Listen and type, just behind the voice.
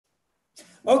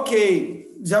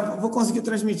Ok, já vou conseguir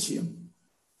transmitir.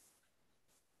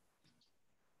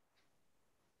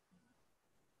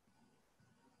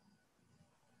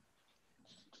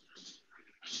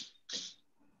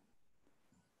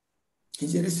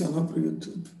 Redirecionou para o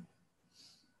YouTube.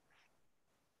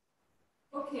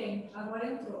 Ok, agora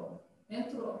entrou.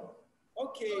 Entrou.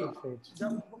 Ok, Perfeito. já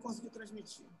vou conseguir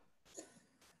transmitir.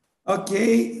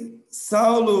 Ok,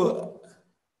 Saulo,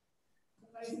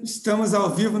 estamos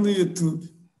ao vivo no YouTube.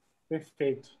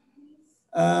 Perfeito.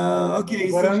 Ok,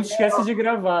 Agora so não esquece de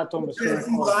gravar, Thomas.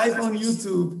 live on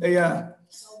YouTube. Yeah.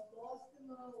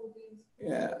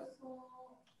 Yeah.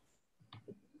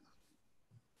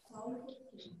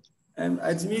 I'm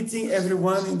admitting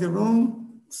everyone in the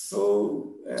room.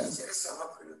 So,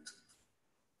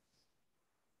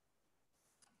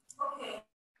 Ok,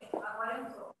 agora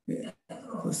entrou.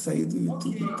 vou sair do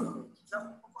YouTube, então.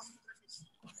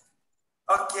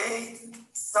 Ok,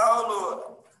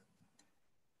 Saulo.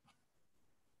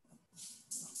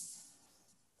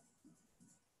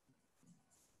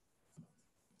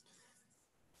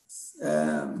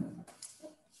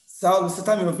 Saulo, você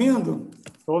está me ouvindo?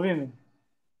 Estou ouvindo.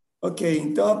 Ok,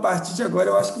 então a partir de agora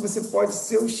eu acho que você pode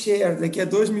ser o share. Daqui a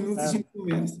 2 minutos a gente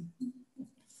começa.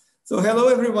 So, hello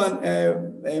everyone.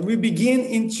 We begin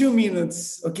in 2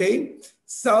 minutes, okay?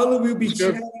 Saulo will be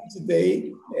sharing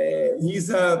today.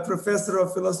 He's a professor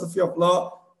of philosophy of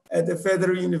law at the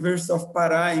Federal University of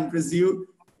Pará in Brazil,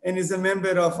 and is a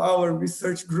member of our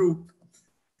research group.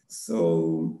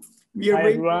 So we are Hi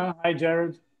everyone. Hi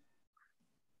Gerald.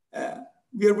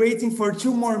 We are waiting for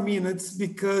 2 more minutes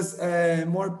because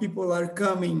more people are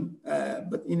coming.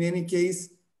 But in any case,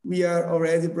 we are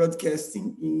already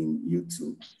broadcasting in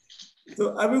YouTube.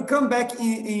 So I will come back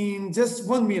in just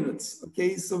 1 minute,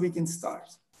 okay? So we can start.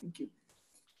 Thank you.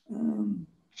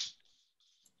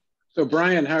 So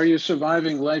Brian, how are you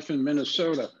surviving life in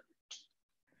Minnesota?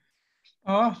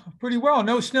 Pretty well.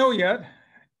 No snow yet.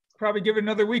 Probably give it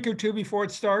another week or 2 before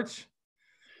it starts.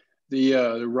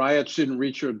 The riots didn't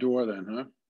reach your door then, huh?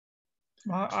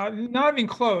 Not even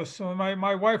close. So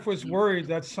my wife was worried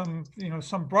that some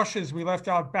brushes we left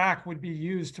out back would be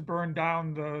used to burn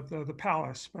down the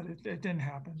palace, but it didn't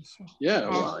happen. So yeah,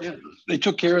 well, yeah, they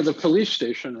took care of the police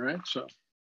station, right? So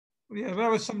yeah, that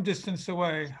was some distance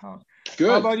away. Good.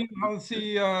 How about you?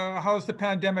 How's the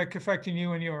pandemic affecting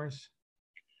you and yours?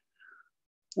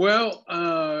 Well,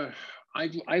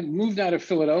 I moved out of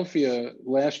Philadelphia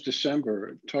last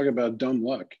December. Talk about dumb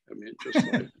luck. I mean, just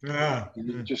like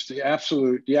just the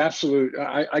absolute.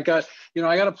 I got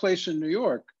a place in New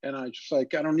York, and I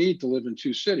don't need to live in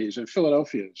 2 cities. And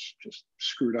Philadelphia is just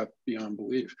screwed up beyond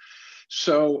belief.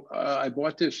 So I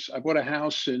bought a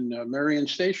house in Marion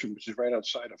Station, which is right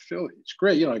outside of Philly. It's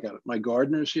great. I got my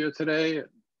gardeners here today, and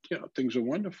things are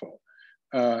wonderful.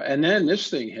 And then this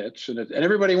thing hits, and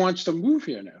everybody wants to move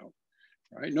here now.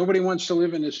 Right? Nobody wants to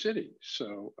live in the city.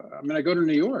 So, I go to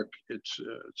New York. It's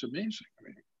amazing.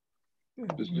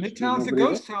 Midtown's a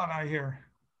ghost town, I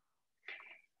hear.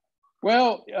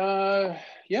 Well,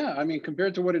 yeah.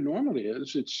 Compared to what it normally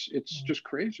is, it's just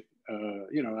crazy.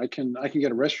 I can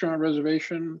get a restaurant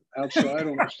reservation outside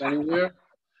almost anywhere.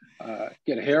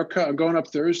 Get a haircut. I'm going up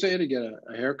Thursday to get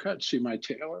a haircut. See my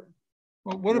tailor.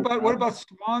 Well, what about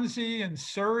Swansea and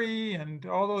Surrey and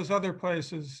all those other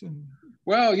places?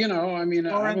 Well, I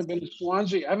haven't been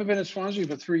in Swansea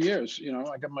for 3 years.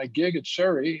 I got my gig at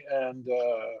Surrey, and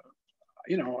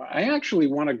I actually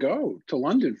want to go to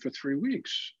London for 3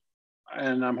 weeks,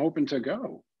 and I'm hoping to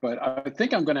go. But I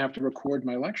think I'm going to have to record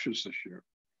my lectures this year.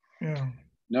 Yeah.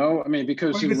 No,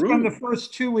 because you spend the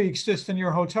first 2 weeks just in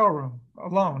your hotel room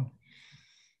alone.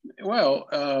 Well,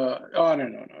 no,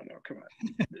 come on.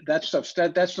 That stuff's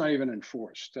that's not even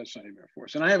enforced. That's not even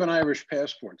enforced. And I have an Irish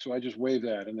passport, so I just wave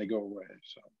that and they go away.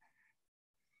 So,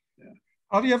 yeah.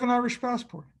 How do you have an Irish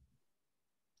passport?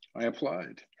 I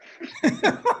applied.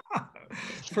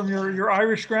 From your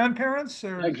Irish grandparents?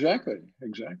 Or? Exactly.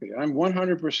 I'm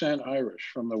 100%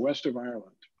 Irish from the west of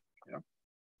Ireland. Yeah.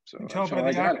 So that's how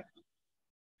I got it.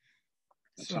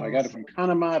 That's how I got it from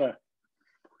Connemara.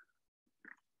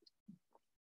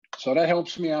 So that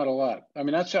helps me out a lot.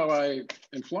 That's how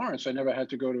in Florence, I never had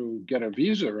to go to get a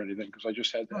visa or anything because I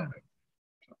just had that.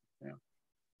 So, yeah.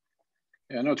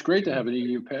 Yeah, no, it's great to have an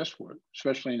EU passport,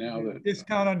 especially now that.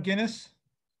 Discount on Guinness?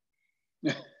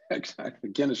 Exactly.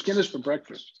 Guinness for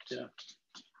breakfast. Yeah.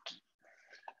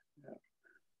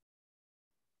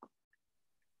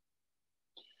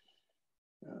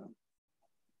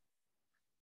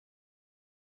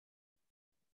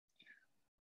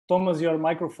 Thomas, your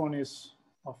microphone is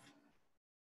off.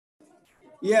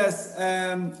 Yes,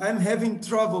 I'm having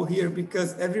trouble here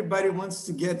because everybody wants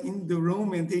to get in the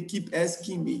room and they keep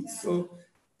asking me. So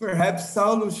perhaps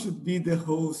Saulo should be the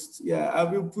host. Yeah, I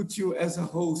will put you as a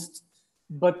host.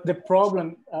 But the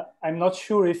problem, I'm not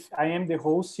sure if I am the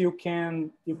host. You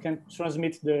can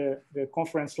transmit the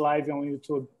conference live on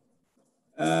YouTube.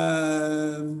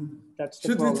 That's the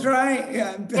should problem. we try?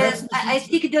 Yeah, yes, I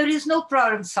think there is no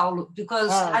problem, Saulo,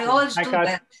 because okay. I always do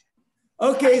that.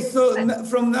 Okay, so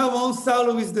from now on,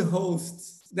 Saulo is the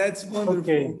host. That's wonderful.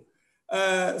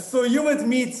 Okay. So you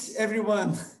admit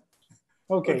everyone.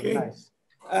 Okay, nice.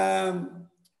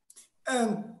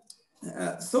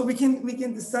 So we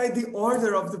can decide the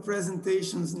order of the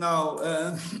presentations now.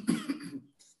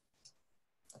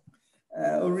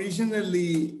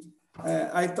 Originally,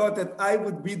 I thought that I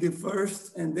would be the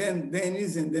first, and then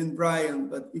Dennis, and then Brian.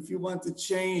 But if you want to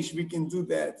change, we can do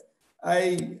that.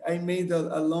 I made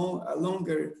a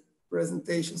longer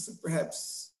presentation, so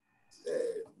perhaps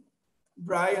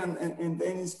Brian and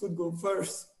Dennis could go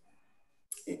first.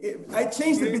 I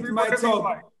changed a bit my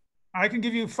talk. I can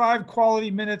give you 5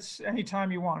 quality minutes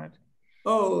anytime you want it.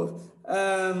 Oh,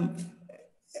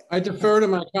 I defer to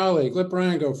my colleague. Let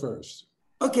Brian go first.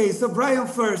 Okay, so Brian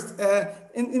first.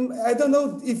 And I don't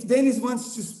know if Dennis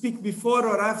wants to speak before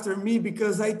or after me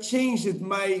because I changed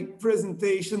my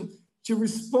presentation to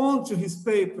respond to his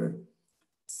paper.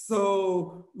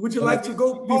 So would you like to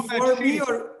go before me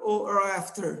or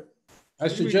after? I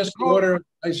suggest order.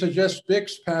 I suggest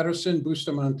Bix, Patterson,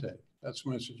 Bustamante. That's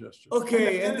my suggestion.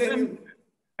 Okay,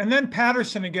 and then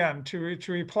Patterson again to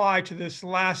reply to this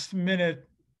last minute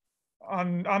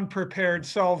unprepared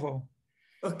salvo.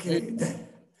 Okay,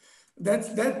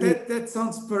 that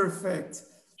sounds perfect.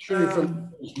 Sure.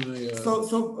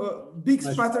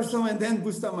 Bix, Patterson, and then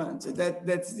Bustamante.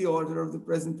 That's the order of the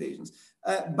presentations.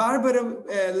 Barbara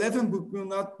Levenbuch will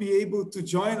not be able to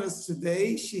join us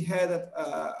today. She had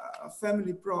a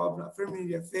family problem, a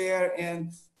family affair,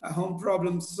 and a home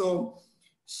problem. So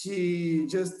she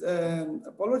just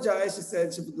apologized. She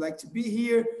said she would like to be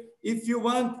here. If you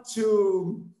want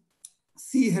to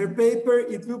see her paper,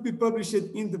 it will be published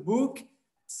in the book.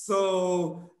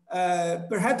 So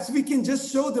perhaps we can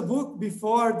just show the book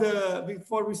before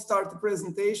we start the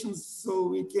presentations, so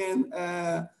we can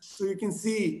so you can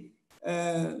see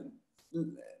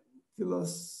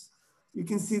you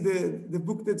can see the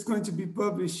book that's going to be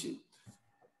published.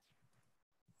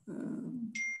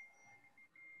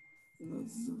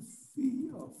 Philosophy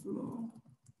of Law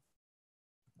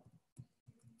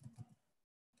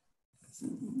as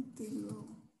an integral.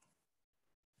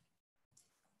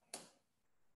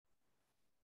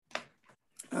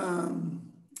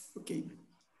 Okay.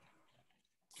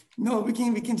 No, we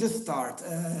can just start.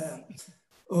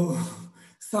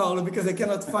 Saulo, because I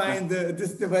cannot find the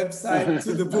website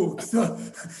to the book. So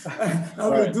I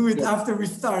will do it after we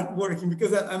start working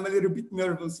because I'm a little bit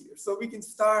nervous here. So we can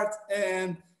start,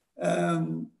 and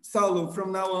Saulo,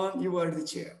 from now on, you are the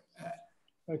chair.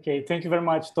 Okay, thank you very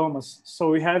much, Thomas. So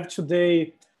we have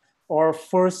today our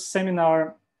first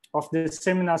seminar of the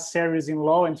seminar series in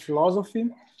law and philosophy.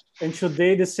 And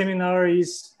today the seminar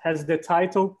has the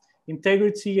title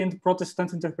Integrity and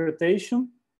Protestant Interpretation.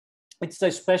 It's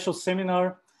a special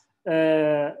seminar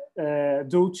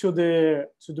due to the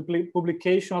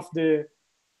publication of the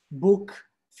book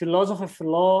Philosophy of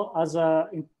Law as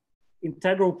an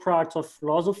integral part of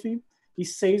philosophy. It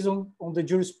says on the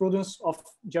jurisprudence of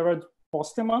Gerald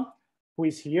Postema, who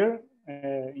is here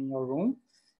in your room.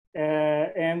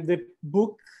 And the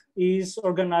book is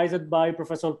organized by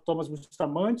Professor Thomas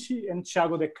Bustamante and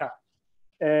Thiago Decat.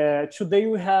 Today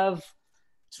we have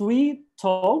 3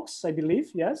 talks, I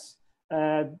believe, yes.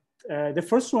 The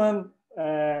first one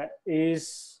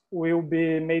will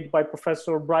be made by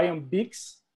Professor Brian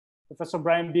Bix. Professor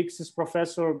Brian Bix is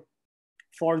professor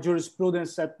for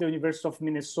jurisprudence at the University of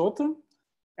Minnesota.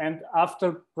 And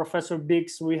after Professor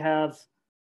Bix, we have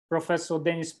Professor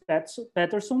Dennis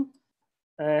Patterson,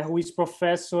 who is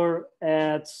professor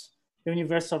at the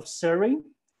University of Surrey.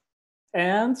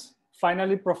 And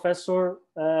finally, Professor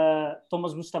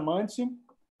Thomas Bustamante,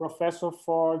 professor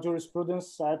for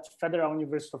jurisprudence at Federal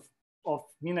University of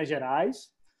Minas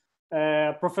Gerais.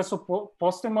 Professor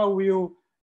Postema will,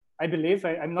 I believe,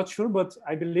 I'm not sure, but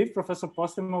I believe Professor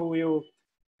Postema will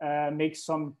make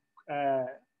some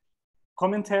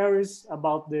commentaries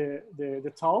about the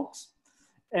talks.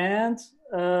 And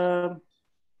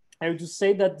I would just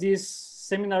say that this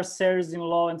seminar series in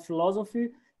law and philosophy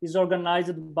is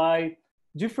organized by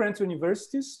different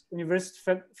universities,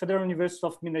 Federal University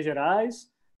of Minas Gerais,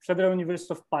 Federal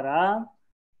University of Pará,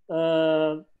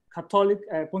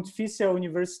 Pontificia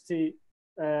University,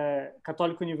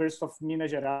 Catholic University of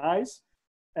Minas Gerais,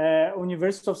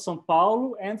 University of São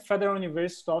Paulo and Federal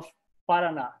University of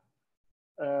Paraná.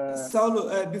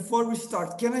 Saulo, before we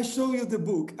start, can I show you the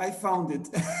book? I found it.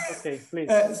 Okay, please.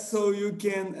 So you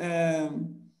can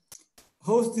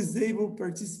host disable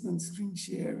participant screen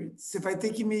share it. So if I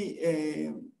take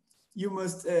me, you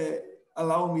must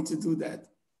allow me to do that.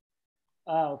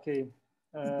 Okay.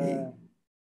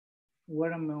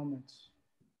 Wait a moment.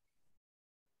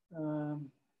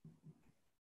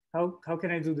 How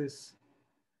can I do this?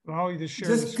 Well, you just share.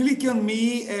 Just click on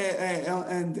me,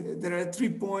 and there are 3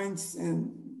 points.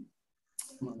 And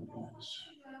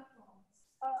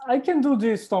I can do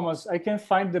this, Thomas. I can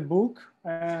find the book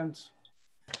and.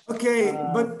 Okay,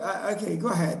 but okay, go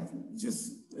ahead.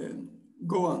 Just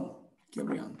go on.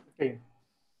 Carry on. Okay.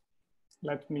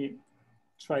 Let me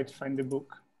try to find the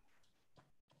book.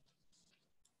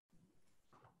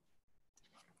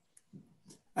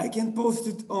 I can post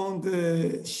it on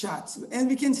the chat, and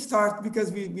we can start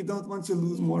because we don't want to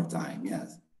lose more time.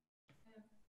 Yes.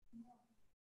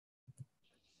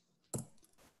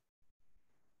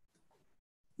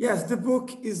 Yes, the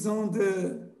book is on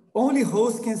the only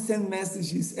host can send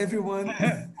messages. Everyone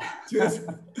just,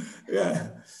 yeah.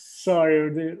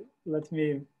 Sorry, let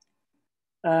me.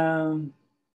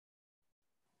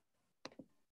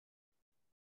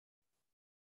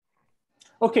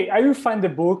 Okay, I will find the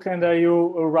book and I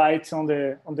will write on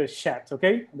the chat.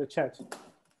 Okay, on the chat. Go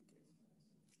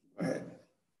ahead.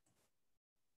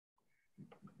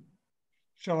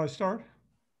 Shall I start?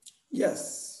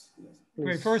 Yes.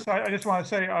 Okay, first, I just want to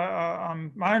say,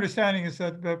 my understanding is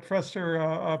that Professor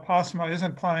Postema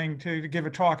isn't planning to give a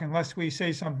talk unless we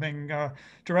say something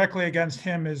directly against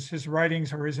him, his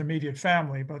writings, or his immediate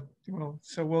family. But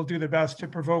we'll do the best to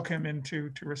provoke him into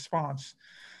response.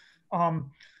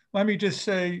 Let me just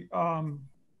say, I'm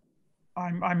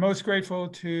most grateful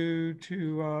to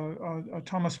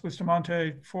Thomas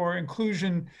Bustamante for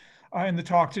inclusion in the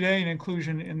talk today and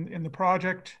inclusion in the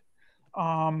project.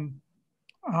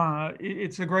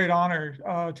 It's a great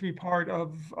honor to be part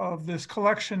of this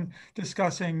collection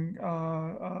discussing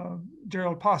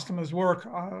Gerald Postema's work.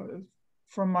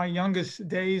 From my youngest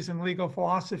days in legal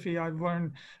philosophy, I've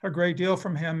learned a great deal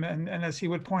from him, and as he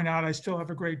would point out, I still have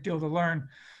a great deal to learn.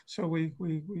 So we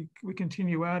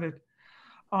continue at it.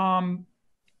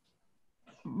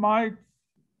 My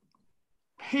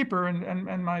paper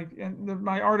and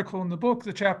my article in the book,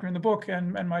 the chapter in the book,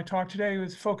 and my talk today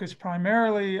was focused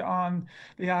primarily on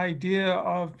the idea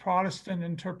of Protestant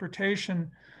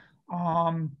interpretation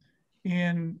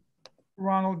in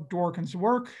Ronald Dworkin's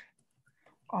work,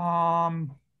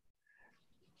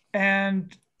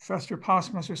 and Professor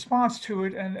Postema's response to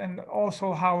it, and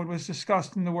also how it was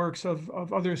discussed in the works of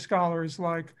other scholars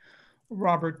like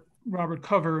Robert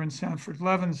Cover and Sanford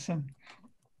Levinson.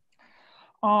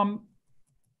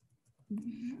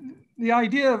 The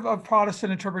idea of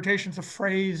Protestant interpretation is a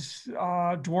phrase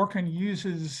Dworkin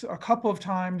uses a couple of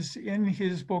times in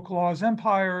his book Law's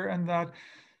Empire, and that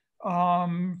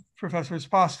Professors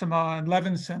Postema and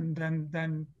Levinson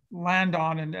then land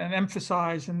on and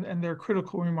emphasize in their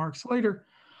critical remarks later.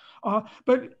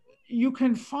 But you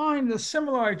can find a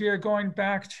similar idea going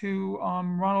back to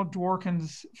Ronald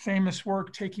Dworkin's famous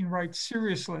work, Taking Rights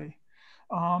Seriously,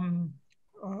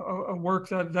 a work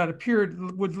that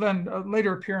would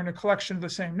later appear in a collection of the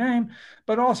same name,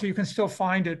 but also you can still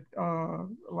find it,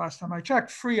 last time I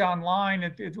checked, free online.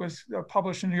 It was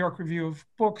published in New York Review of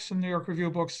Books, and New York Review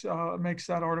of Books makes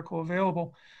that article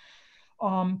available.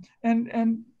 And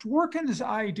Dworkin's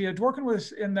idea, Dworkin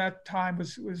was in that time,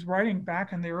 was writing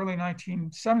back in the early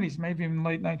 1970s, maybe even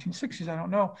late 1960s, I don't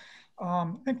know,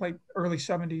 I think like early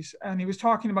 70s, and he was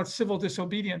talking about civil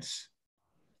disobedience.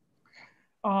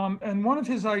 And one of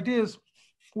his ideas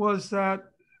was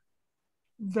that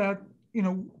the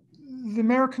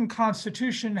American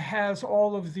Constitution has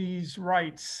all of these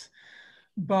rights,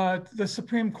 but the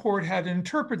Supreme Court had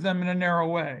interpreted them in a narrow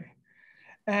way.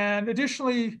 And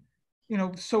additionally,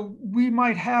 so we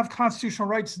might have constitutional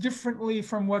rights differently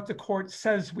from what the court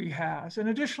says we have. And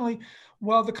additionally,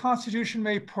 while the Constitution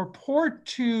may purport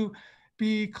to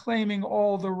be claiming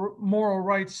all the moral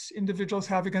rights individuals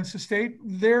have against the state,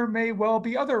 there may well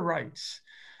be other rights.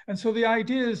 And so the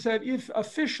idea is that if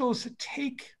officials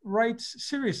take rights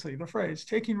seriously, the phrase,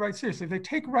 taking rights seriously, if they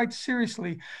take rights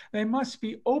seriously, they must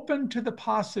be open to the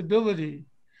possibility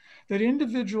that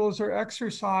individuals are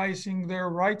exercising their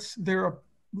rights, their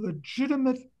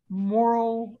legitimate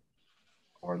moral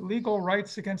or legal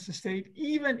rights against the state,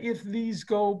 even if these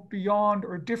go beyond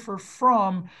or differ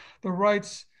from the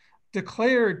rights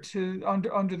declared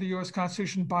under the U.S.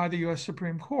 Constitution by the U.S.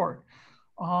 Supreme Court.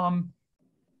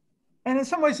 And in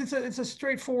some ways, it's a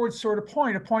straightforward sort of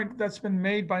point, a point that's been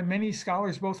made by many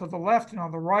scholars, both on the left and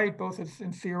on the right, both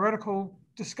in theoretical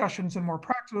discussions and more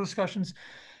practical discussions,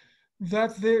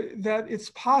 that it's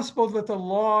possible that the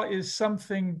law is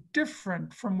something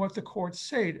different from what the courts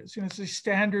say it is. You know, it's a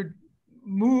standard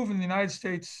move in the United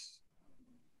States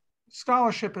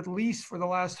scholarship, at least for the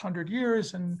last 100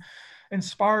 years, and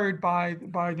inspired by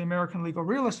the American legal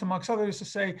realist, amongst others, to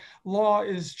say law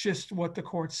is just what the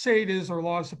courts say it is, or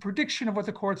law is a prediction of what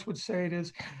the courts would say it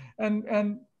is.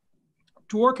 And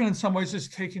Dworkin, in some ways, is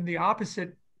taking the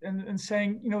opposite and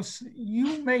saying, you know,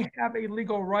 you may have a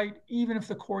legal right even if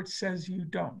the court says you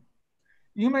don't.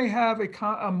 You may have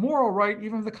a moral right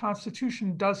even if the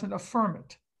Constitution doesn't affirm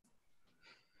it.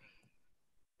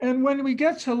 And when we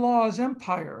get to law's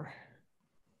empire,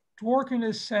 Dworkin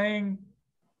is saying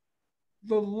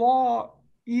the law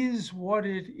is what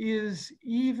it is,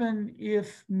 even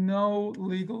if no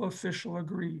legal official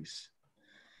agrees.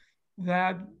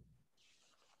 That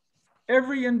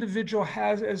every individual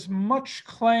has as much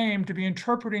claim to be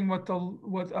interpreting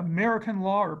what American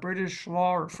law or British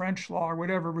law or French law or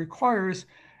whatever requires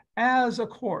as a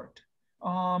court,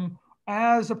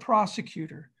 as a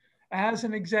prosecutor, as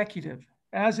an executive,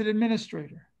 as an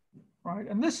administrator, right?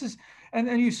 And this is, and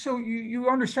you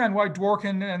understand why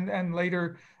Dworkin and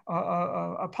later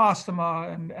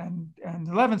Postema and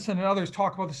Levinson and others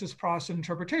talk about this as Protestant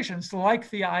interpretation. It's like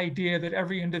the idea that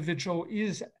every individual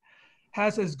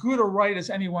has as good a right as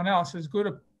anyone else, as good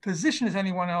a position as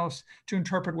anyone else to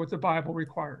interpret what the Bible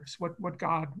requires, what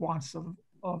God wants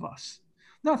of us.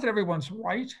 Not that everyone's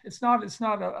right. It's not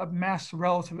a mass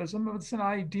relativism. It's an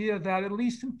idea that, at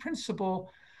least in principle,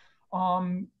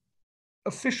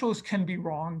 officials can be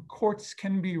wrong, courts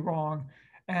can be wrong,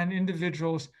 and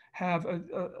individuals have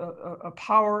a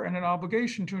power and an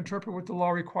obligation to interpret what the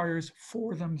law requires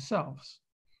for themselves.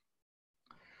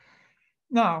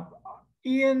 Now,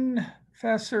 in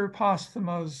Professor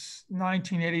Postema's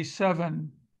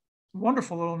 1987,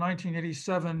 wonderful little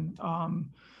 1987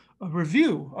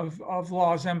 review of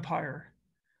law's empire,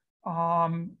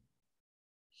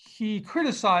 he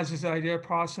criticizes the idea of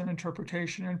Protestant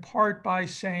interpretation in part by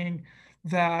saying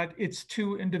that it's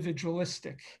too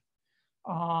individualistic,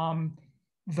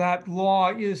 that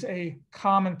law is a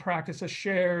common practice,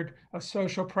 a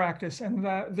social practice, and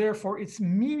that therefore its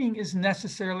meaning is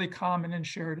necessarily common and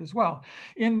shared as well.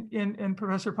 In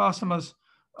Professor Postema's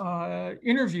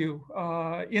interview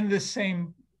in this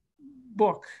same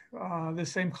book, the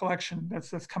same collection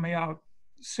that's coming out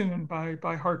soon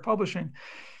by Hart Publishing,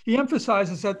 he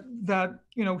emphasizes that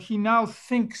you know, he now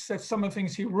thinks that some of the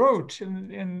things he wrote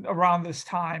in around this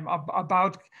time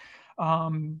about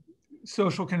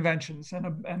social conventions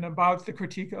and about the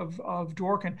critique of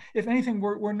Dworkin, if anything,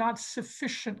 we're not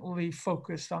sufficiently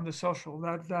focused on the social.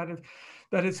 That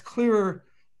it's clearer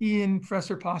in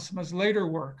Professor Postema's later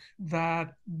work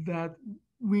that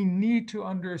we need to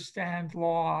understand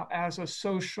law as a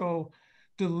social,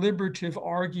 deliberative,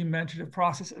 argumentative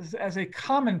process, as a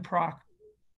common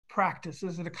practice,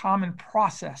 as a common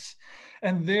process,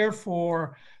 and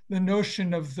therefore the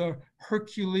notion of the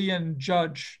Herculean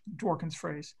judge, Dworkin's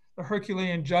phrase, the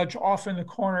Herculean judge off in the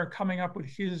corner coming up with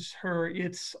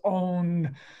its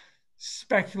own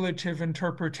speculative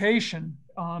interpretation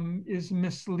is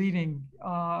misleading,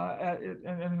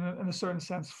 in a certain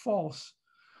sense, false.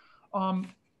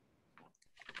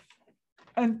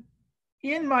 And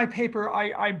in my paper,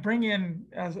 I bring in,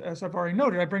 as I've already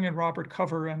noted, I bring in Robert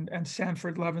Cover and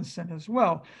Sanford Levinson as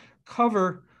well.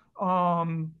 Cover,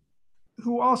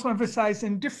 who also emphasized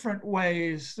in different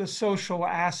ways the social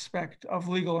aspect of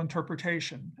legal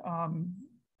interpretation. A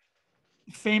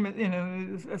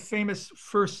famous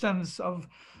first sentence of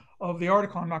the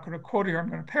article, I'm not going to quote it here, I'm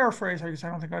going to paraphrase because I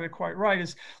don't think I did it quite right,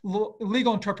 is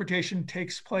legal interpretation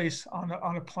takes place on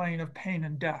a plane of pain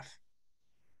and death,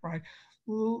 right?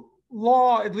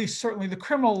 Law, at least certainly the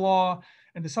criminal law,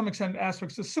 and to some extent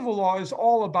aspects of civil law, is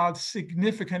all about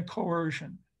significant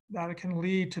coercion, that it can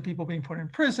lead to people being put in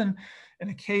prison, and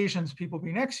occasions people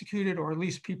being executed, or at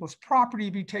least people's property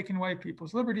being taken away,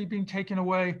 people's liberty being taken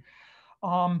away.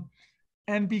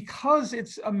 And because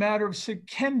it's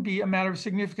can be a matter of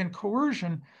significant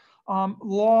coercion,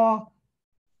 law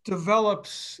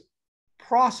develops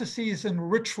processes and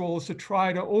rituals to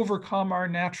try to overcome our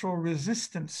natural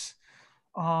resistance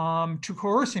to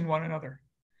coercing one another.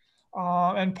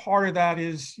 And part of that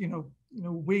is,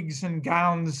 wigs and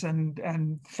gowns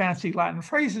and fancy Latin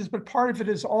phrases, but part of it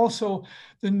is also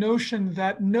the notion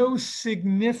that no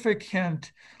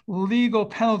significant legal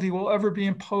penalty will ever be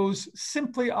imposed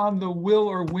simply on the will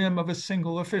or whim of a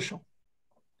single official.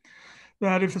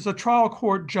 that if it's a trial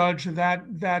court judge,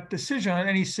 that decision on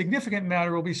any significant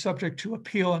matter will be subject to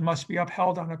appeal and must be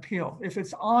upheld on appeal. If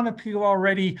it's on appeal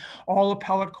already, all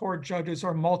appellate court judges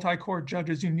or multi-court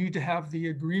judges, you need to have the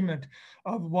agreement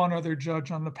of one other judge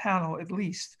on the panel at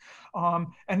least. And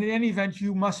in any event,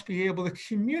 you must be able to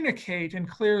communicate in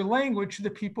clear language to the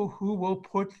people who will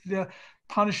put the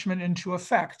punishment into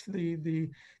effect. The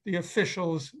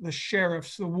officials, the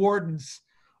sheriffs, the wardens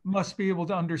must be able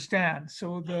to understand.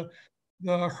 So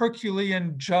the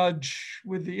Herculean judge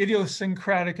with the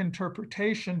idiosyncratic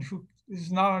interpretation who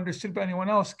is not understood by anyone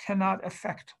else cannot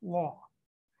affect law.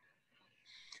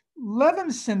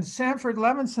 Sanford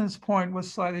Levinson's point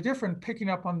was slightly different,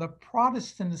 picking up on the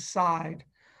Protestant side,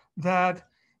 that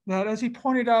as he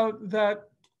pointed out, that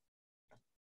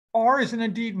ours and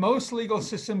indeed most legal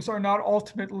systems are not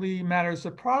ultimately matters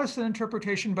of Protestant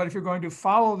interpretation, but if you're going to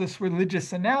follow this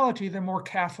religious analogy, they're more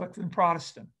Catholic than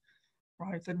Protestant.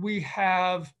 Right, that we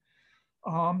have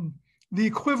the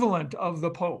equivalent of the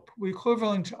Pope, the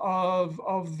equivalent of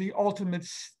the ultimate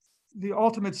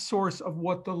source of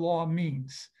what the law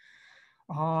means.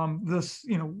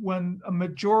 When a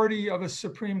majority of a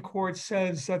Supreme Court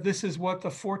says that this is what the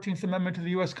 14th Amendment to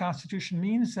the U.S. Constitution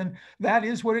means, then that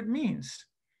is what it means,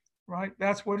 right?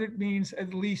 That's what it means,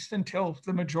 at least until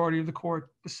the majority of the court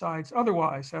decides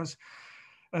otherwise.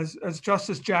 As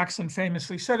Justice Jackson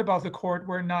famously said about the court,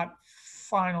 we're not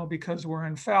final because we're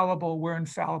infallible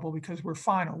because we're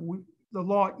final. The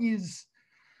law is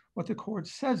what the court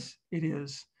says it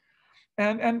is.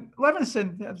 And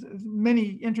Levinson has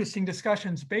many interesting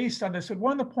discussions based on this. And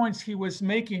one of the points he was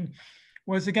making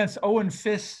was against Owen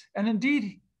Fiss, and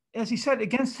indeed, as he said,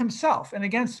 against himself and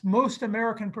against most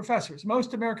American professors.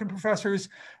 Most American professors,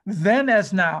 then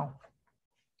as now,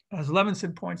 as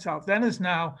Levinson points out, then as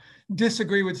now,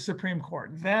 disagree with the Supreme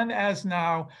Court. Then as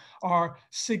now are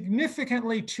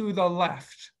significantly to the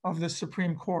left of the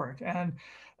Supreme Court. And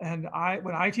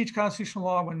when I teach constitutional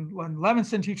law, when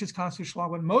Levinson teaches constitutional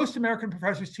law, when most American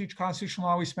professors teach constitutional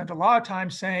law, we spent a lot of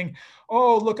time saying,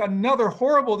 oh, look, another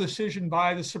horrible decision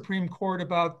by the Supreme Court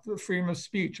about the freedom of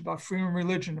speech, about freedom of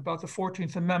religion, about the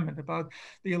 14th Amendment, about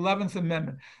the 11th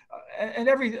Amendment,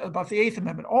 about the 8th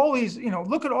Amendment. All these,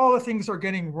 look at all the things they're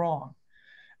getting wrong.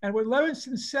 And what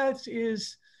Levinson says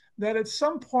is that at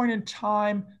some point in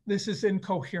time, this is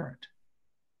incoherent.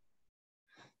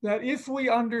 That if we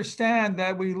understand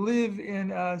that we live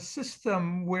in a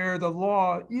system where the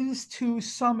law is to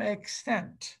some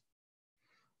extent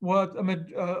what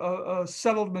a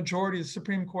settled majority of the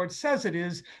Supreme Court says it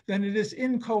is, then it is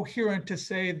incoherent to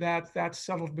say that that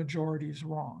settled majority is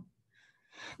wrong.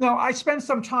 Now, I spent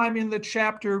some time in the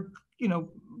chapter,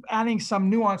 adding some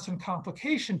nuance and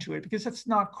complication to it, because it's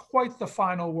not quite the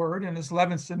final word. And as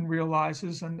Levinson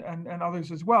realizes, and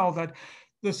others as well, that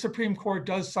the Supreme Court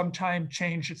does sometimes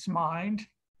change its mind,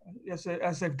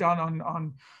 as they've done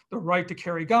on the right to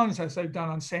carry guns, as they've done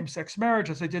on same-sex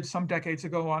marriage, as they did some decades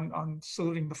ago on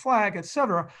saluting the flag, et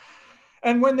cetera.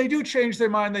 And when they do change their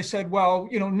mind, they said, well,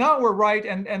 now we're right,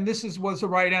 and this was the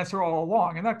right answer all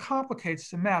along. And that complicates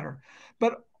the matter.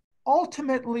 But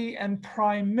ultimately and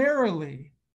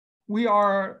primarily, we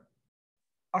are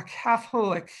a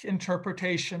Catholic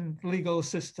interpretation legal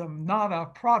system, not a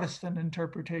Protestant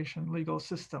interpretation legal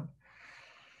system.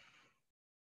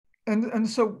 And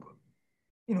so,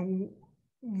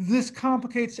 this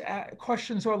complicates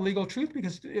questions about legal truth,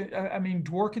 because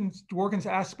Dworkin's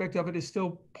aspect of it is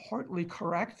still partly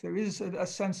correct. There is a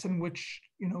sense in which,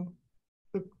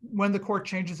 when the court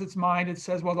changes its mind, it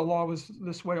says, well, the law was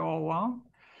this way all along.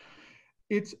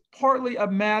 It's partly a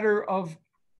matter of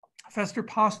Professor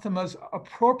Postema's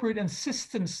appropriate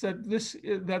insistence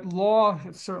that law,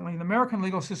 certainly in the American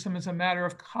legal system, is a matter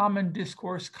of common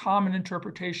discourse, common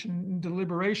interpretation, and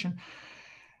deliberation.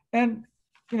 And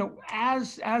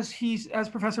as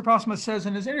Professor Postema says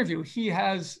in his interview, he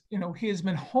has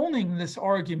been honing this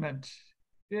argument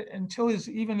until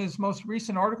even his most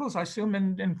recent articles, I assume,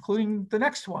 including the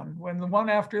next one, the one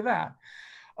after that.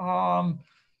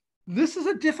 This is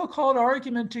a difficult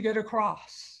argument to get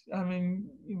across.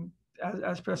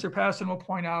 As Professor Patterson will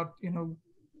point out,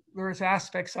 there's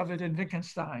aspects of it in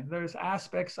Wittgenstein. There's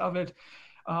aspects of it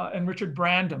in Richard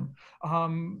Brandom,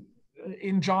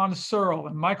 in John Searle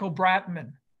and Michael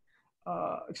Bratman.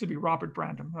 Robert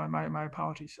Brandom, my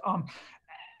apologies.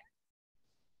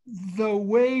 The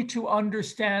way to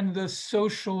understand the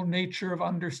social nature of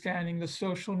understanding, the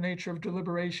social nature of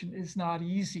deliberation is not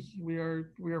easy. We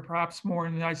are perhaps more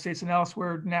in the United States than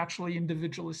elsewhere naturally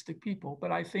individualistic people,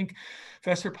 but I think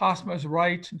Professor Postema is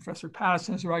right and Professor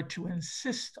Patterson is right to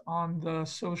insist on the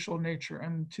social nature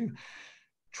and to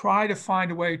try to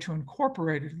find a way to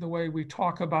incorporate it in the way we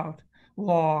talk about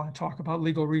law, talk about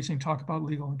legal reasoning, talk about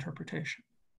legal interpretation.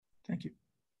 Thank you.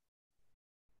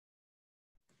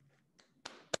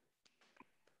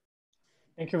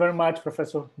 Thank you very much,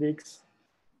 Professor Biggs.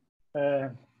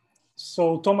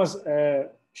 So Thomas,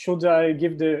 should I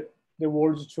give the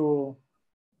word to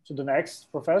the next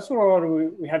professor, or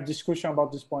we have discussion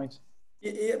about this point?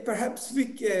 Yeah, perhaps we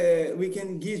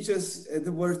can give just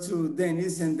the word to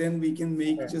Dennis, and then we can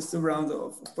make just a round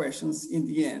of questions in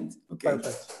the end. Okay.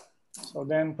 Perfect. So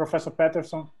then, Professor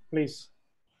Patterson, please.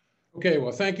 Okay.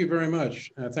 Well, thank you very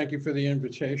much. Thank you for the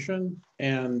invitation.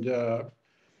 And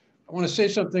I want to say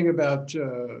something about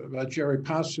Jerry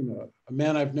Postema, a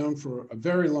man I've known for a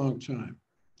very long time.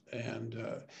 And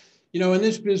you know, in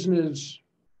this business,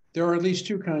 there are at least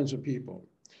two kinds of people.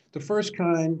 The first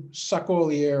kind suck all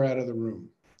the air out of the room.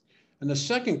 And the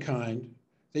second kind,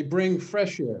 they bring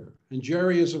fresh air. And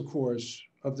Jerry is, of course,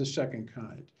 of the second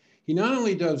kind. He not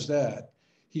only does that,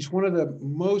 he's one of the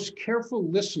most careful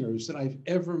listeners that I've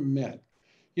ever met.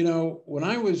 You know, when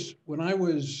I was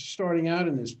starting out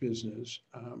in this business,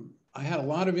 I had a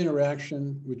lot of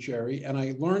interaction with Jerry, and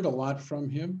I learned a lot from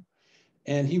him.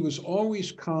 And he was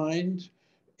always kind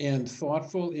and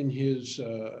thoughtful in his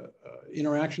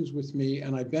interactions with me,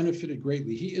 and I benefited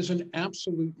greatly. He is an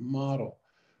absolute model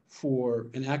for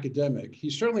an academic.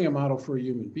 He's certainly a model for a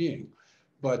human being,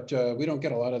 but we don't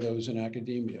get a lot of those in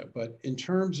academia. But in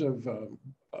terms of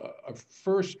a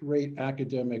first-rate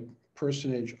academic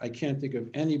personage, I can't think of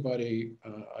anybody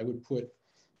I would put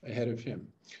ahead of him.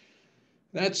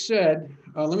 That said,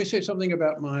 let me say something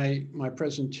about my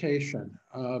presentation.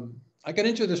 I got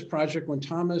into this project when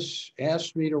Thomas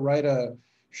asked me to write a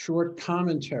short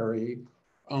commentary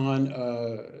on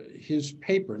his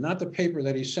paper, not the paper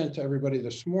that he sent to everybody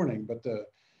this morning, but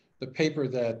the paper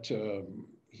that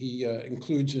he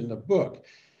includes in the book.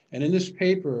 And in this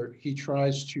paper, he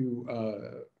tries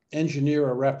to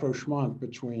engineer a rapprochement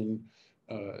between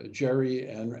Jerry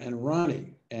and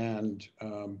Ronnie. And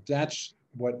that's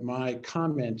what my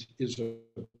comment is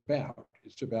about.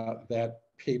 It's about that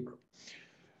paper.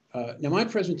 Now, my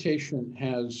presentation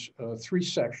has three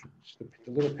sections.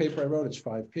 The little paper I wrote, it's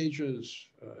 5 pages.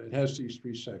 It has these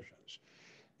 3 sections.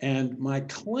 And my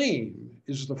claim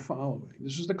is the following.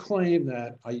 This is the claim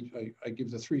that I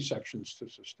give the 3 sections to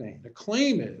sustain. The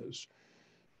claim is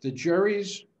that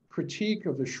Jerry's critique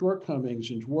of the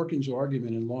shortcomings in Dworkin's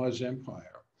argument in Law's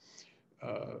Empire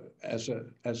as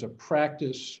a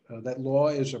practice, that law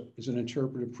is an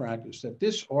interpretive practice, that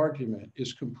this argument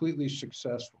is completely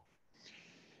successful.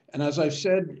 And as I've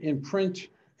said in print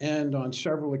and on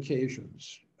several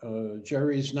occasions,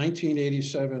 Jerry's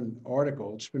 1987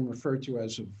 article, it's been referred to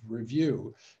as a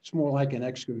review, it's more like an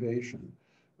excavation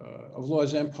of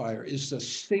Law's Empire, is the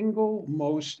single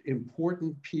most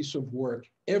important piece of work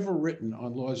ever written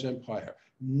on Law's Empire.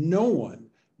 No one,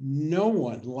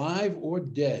 live or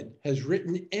dead, has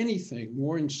written anything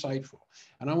more insightful.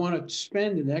 And I want to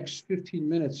spend the next 15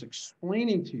 minutes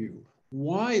explaining to you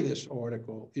why this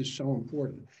article is so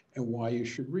important and why you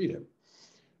should read it.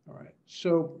 All right,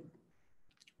 so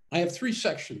I have 3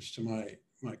 sections to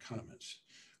my comments.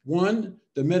 1,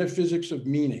 the metaphysics of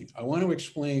meaning. I want to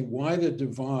explain why the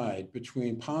divide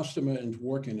between Postema and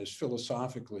Dworkin is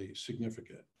philosophically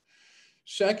significant.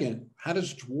 2nd, how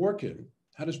does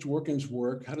Dworkin's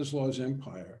work, how does Law's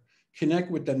Empire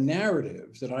connect with the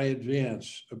narrative that I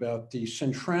advance about the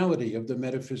centrality of the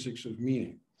metaphysics of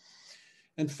meaning?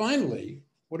 And finally,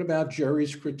 what about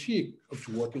Jerry's critique of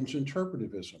Dworkin's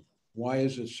interpretivism? Why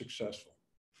is it successful?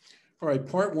 All right,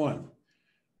 part 1.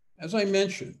 As I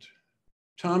mentioned,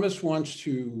 Thomas wants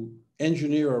to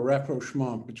engineer a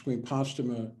rapprochement between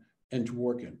Postema and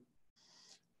Dworkin.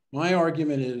 My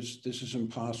argument is this is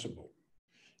impossible.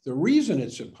 The reason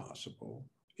it's impossible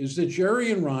is that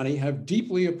Jerry and Ronnie have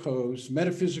deeply opposed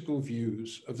metaphysical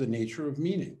views of the nature of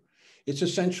meaning. It's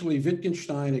essentially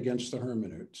Wittgenstein against the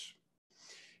hermeneutes.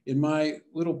 In my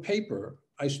little paper,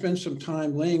 I spent some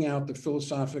time laying out the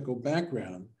philosophical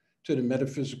background to the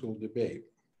metaphysical debate.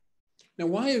 Now,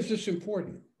 why is this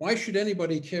important? Why should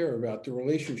anybody care about the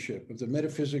relationship of the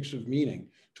metaphysics of meaning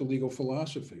to legal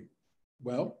philosophy?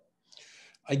 Well,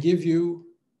 I give you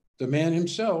the man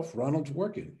himself, Ronald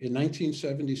Dworkin. In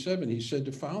 1977, he said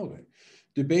the following: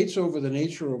 debates over the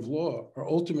nature of law are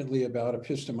ultimately about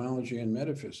epistemology and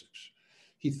metaphysics.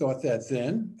 He thought that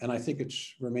then, and I think it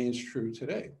remains true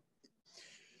today.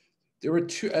 There are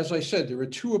 2, as I said, there are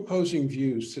 2 opposing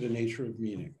views to the nature of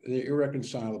meaning. They're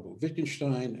irreconcilable,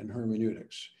 Wittgenstein and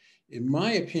hermeneutics. In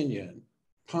my opinion,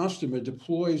 Postema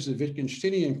deploys the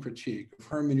Wittgensteinian critique of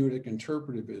hermeneutic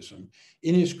interpretivism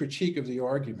in his critique of the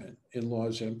argument in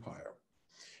Law's Empire.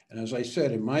 And as I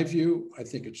said, in my view, I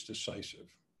think it's decisive.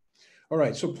 All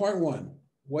right, so part one,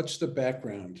 what's the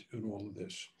background in all of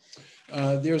this?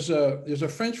 There's a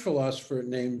French philosopher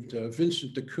named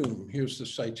Vincent de Coom. Here's the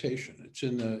citation. It's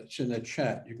in the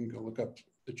chat. You can go look up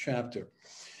the chapter.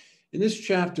 In this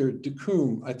chapter, de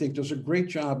Coom, I think, does a great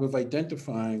job of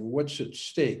identifying what's at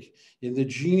stake in the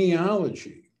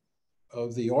genealogy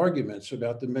of the arguments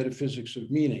about the metaphysics of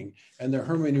meaning and the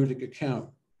hermeneutic account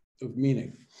of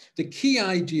meaning. The key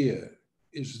idea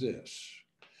is this,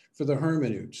 for the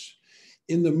hermeneutes,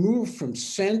 in the move from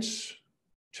sense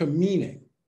to meaning,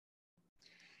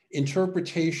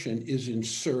 interpretation is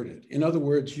inserted. In other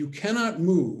words, you cannot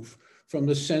move from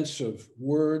the sense of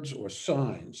words or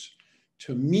signs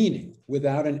to meaning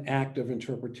without an act of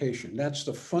interpretation. That's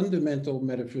the fundamental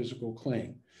metaphysical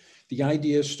claim. The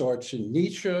idea starts in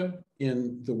Nietzsche,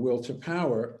 in The Will to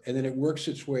Power, and then it works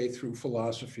its way through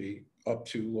philosophy up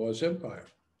to Law's Empire.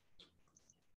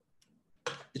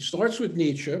 It starts with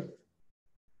Nietzsche.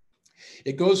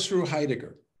 It goes through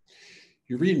Heidegger.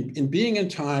 You read in Being and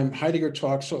Time, Heidegger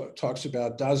talks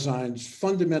about Dasein's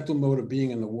fundamental mode of being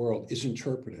in the world is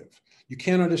interpretive. You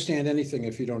can't understand anything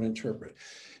if you don't interpret.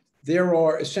 There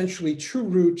are essentially two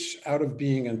routes out of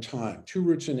Being and Time, two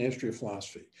routes in the history of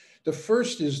philosophy. The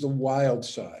first is the wild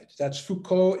side. That's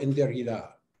Foucault and Derrida,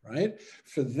 right?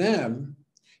 For them,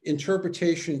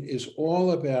 interpretation is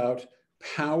all about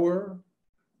power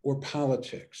or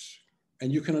politics.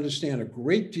 And you can understand a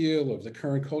great deal of the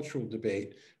current cultural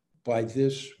debate by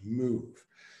this move.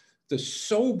 The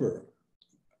sober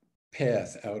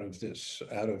path out of this,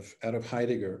 out of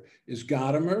Heidegger, is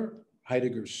Gadamer,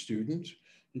 Heidegger's student,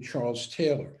 and Charles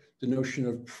Taylor. The notion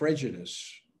of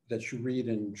prejudice that you read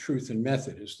in Truth and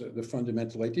Method is the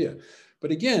fundamental idea. But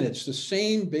again, it's the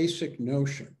same basic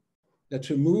notion that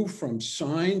to move from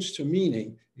signs to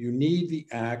meaning, you need the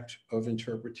act of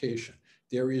interpretation.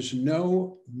 There is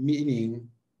no meaning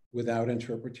without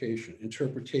interpretation.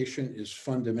 Interpretation is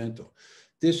fundamental.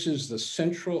 This is the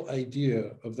central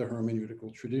idea of the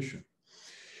hermeneutical tradition.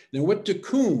 Now, what de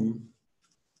Coom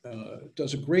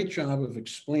does a great job of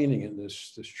explaining in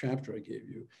this chapter I gave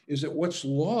you is that what's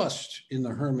lost in the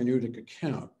hermeneutic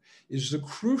account is the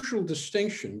crucial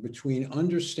distinction between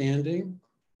understanding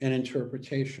and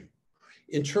interpretation.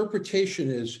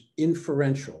 Interpretation is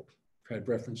inferential. I've had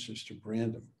references to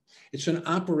Brandom. It's an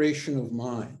operation of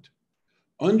mind.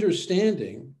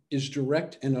 Understanding is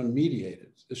direct and unmediated.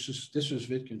 This is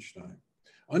Wittgenstein.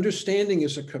 Understanding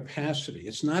is a capacity.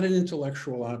 It's not an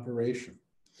intellectual operation.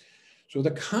 So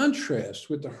the contrast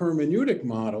with the hermeneutic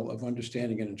model of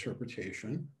understanding and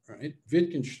interpretation, right,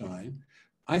 Wittgenstein,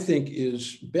 I think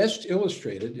is best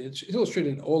illustrated. It's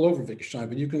illustrated all over Wittgenstein,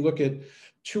 but you can look at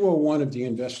 201 of the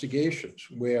Investigations,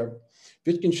 where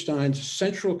Wittgenstein's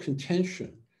central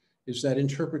contention is that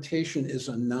interpretation is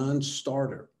a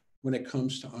non-starter when it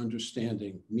comes to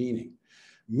understanding meaning.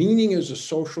 Meaning is a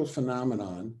social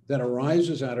phenomenon that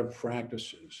arises out of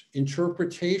practices.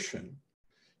 Interpretation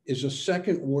is a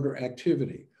second-order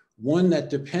activity, one that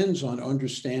depends on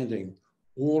understanding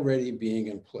already being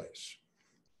in place.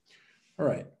 All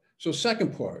right, so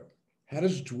second part, how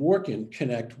does Dworkin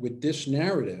connect with this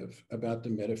narrative about the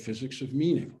metaphysics of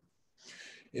meaning?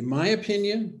 In my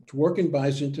opinion, Dworkin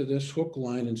buys into this hook,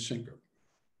 line, and sinker.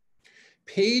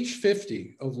 Page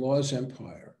 50 of Law's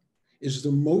Empire is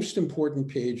the most important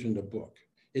page in the book.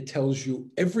 It tells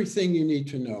you everything you need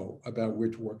to know about where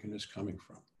Dworkin is coming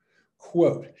from.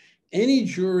 Quote, any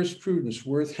jurisprudence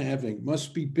worth having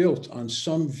must be built on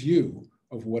some view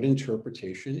of what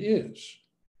interpretation is.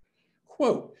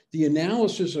 Quote, the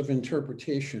analysis of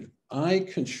interpretation I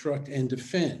construct and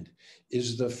defend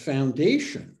is the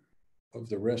foundation of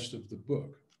the rest of the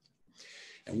book.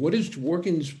 And what is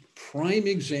Dworkin's prime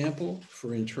example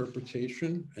for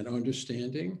interpretation and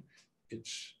understanding?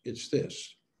 It's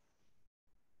this.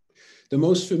 The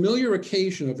most familiar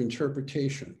occasion of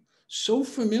interpretation, so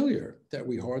familiar that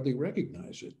we hardly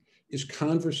recognize it, is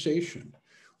conversation.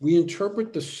 We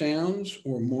interpret the sounds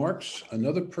or marks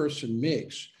another person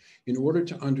makes in order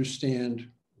to understand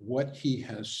what he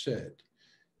has said,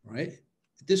 right?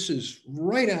 This is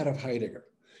right out of Heidegger.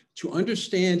 To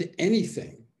understand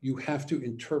anything, you have to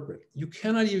interpret. You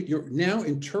cannot even, you're now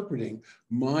interpreting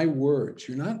my words.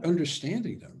 You're not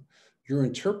understanding them. You're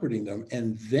interpreting them,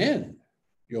 and then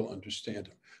you'll understand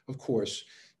them. Of course,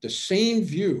 the same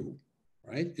view,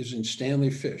 right, is in Stanley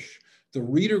Fish. The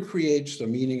reader creates the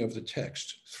meaning of the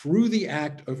text through the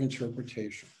act of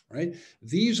interpretation, right?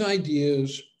 These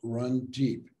ideas run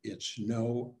deep. It's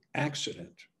no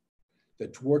accident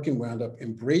that Dworkin wound up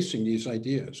embracing these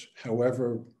ideas,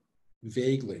 however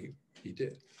vaguely he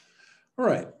did. All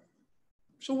right,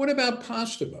 so what about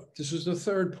Postema? This is the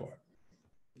third part.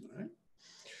 All right.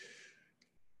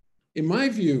 In my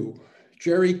view,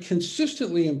 Jerry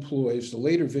consistently employs the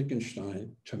later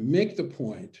Wittgenstein to make the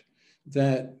point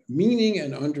that meaning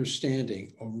and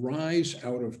understanding arise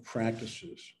out of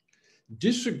practices.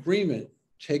 Disagreement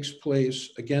takes place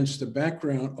against the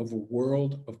background of a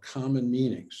world of common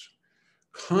meanings.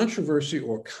 Controversy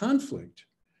or conflict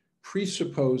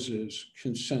presupposes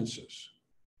consensus.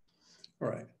 All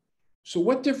right, so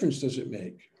what difference does it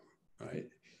make? All right.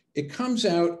 It comes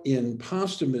out in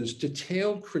Postema's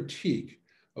detailed critique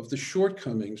of the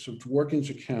shortcomings of Dworkin's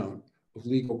account of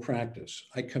legal practice.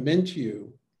 I commend to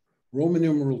you Roman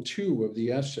numeral 2 of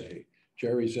the essay,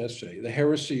 Jerry's essay, The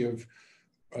Heresy of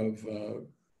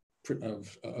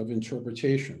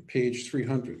Interpretation, page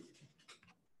 300.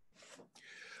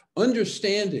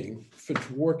 Understanding for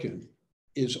Dworkin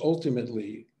is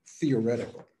ultimately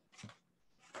theoretical.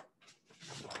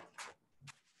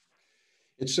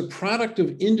 It's the product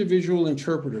of individual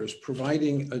interpreters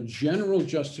providing a general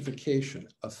justification,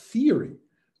 a theory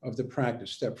of the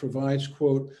practice that provides,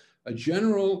 quote, a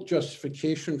general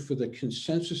justification for the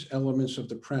consensus elements of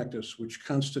the practice which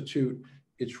constitute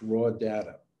its raw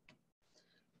data.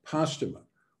 Postema,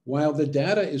 while the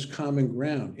data is common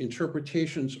ground,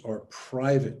 interpretations are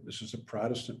private. This is the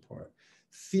Protestant part.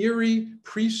 Theory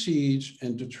precedes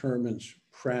and determines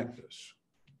practice.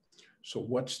 So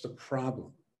what's the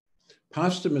problem?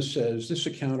 Postema says this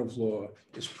account of law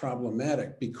is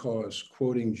problematic because,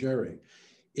 quoting Jerry,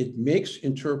 it makes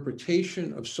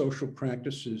interpretation of social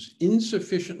practices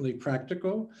insufficiently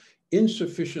practical,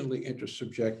 insufficiently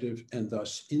intersubjective, and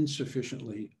thus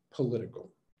insufficiently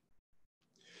political.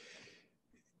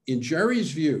 In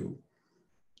Jerry's view,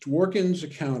 Dworkin's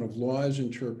account of law as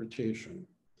interpretation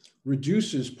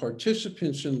reduces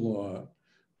participants in law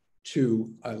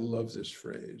to, I love this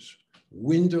phrase,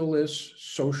 windowless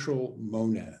social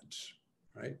monads,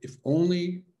 right? If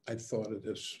only I'd thought of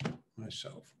this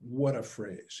myself. What a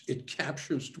phrase. It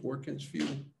captures Dworkin's view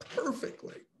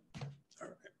perfectly. All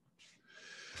right.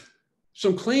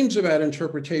 Some claims about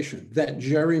interpretation that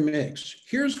Jerry makes.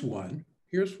 Here's one.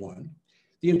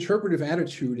 The interpretive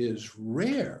attitude is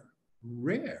rare.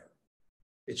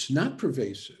 It's not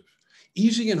pervasive.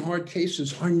 Easy and hard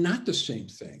cases are not the same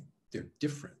thing. They're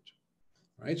different,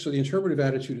 right? So the interpretive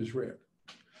attitude is rare.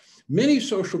 Many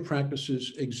social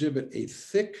practices exhibit a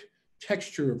thick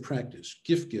texture of practice,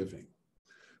 gift giving,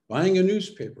 buying a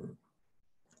newspaper,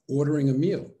 ordering a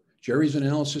meal. Jerry's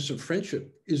analysis of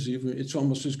friendship it's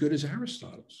almost as good as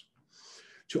Aristotle's.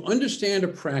 To understand a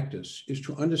practice is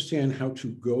to understand how to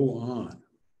go on.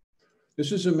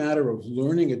 This is a matter of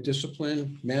learning a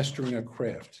discipline, mastering a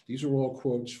craft. These are all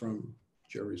quotes from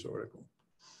Jerry's article.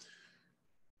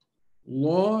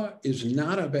 Law is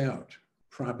not about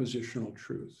propositional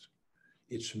truth.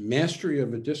 It's mastery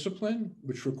of a discipline,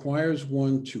 which requires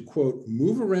one to, quote,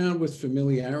 move around with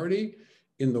familiarity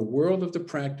in the world of the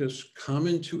practice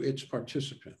common to its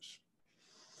participants.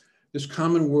 This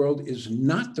common world is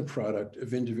not the product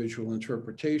of individual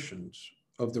interpretations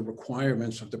of the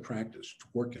requirements of the practice,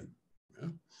 Dworkin. Yeah?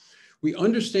 We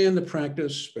understand the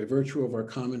practice by virtue of our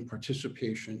common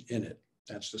participation in it.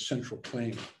 That's the central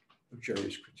claim of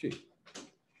Jerry's critique.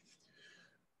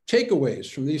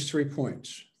 Takeaways from these 3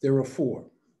 points. There are 4.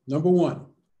 Number 1,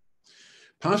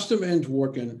 Postema and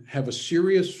Dworkin have a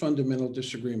serious fundamental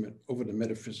disagreement over the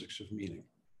metaphysics of meaning.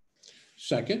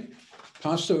 Second,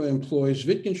 Postema employs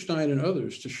Wittgenstein and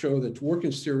others to show that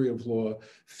Dworkin's theory of law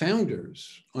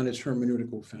founders on its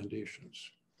hermeneutical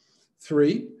foundations.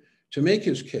 3, to make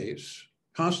his case,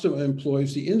 Postema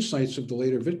employs the insights of the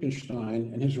later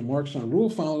Wittgenstein and his remarks on rule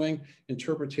following,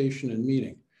 interpretation, and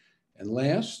meaning. And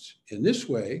last, in this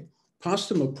way,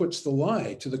 Postema puts the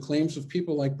lie to the claims of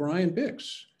people like Brian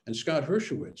Bix and Scott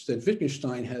Hershowitz that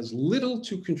Wittgenstein has little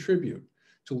to contribute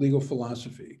to legal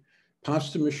philosophy.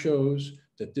 Postema shows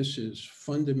that this is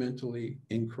fundamentally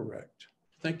incorrect.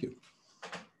 Thank you.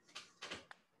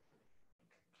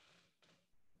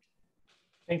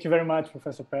 Thank you very much,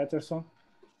 Professor Patterson.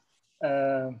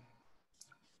 Then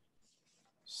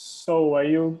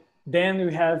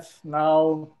we have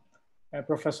now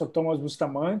Professor Thomas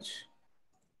Bustamante.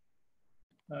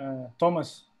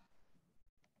 Thomas.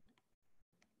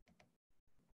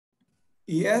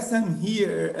 Yes, I'm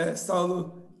here,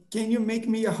 Saulo. Can you make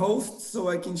me a host so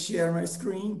I can share my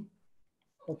screen?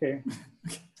 Okay.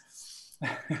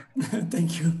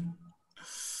 Thank you.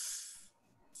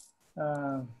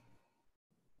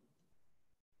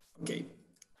 Okay.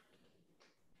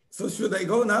 So should I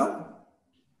go now?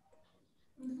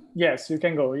 Yes, you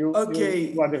can go. You are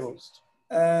the host.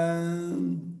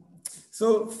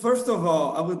 So first of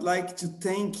all, I would like to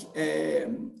thank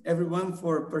everyone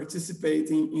for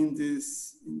participating in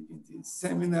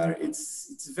seminar.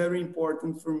 It's very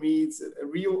important for me. It's a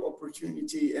real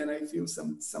opportunity, and I feel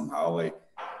somehow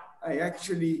I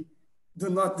actually do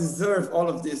not deserve all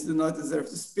of this, do not deserve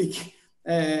to speak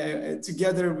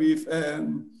together with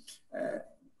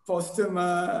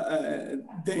Postema,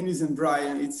 Dennis and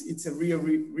Brian. It's a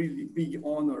really big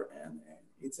honor, and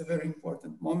it's a very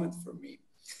important moment for me.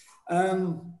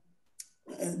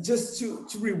 Just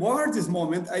to reward this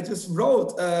moment, I just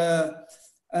wrote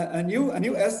a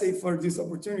new essay for this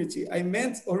opportunity. I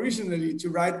meant originally to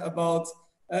write about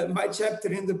my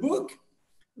chapter in the book,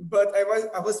 but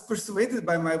I was persuaded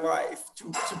by my wife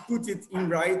to put it in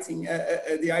writing,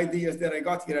 the ideas that I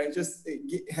got here. I just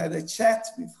had a chat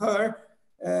with her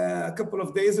a couple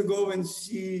of days ago, and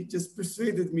she just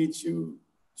persuaded me to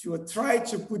try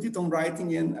to put it on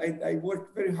writing. And I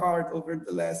worked very hard over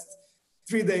the last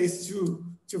 3 days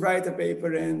to write a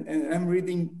paper, and I'm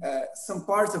reading some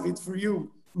parts of it for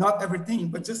you. Not everything,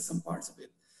 but just some parts of it.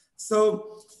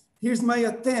 So here's my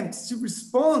attempt to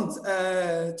respond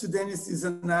to Dennis's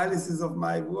analysis of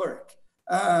my work.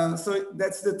 So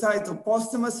that's the title,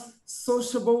 Postema's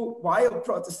Sociable While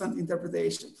Protestant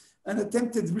Interpretation, an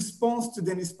attempted response to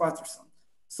Dennis Patterson.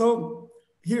 So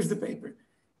here's the paper.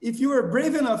 If you are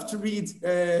brave enough to read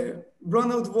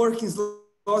Ronald Dworkin's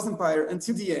Law's Empire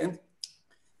until the end,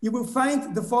 you will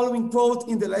find the following quote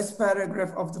in the last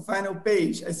paragraph of the final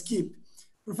page. I skip.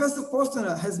 Professor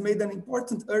Postema has made an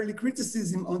important early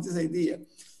criticism on this idea,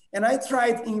 and I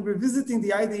tried in revisiting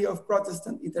the idea of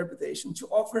Protestant interpretation to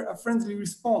offer a friendly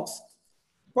response.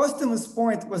 Postema's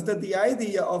point was that the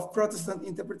idea of Protestant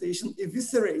interpretation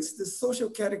eviscerates the social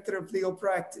character of legal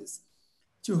practice.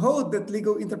 To hold that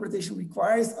legal interpretation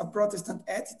requires a Protestant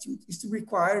attitude is to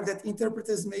require that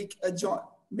interpreters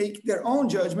make their own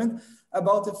judgment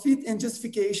about the fit and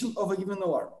justification of a given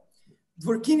norm.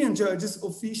 Dworkinian judges,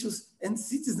 officials, and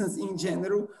citizens in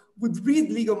general would read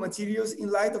legal materials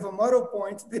in light of a moral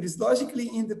point that is logically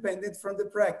independent from the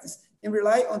practice and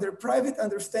rely on their private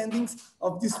understandings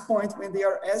of this point when they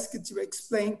are asked to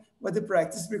explain what the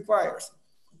practice requires.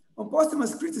 On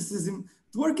Postema's criticism,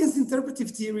 Dworkin's interpretive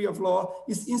theory of law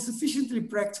is insufficiently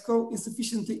practical,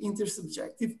 insufficiently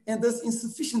intersubjective, and thus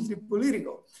insufficiently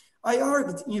political. I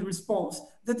argued in response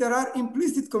that there are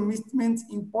implicit commitments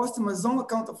in Postema's own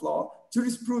account of law,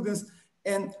 jurisprudence,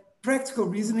 and practical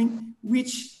reasoning,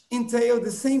 which entail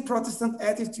the same Protestant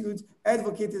attitude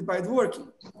advocated by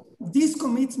Dworkin. These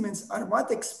commitments are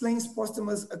what explains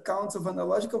Postema's accounts of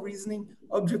analogical reasoning,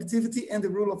 objectivity, and the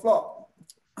rule of law.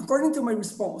 According to my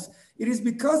response, it is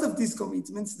because of these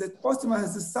commitments that Postema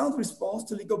has a sound response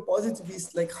to legal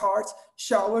positivists like Hart,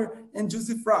 Schauer, and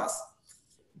Joseph Raz.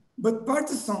 But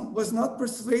Patterson was not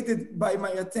persuaded by my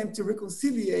attempt to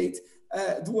reconciliate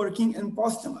Dworkin and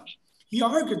Postema. He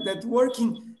argued that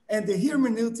Dworkin and the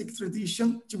hermeneutic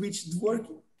tradition to which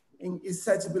Dworkin is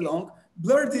said to belong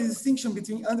blurred the distinction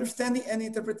between understanding and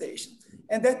interpretation,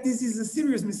 and that this is a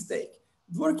serious mistake.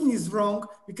 Dworkin is wrong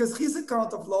because his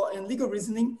account of law and legal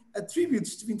reasoning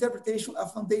attributes to interpretation a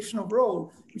foundational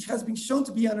role, which has been shown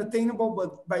to be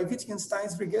unattainable by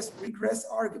Wittgenstein's regress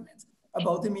argument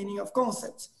about the meaning of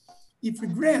concepts. If we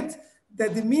grant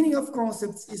that the meaning of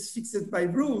concepts is fixed by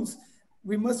rules,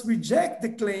 we must reject the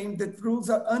claim that rules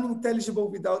are unintelligible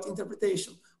without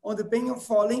interpretation, on the pain of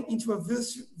falling into a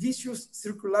vicious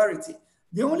circularity.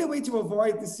 The only way to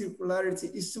avoid this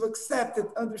circularity is to accept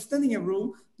that understanding a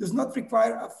rule does not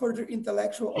require a further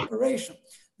intellectual operation.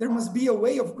 There must be a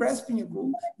way of grasping a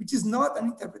rule which is not an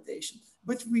interpretation,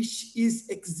 but which is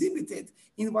exhibited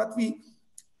in what we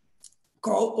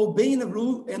call obeying a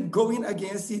rule and going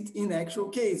against it in actual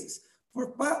cases.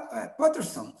 For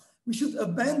Patterson, we should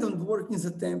abandon Dworkin's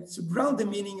attempt to ground the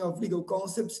meaning of legal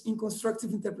concepts in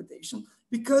constructive interpretation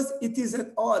because it is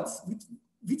at odds with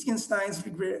Wittgenstein's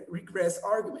regress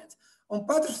argument. On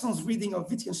Patterson's reading of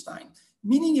Wittgenstein,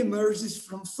 meaning emerges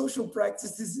from social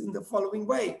practices in the following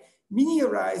way. Meaning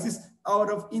arises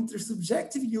out of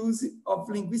intersubjective use of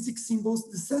linguistic symbols,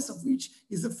 the sense of which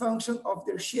is a function of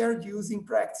their shared use in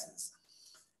practices.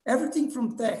 Everything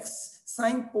from texts,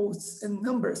 signposts, and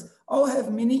numbers all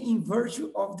have meaning in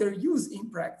virtue of their use in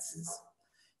practices.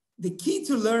 The key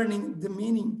to learning the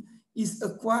meaning is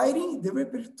acquiring the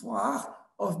repertoire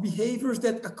of behaviors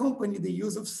that accompany the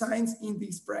use of signs in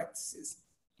these practices.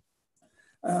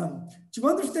 To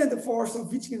understand the force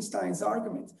of Wittgenstein's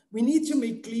argument, we need to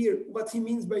make clear what he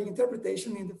means by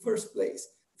interpretation in the first place.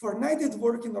 For neither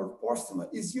Dworkin nor Postema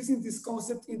is using this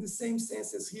concept in the same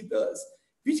sense as he does.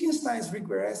 Wittgenstein's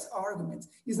regress argument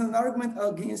is an argument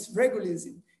against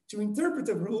regulism. To interpret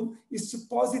a rule is to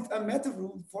posit a meta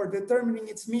rule for determining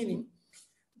its meaning.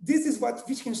 This is what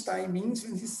Wittgenstein means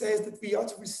when he says that we ought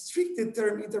to restrict the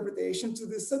term interpretation to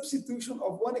the substitution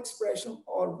of one expression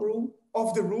or rule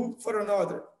of the rule for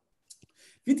another.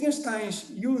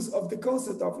 Wittgenstein's use of the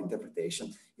concept of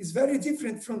interpretation is very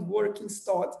different from Dworkin's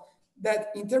thought that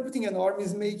interpreting a norm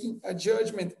is making a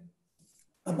judgment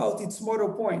about its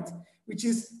moral point, which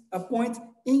is a point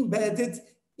embedded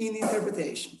in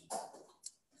interpretation.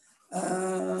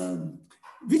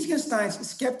 Wittgenstein's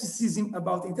skepticism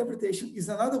about interpretation is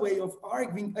another way of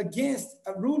arguing against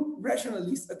a rule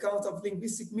rationalist account of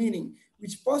linguistic meaning,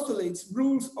 which postulates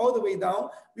rules all the way down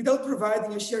without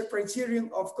providing a shared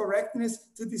criterion of correctness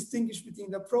to distinguish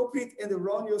between the appropriate and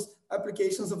erroneous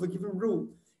applications of a given rule.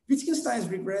 Wittgenstein's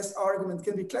regress argument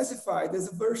can be classified as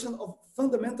a version of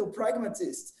fundamental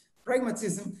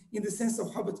pragmatism in the sense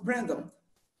of Robert Brandom.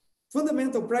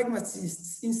 Fundamental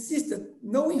pragmatists insist that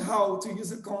knowing how to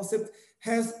use a concept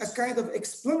has a kind of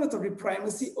explanatory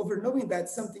primacy over knowing that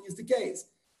something is the case.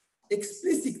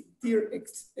 Explicit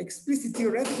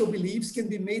theoretical beliefs can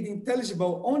be made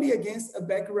intelligible only against a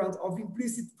background of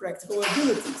implicit practical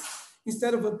abilities,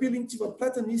 instead of appealing to a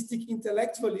Platonistic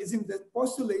intellectualism that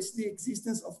postulates the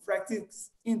existence of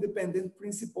practice-independent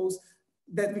principles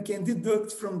that we can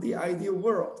deduct from the ideal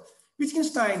world.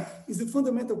 Wittgenstein is a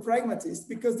fundamental pragmatist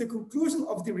because the conclusion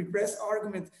of the regress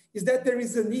argument is that there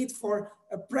is a need for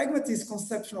a pragmatist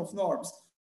conception of norms,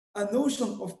 a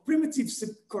notion of primitive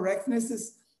correctness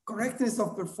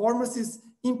of performances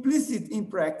implicit in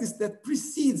practice that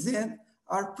precedes and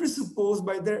are presupposed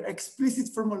by their explicit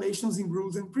formulations in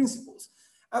rules and principles.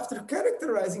 After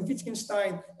characterizing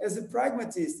Wittgenstein as a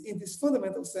pragmatist in this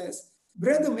fundamental sense,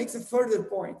 Brandom makes a further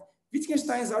point.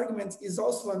 Wittgenstein's argument is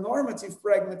also a normative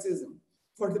pragmatism,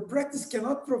 for the practice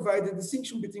cannot provide a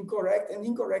distinction between correct and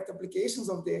incorrect applications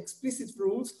of the explicit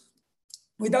rules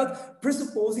without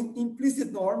presupposing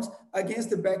implicit norms against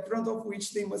the background of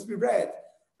which they must be read.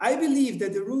 I believe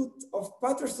that the root of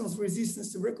Patterson's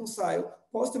resistance to reconcile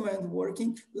Postema and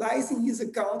working lies in his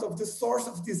account of the source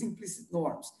of these implicit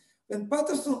norms. When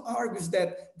Patterson argues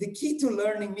that the key to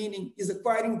learning meaning is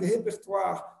acquiring the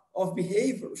repertoire of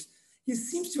behaviors, he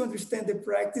seems to understand the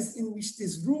practice in which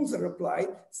these rules are applied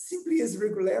simply as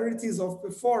regularities of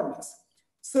performance.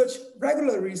 Such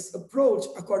regularist approach,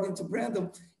 according to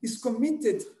Brandom, is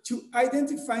committed to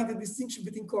identifying the distinction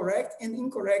between correct and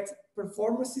incorrect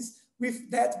performances with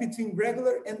that between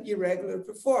regular and irregular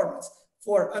performance.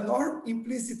 For a norm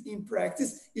implicit in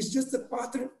practice is just a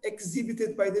pattern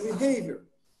exhibited by the behavior.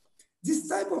 This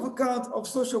type of account of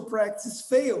social practice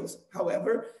fails,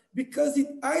 however, because it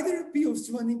either appeals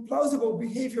to an implausible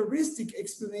behavioristic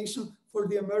explanation for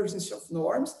the emergence of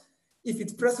norms, if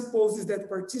it presupposes that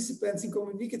participants in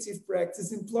communicative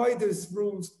practice employ these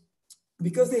rules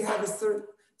because they have a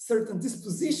certain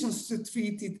dispositions to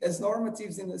treat it as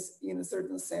normatives in a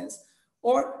certain sense,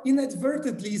 or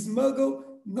inadvertently smuggle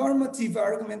normative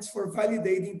arguments for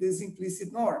validating these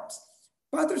implicit norms.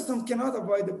 Patterson cannot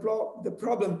avoid the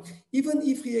problem, even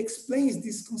if he explains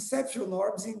these conceptual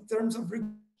norms in terms of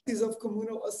of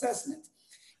communal assessment,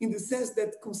 in the sense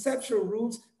that conceptual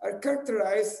rules are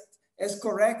characterized as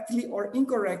correctly or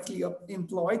incorrectly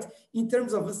employed in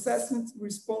terms of assessment,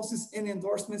 responses, and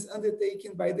endorsements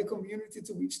undertaken by the community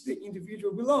to which the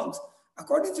individual belongs.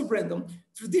 According to Brandom,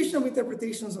 traditional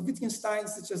interpretations of Wittgenstein,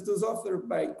 such as those offered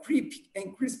by Kripp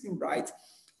and Crispin Wright,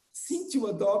 seem to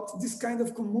adopt this kind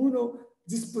of communal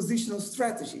dispositional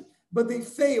strategy, but they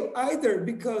fail either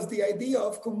because the idea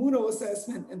of communal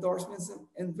assessment, endorsements,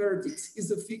 and verdicts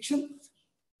is a fiction,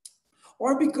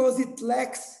 or because it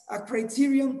lacks a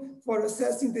criterion for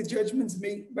assessing the judgments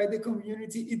made by the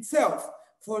community itself,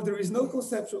 for there is no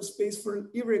conceptual space for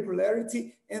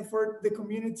irregularity and for the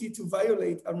community to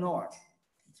violate a norm.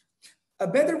 A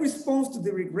better response to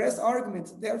the regress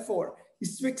argument, therefore,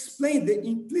 is to explain the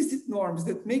implicit norms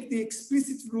that make the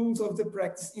explicit rules of the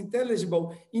practice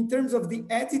intelligible in terms of the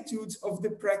attitudes of the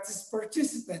practice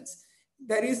participants.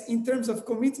 That is, in terms of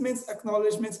commitments,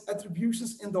 acknowledgements,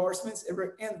 attributions, endorsements,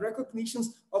 and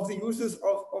recognitions of the users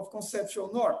of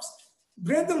conceptual norms.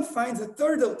 Brandom finds a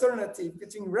third alternative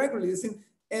between regularism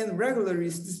and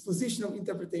regularist dispositional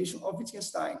interpretation of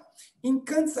Wittgenstein. In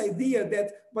Kant's idea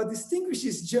that what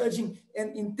distinguishes judging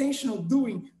and intentional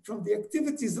doing from the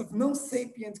activities of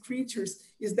non-sapient creatures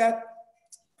is that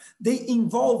they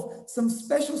involve some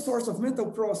special source of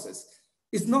mental process.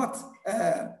 It's not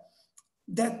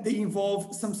that they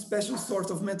involve some special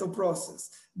sort of mental process,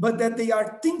 but that they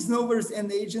are things, knowers,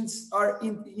 and agents are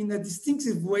in a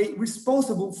distinctive way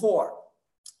responsible for.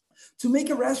 To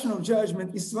make a rational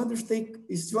judgment is to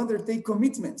undertake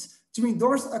commitments to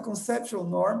endorse a conceptual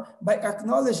norm by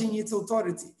acknowledging its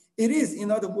authority It is,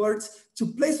 in other words, to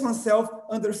place oneself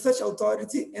under such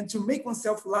authority and to make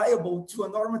oneself liable to a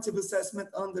normative assessment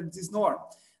under this norm.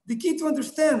 The key to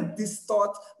understand this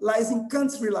thought lies in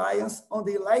Kant's reliance on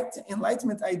the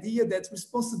Enlightenment idea that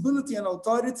responsibility and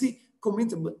authority,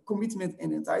 commitment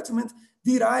and entitlement,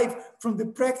 derive from the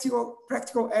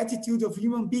practical attitude of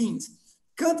human beings.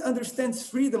 Kant understands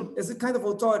freedom as a kind of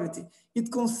authority.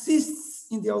 It consists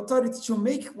in the authority to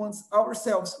make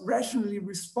ourselves rationally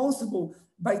responsible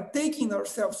by taking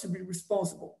ourselves to be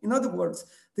responsible. In other words,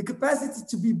 the capacity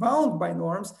to be bound by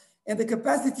norms and the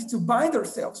capacity to bind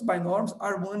ourselves by norms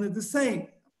are one and the same.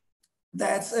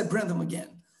 That's Brandon again.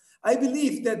 I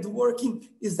believe that Dworkin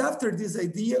is after this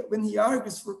idea when he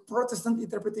argues for Protestant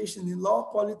interpretation in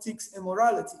law, politics, and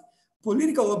morality.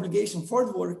 Political obligation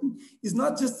for Dworkin is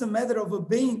not just a matter of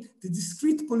obeying the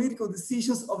discrete political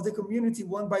decisions of the community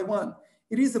one by one.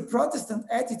 It is a Protestant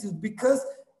attitude because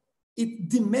it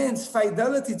demands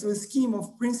fidelity to a scheme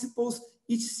of principles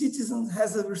each citizen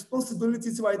has a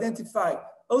responsibility to identify,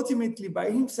 ultimately by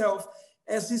himself,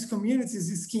 as his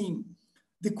community's scheme.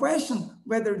 The question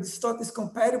whether this thought is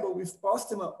compatible with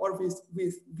Postema or with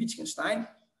Wittgenstein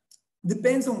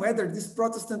depends on whether this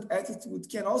Protestant attitude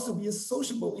can also be a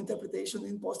sociable interpretation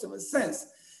in Postema's sense.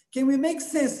 Can we make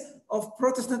sense of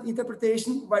Protestant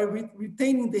interpretation by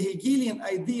retaining the Hegelian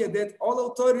idea that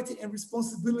all authority and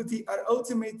responsibility are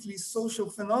ultimately social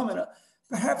phenomena?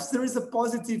 Perhaps there is a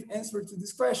positive answer to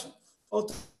this question.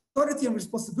 Authority and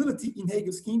responsibility in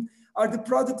Hegel's scheme are the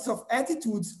products of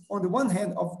attitudes, on the one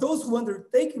hand, of those who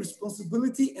undertake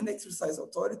responsibility and exercise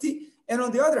authority, and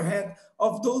on the other hand,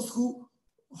 of those who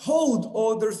hold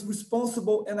others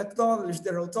responsible and acknowledge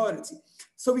their authority.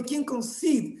 So we can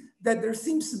concede that there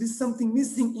seems to be something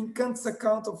missing in Kant's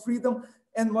account of freedom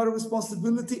and moral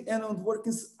responsibility and on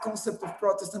Dworkin's concept of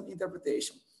Protestant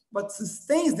interpretation. What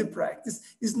sustains the practice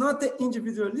is not the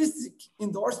individualistic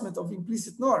endorsement of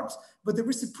implicit norms, but the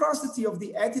reciprocity of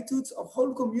the attitudes of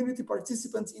whole community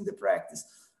participants in the practice.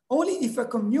 Only if a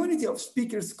community of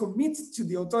speakers commits to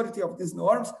the authority of these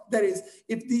norms, that is,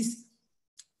 if these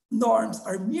norms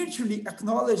are mutually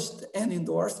acknowledged and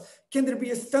endorsed, can there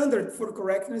be a standard for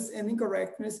correctness and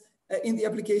incorrectness in the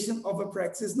application of a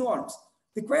practice norms.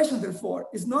 The question, therefore,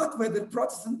 is not whether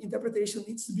Protestant interpretation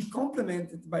needs to be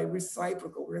complemented by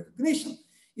reciprocal recognition.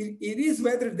 It is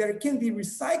whether there can be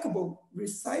reciprocal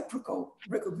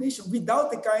recognition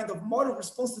without the kind of moral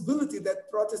responsibility that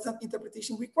Protestant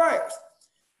interpretation requires.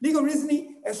 Legal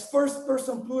reasoning as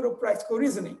first-person plural practical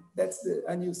reasoning. That's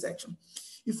a new section.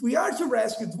 If we are to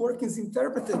rescue Dworkin's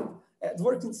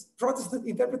Protestant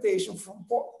interpretation from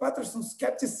Patterson's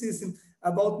skepticism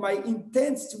about my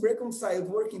intent to reconcile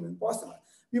Dworkin and Postema,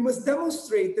 we must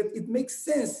demonstrate that it makes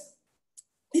sense,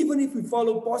 even if we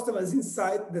follow Postema's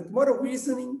insight that moral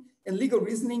reasoning and legal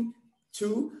reasoning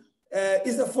too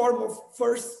is a form of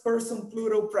first-person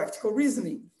plural practical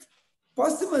reasoning.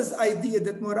 Postema's idea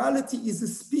that morality is a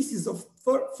species of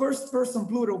first-person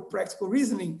plural practical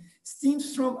reasoning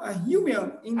stems from a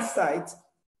human insight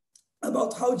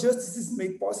about how justice is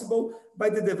made possible by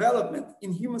the development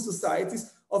in human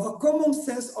societies of a common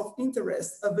sense of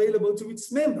interest available to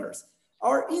its members.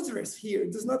 Our interest here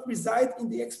does not reside in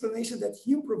the explanation that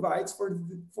Hume provides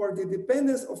for the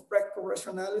dependence of practical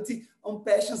rationality on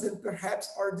passions and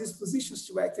perhaps our dispositions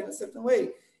to act in a certain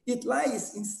way. It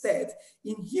lies instead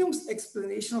in Hume's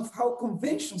explanation of how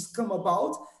conventions come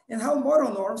about and how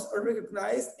moral norms are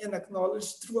recognized and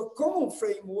acknowledged through a common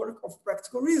framework of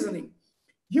practical reasoning.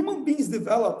 Human beings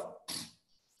develop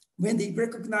when they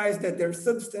recognize that their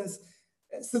subsistence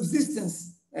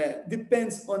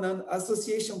depends on an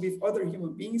association with other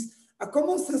human beings, a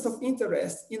common sense of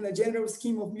interest in a general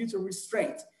scheme of mutual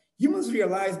restraint. Humans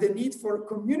realize the need for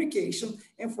communication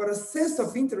and for a sense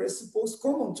of interest supposed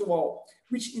common to all,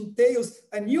 which entails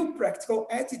a new practical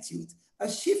attitude, a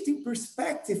shifting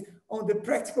perspective on the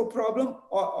practical problem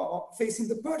facing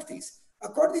the parties.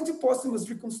 According to Postema's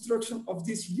reconstruction of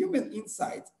this human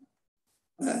insight,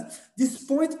 this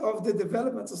point of the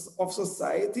development of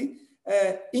society,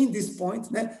 in this point,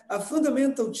 a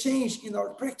fundamental change in our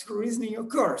practical reasoning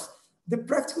occurs. The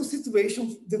practical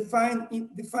situation defined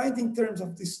in terms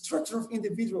of the structure of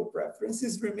individual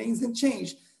preferences remains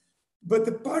unchanged, but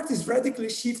the parties radically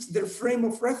shift their frame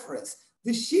of reference.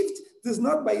 The shift does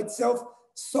not by itself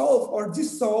solve or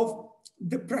dissolve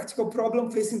the practical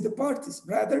problem facing the parties.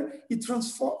 Rather, it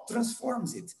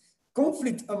transforms it.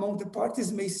 Conflict among the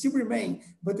parties may still remain,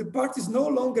 but the parties no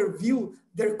longer view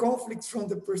their conflicts from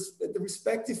the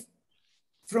respective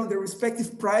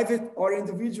private or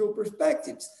individual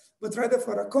perspectives, but rather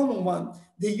for a common one.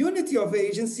 The unity of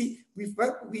agency with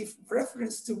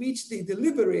reference to which they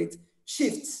deliberate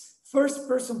shifts first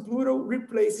person plural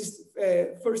replaces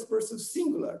first person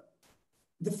singular.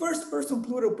 The first person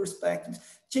plural perspective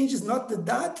changes not the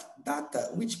data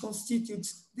which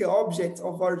constitutes the object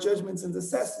of our judgments and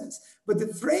assessments, but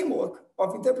the framework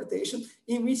of interpretation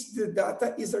in which the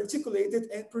data is articulated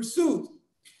and pursued.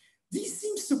 This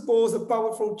seems to pose a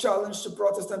powerful challenge to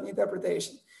Protestant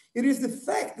interpretation. It is the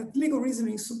fact that legal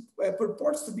reasoning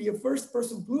purports to be a first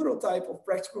person plural type of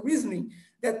practical reasoning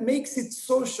that makes it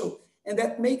social, and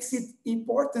that makes it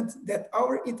important that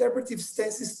our interpretive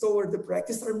stances toward the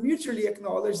practice are mutually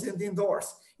acknowledged and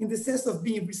endorsed, in the sense of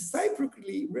being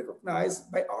reciprocally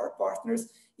recognized by our partners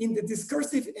in the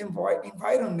discursive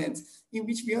environment in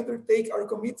which we undertake our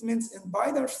commitments and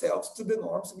bind ourselves to the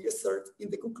norms we assert in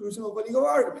the conclusion of a legal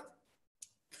argument.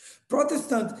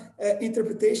 Protestant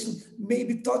interpretation may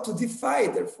be thought to defy,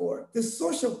 therefore, the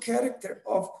social character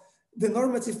of the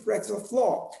normative practice of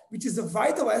law, which is a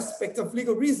vital aspect of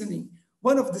legal reasoning.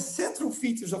 One of the central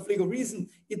features of legal reasoning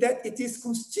is that it is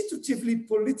constitutively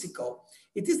political.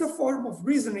 It is a form of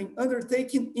reasoning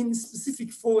undertaken in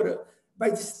specific fora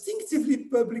by distinctively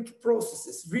public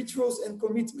processes, rituals, and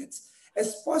commitments.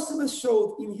 As Postema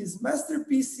showed in his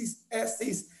masterpiece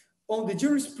essays on the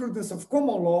jurisprudence of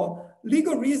common law,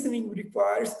 legal reasoning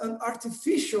requires an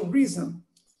artificial reason.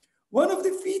 One of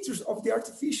the features of the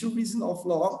artificial reason of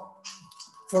law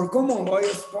for common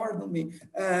lawyers, pardon me,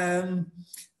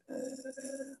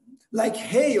 like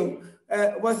Hale,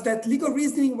 was that legal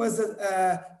reasoning was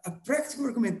a practical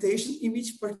argumentation in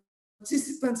which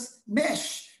participants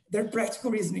mesh their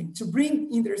practical reasoning to bring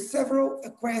in their several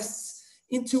quests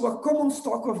into a common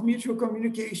stock of mutual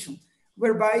communication,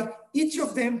 whereby each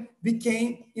of them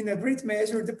became, in a great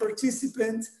measure, the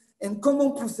participant and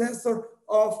common processor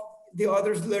of the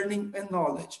other's learning and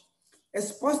knowledge.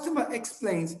 As Postema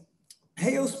explains,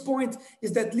 Hale's point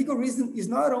is that legal reason is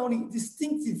not only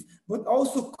distinctive, but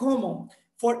also common,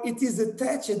 for it is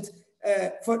attached,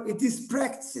 for it is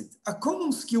practiced, a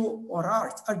common skill or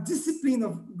art, a discipline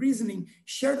of reasoning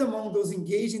shared among those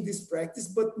engaged in this practice,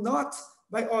 but not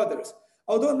by others.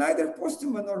 Although neither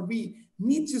Postema nor we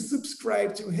need to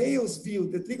subscribe to Hale's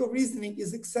view that legal reasoning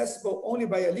is accessible only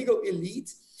by a legal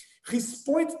elite, his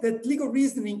point that legal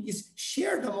reasoning is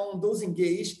shared among those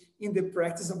engaged in the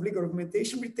practice of legal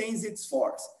argumentation retains its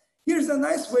force. Here's a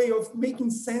nice way of making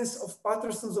sense of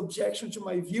Patterson's objection to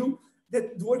my view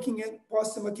that Dworkin and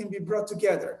Postema can be brought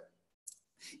together.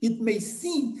 It may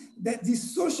seem that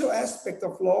this social aspect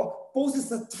of law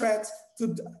poses a threat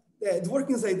to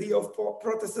Dworkin's idea of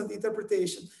Protestant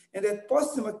interpretation, and that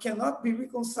Postema cannot be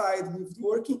reconciled with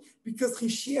Dworkin because he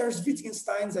shares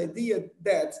Wittgenstein's idea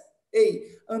that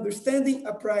A, understanding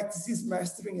a practice is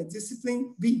mastering a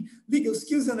discipline. B, legal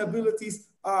skills and abilities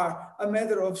are a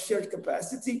matter of shared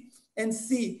capacity. And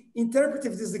C,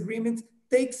 interpretive disagreement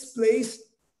takes place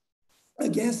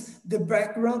against the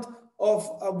background of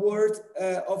a word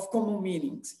of common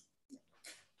meanings.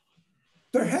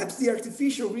 Perhaps the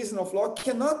artificial reason of law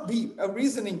cannot be a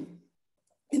reasoning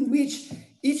in which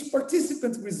each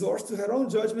participant resorts to her own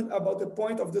judgment about the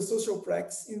point of the social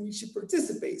practice in which she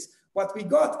participates. What we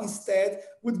got instead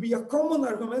would be a common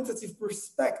argumentative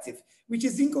perspective, which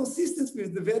is inconsistent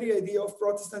with the very idea of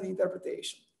Protestant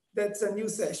interpretation. That's a new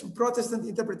session, Protestant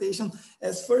interpretation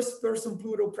as first-person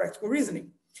plural practical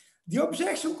reasoning. The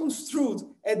objection construed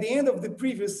at the end of the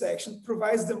previous section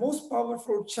provides the most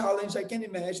powerful challenge I can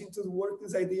imagine to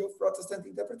Dworkin's idea of Protestant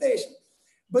interpretation.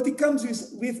 But it comes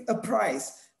with a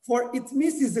price, for it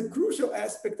misses a crucial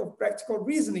aspect of practical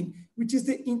reasoning, which is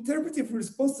the interpretive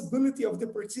responsibility of the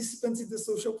participants in the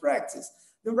social practice.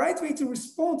 The right way to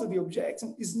respond to the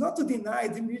objection is not to deny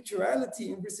the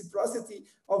mutuality and reciprocity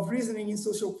of reasoning in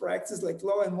social practice like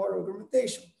law and moral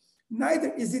argumentation.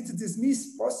 Neither is it to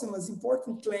dismiss Postema's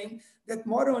important claim that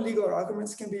moral and legal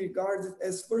arguments can be regarded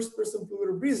as first-person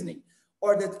plural reasoning,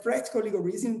 or that practical legal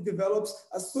reasoning develops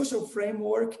a social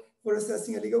framework for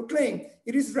assessing a legal claim.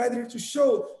 It is rather to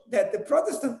show that the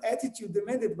Protestant attitude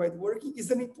demanded by Dworkin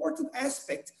is an important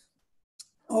aspect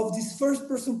of this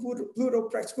first-person plural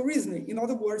practical reasoning. In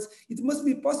other words, it must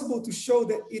be possible to show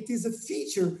that it is a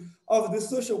feature of the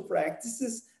social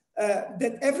practices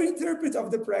that every interpreter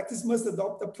of the practice must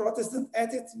adopt a Protestant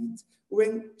attitude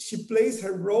when she plays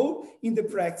her role in the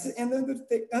practice and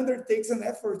undertakes an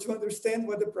effort to understand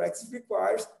what the practice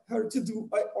requires her to do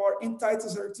or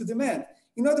entitles her to demand.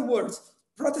 In other words,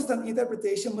 Protestant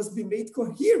interpretation must be made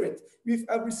coherent with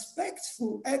a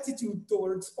respectful attitude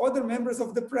towards other members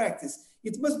of the practice.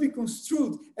 It must be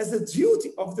construed as a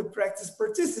duty of the practice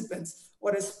participants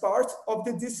or as part of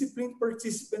the discipline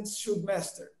participants should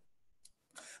master.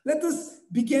 Let us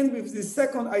begin with the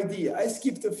second idea. I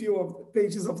skipped a few of the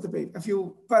pages of the paper, a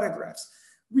few paragraphs.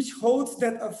 which holds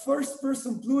that a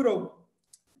first-person plural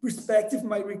perspective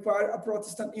might require a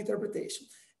Protestant interpretation.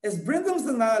 As Brandon's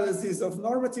analysis of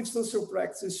normative social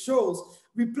practices shows,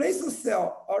 we place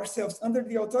ourselves under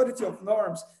the authority of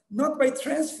norms, not by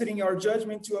transferring our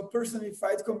judgment to a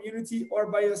personified community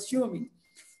or by assuming,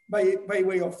 by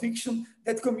way of fiction,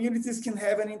 that communities can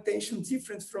have an intention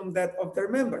different from that of their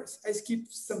members. I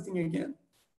skipped something again.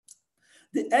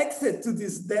 The exit to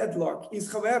this deadlock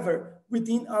is, however,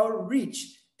 within our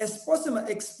reach. As Postema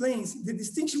explains, the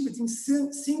distinction between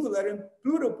singular and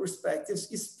plural perspectives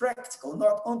is practical,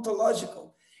 not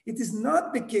ontological. It is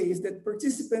not the case that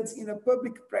participants in a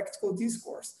public practical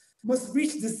discourse must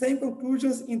reach the same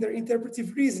conclusions in their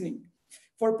interpretive reasoning,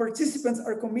 for participants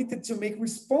are committed to make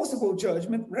responsible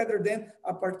judgment rather than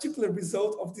a particular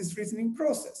result of this reasoning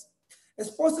process.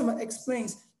 As Postema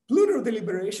explains, plural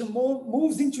deliberation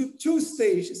moves into two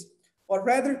stages, or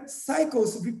rather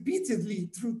cycles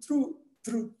repeatedly through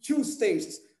two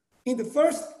stages. In the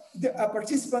first, a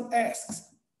participant asks,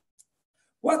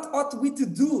 what ought we to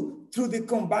do through the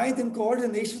combined and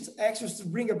coordination actions to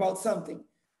bring about something?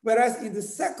 Whereas in the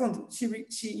second,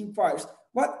 she inquires,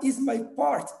 what is my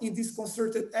part in this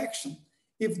concerted action?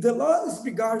 If the law is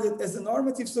regarded as a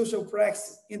normative social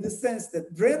practice in the sense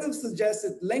that Brandon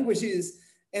suggested language is,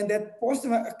 and that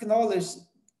Postema acknowledged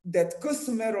that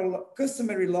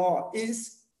customary law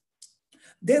is,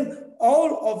 then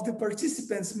all of the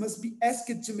participants must be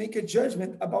asked to make a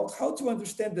judgment about how to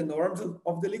understand the norms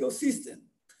of the legal system,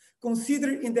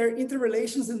 consider in their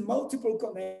interrelations and multiple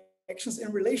connections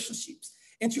and relationships,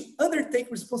 and to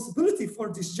undertake responsibility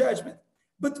for this judgment.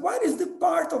 But what is the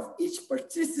part of each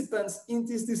participant in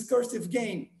this discursive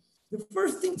game? The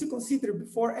first thing to consider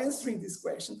before answering this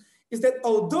question is that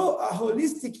although a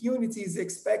holistic unity is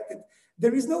expected,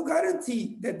 there is no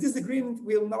guarantee that disagreement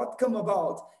will not come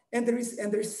about. And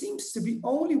there seems to be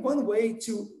only one way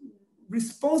to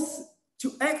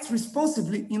act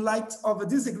responsibly in light of a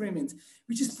disagreement,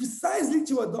 which is precisely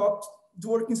to adopt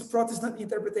Dworkin's Protestant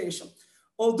interpretation.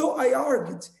 Although I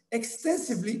argued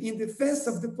extensively in defense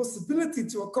of the possibility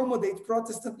to accommodate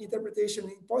Protestant interpretation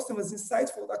in Postema's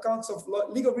insightful accounts of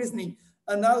legal reasoning,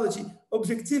 analogy,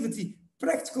 objectivity,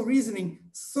 practical reasoning,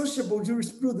 sociable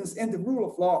jurisprudence, and the rule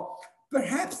of law,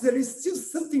 perhaps there is still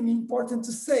something important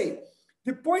to say.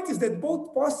 The point is that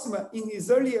both Postema in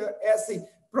his earlier essay,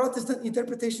 Protestant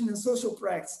Interpretation and Social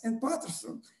Practice, and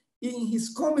Patterson in his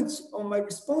comments on my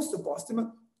response to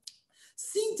Postema,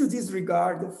 seem to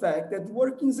disregard the fact that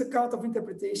Dworkin's account of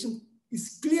interpretation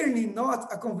is clearly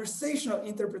not a conversational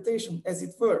interpretation, as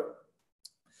it were.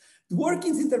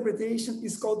 Dworkin's interpretation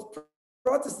is called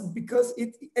Protestant because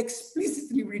it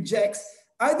explicitly rejects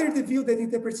either the view that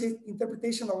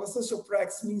interpretation of a social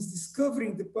practice means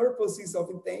discovering the purposes of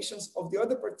intentions of the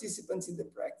other participants in the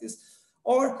practice,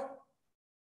 or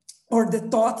the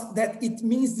thought that it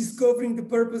means discovering the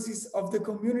purposes of the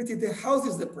community that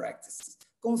houses the practice,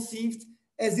 conceived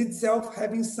as itself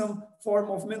having some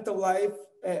form of mental life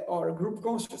or group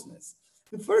consciousness.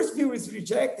 The first view is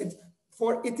rejected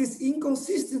for it is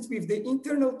inconsistent with the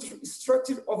internal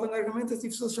structure of an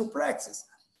argumentative social practice,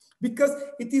 because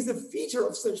it is a feature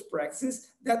of such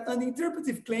practices that an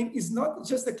interpretive claim is not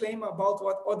just a claim about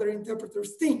what other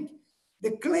interpreters think.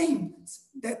 The claims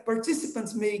that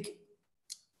participants make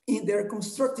in their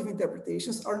constructive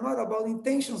interpretations are not about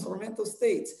intentions or mental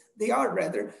states. They are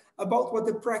rather about what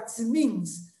the practice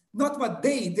means, not what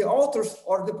they, the authors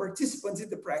or the participants in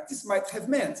the practice, might have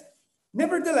meant.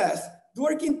 Nevertheless,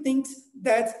 Dworkin thinks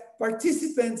that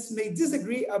participants may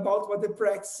disagree about what the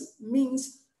practice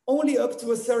means only up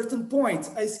to a certain point.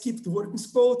 I skipped Dworkin's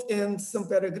quote and some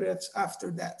paragraphs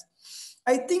after that.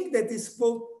 I think that this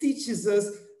quote teaches us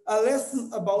a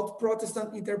lesson about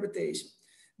Protestant interpretation.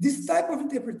 This type of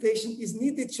interpretation is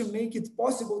needed to make it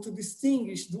possible to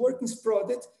distinguish Dworkin's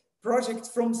project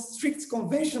from strict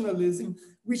conventionalism,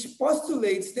 which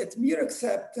postulates that mere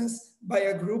acceptance by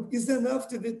a group is enough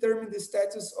to determine the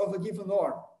status of a given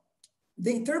norm.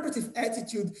 The interpretive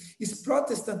attitude is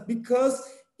Protestant because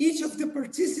each of the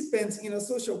participants in a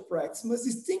social practice must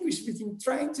distinguish between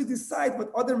trying to decide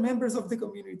what other members of the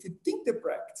community think the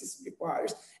practice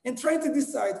requires and trying to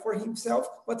decide for himself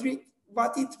what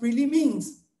it really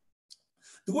means.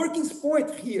 Dworkin's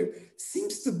point here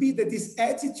seems to be that this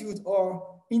attitude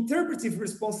or interpretive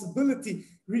responsibility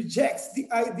rejects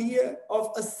the idea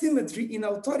of asymmetry in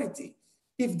authority.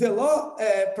 If the law,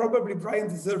 probably Brian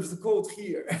deserves a quote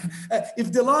here,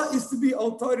 if the law is to be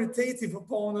authoritative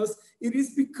upon us, it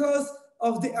is because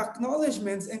of the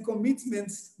acknowledgements and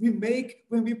commitments we make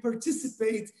when we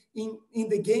participate in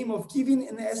the game of giving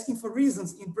and asking for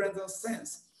reasons in Brandon's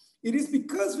sense. It is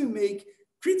because we make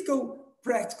critical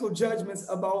practical judgments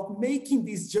about making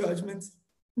these judgments.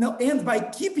 Now, and by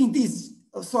keeping these,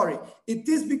 it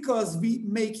is because we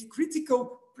make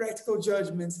critical practical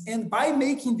judgments, and by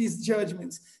making these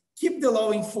judgments, keep the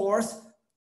law in force,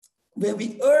 when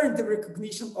we earn the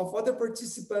recognition of other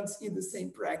participants in the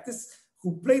same practice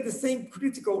who play the same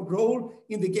critical role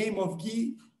in the game of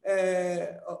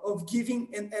giving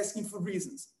and asking for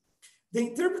reasons. The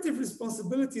interpretive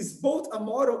responsibility is both a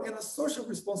moral and a social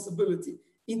responsibility.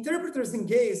 Interpreters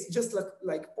engage, just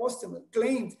like Postema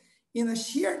claimed, in a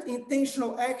shared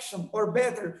intentional action, or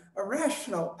better, a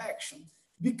rational action,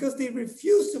 because they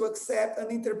refuse to accept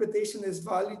an interpretation as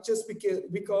valid just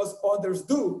because others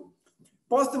do.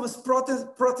 Postema's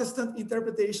Protestant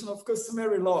interpretation of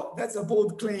customary law. That's a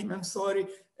bold claim. I'm sorry,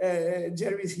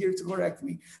 Jerry is here to correct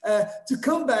me. To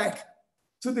come back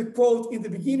to the quote in the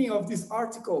beginning of this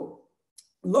article,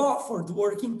 law for the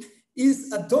working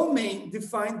is a domain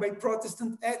defined by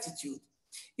Protestant attitude.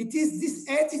 It is this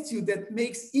attitude that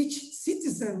makes each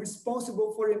citizen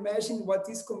responsible for imagining what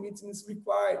these commitments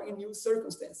require in new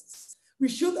circumstances. We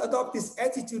should adopt this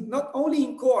attitude not only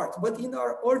in court, but in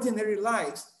our ordinary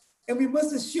lives. And we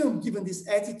must assume, given this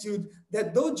attitude,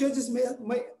 that though judges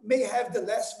may have the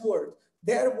last word,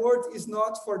 their word is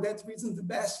not for that reason the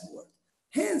best word.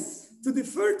 Hence, to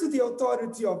defer to the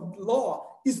authority of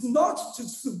law is not to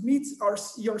submit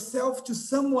yourself to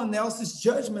someone else's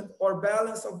judgment or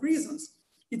balance of reasons.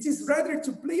 It is rather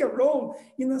to play a role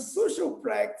in a social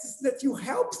practice that you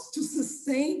help to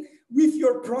sustain with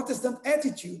your Protestant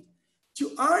attitude.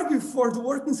 To argue for the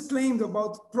working's claim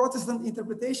about Protestant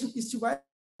interpretation is to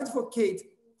advocate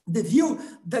the view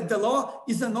that the law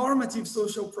is a normative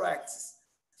social practice.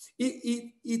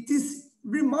 It is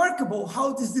remarkable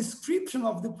how this description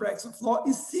of the practice of law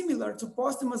is similar to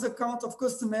Postema's account of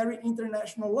customary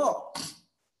international law.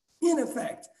 In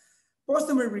effect,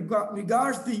 Postema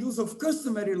regards the use of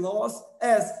customary laws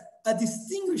as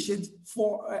distinguished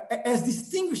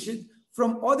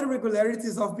from other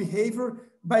regularities of behavior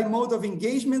by mode of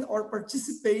engagement or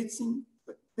participation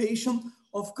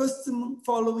of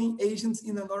custom-following agents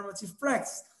in a normative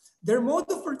practice. Their mode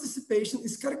of participation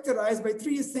is characterized by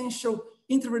three essential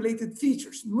interrelated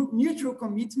features: mutual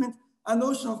commitment, a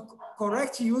notion of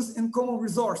correct use, and common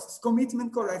resources: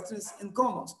 commitment, correctness, and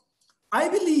commons. I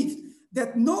believe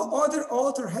that no other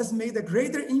author has made a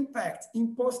greater impact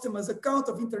in Postema's account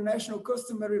of international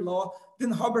customary law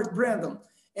than Robert Brandon,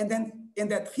 and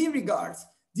that he regards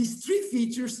these three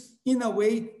features in a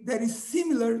way that is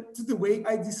similar to the way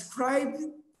I described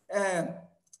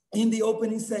in the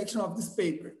opening section of this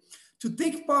paper. To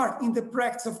take part in the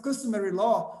practice of customary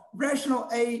law, rational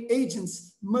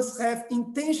agents must have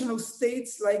intentional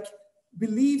states like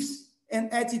beliefs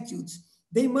and attitudes.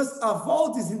 They must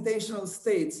avoid these intentional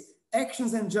states,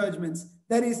 actions and judgments.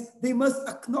 That is, they must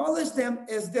acknowledge them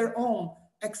as their own,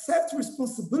 accept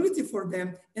responsibility for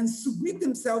them, and submit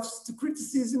themselves to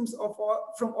criticisms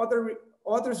from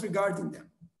others regarding them.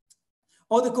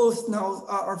 All the quotes now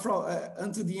are from,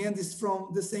 until the end is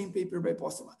from the same paper by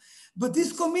Postema. But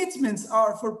these commitments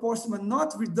are for Postema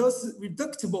not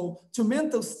reducible to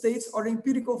mental states or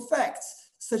empirical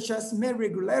facts, such as mere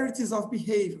regularities of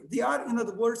behavior. They are, in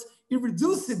other words,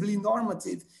 irreducibly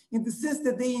normative in the sense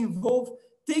that they involve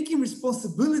taking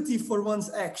responsibility for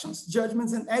one's actions,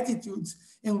 judgments, and attitudes,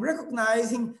 and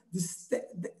recognizing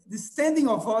the standing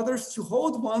of others to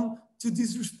hold one to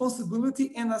this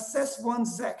responsibility and assess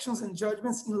one's actions and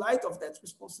judgments in light of that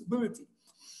responsibility.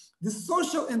 The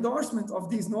social endorsement of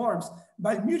these norms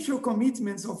by mutual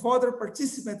commitments of other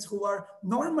participants who are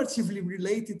normatively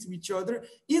related to each other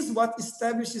is what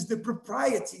establishes the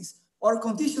proprieties or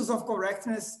conditions of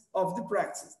correctness of the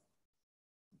practice.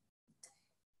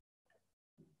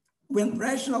 When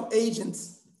as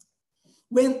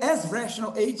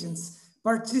rational agents,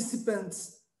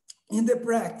 participants in the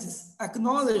practice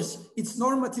acknowledge its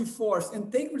normative force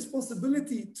and take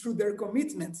responsibility through their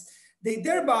commitments, they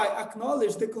thereby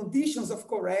acknowledge the conditions of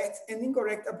correct and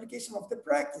incorrect application of the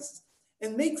practice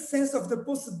and make sense of the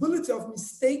possibility of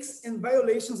mistakes and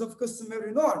violations of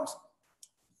customary norms.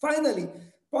 Finally,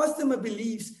 Postema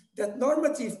believes that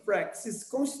normative practices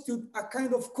constitute a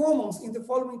kind of commons in the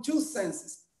following two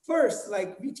senses. First,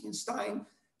 like Wittgenstein,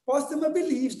 Postema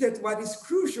believes that what is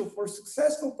crucial for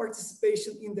successful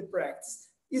participation in the practice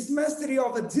is mastery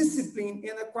of a discipline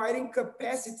and acquiring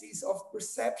capacities of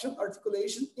perception,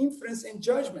 articulation, inference, and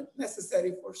judgment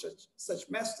necessary for such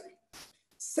mastery.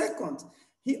 Second,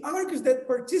 he argues that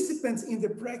participants in the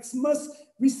practice must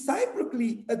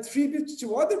reciprocally attribute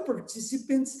to other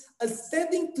participants a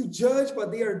standing to judge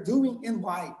what they are doing and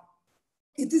why.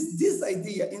 It is this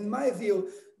idea, in my view,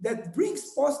 that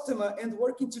brings Postema and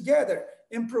working together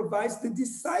and provides the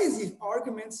decisive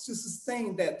arguments to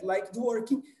sustain that, like the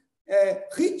working,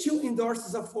 Ritchie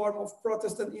endorses a form of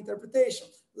Protestant interpretation.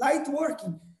 Light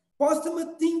working,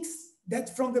 Postema thinks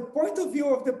that from the point of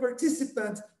view of the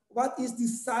participant, what is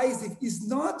decisive is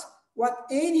not what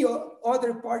any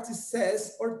other party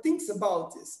says or thinks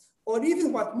about this, or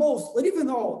even what most, or even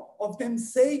all of them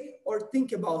say or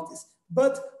think about this,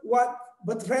 but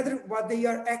rather what they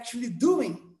are actually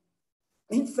doing.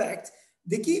 In fact,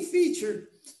 the key feature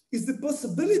is the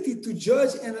possibility to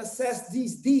judge and assess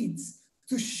these deeds,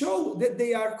 to show that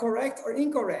they are correct or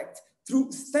incorrect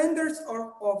through standards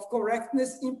of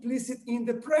correctness implicit in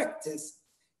the practice,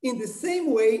 in the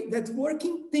same way that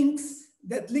working thinks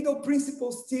that legal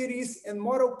principles, theories, and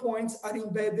moral points are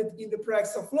embedded in the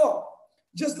practice of law.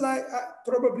 Just like,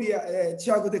 probably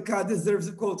Thiago Decat deserves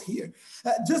a quote here.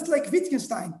 Just like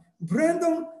Wittgenstein,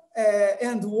 Brandon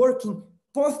and working,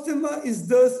 Postema is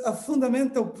thus a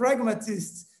fundamental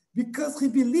pragmatist because he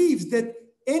believes that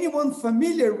anyone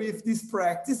familiar with this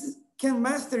practice can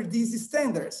master these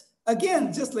standards.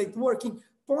 Again, just like working,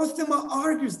 Postema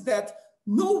argues that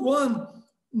no one,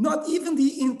 not even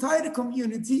the entire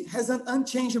community, has an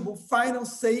unchangeable final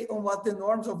say on what the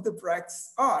norms of the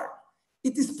practice are.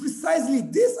 It is precisely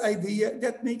this idea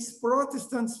that makes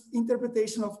Protestants'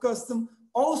 interpretation of custom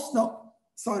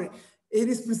it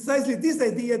is precisely this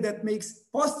idea that makes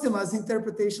Postema's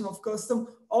interpretation of custom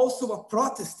also a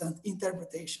Protestant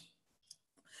interpretation.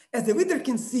 As the reader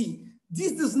can see,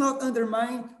 this does not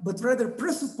undermine, but rather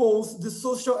presuppose the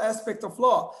social aspect of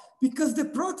law, because the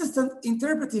Protestant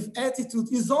interpretive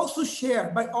attitude is also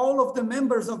shared by all of the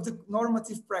members of the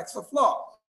normative practice of law.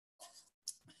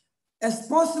 As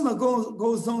Postema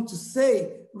goes on to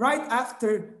say, right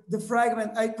after the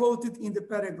fragment I quoted in the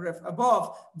paragraph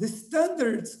above, the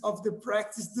standards of the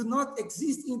practice do not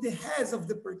exist in the heads of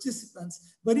the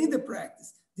participants, but in the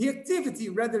practice. The activity,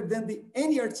 rather than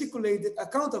any articulated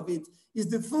account of it, is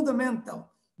the fundamental,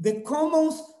 the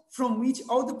commons from which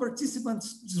all the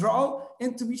participants draw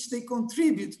and to which they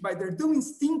contribute by their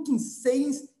doings, thinkings,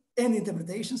 sayings, and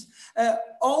interpretations.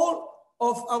 All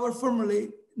of our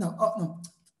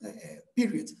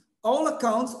all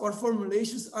accounts or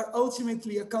formulations are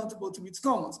ultimately accountable to its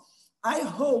commons. I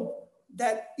hope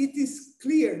that it is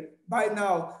clear by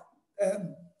now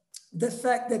the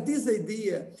fact that this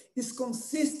idea is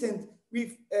consistent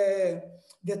with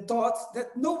the thought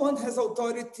that no one has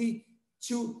authority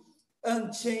to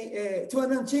an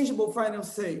unchangeable final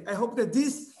say. I hope that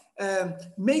this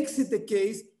makes it the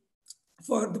case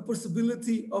for the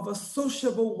possibility of a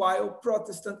sociable while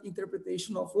Protestant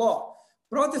interpretation of law.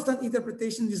 Protestant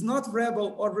interpretation is not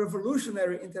rebel or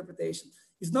revolutionary interpretation.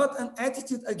 It's not an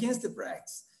attitude against the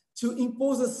practice to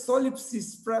impose a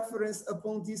solipsist preference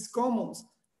upon these commons.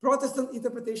 Protestant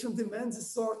interpretation demands a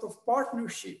sort of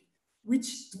partnership,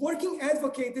 which working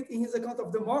advocated in his account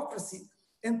of democracy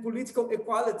and political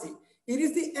equality. It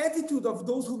is the attitude of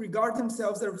those who regard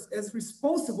themselves as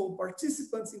responsible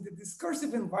participants in the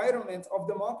discursive environment of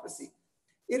democracy.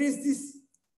 It is this.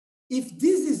 If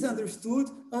this is understood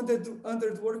under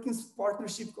the Working's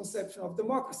partnership conception of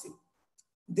democracy,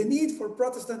 the need for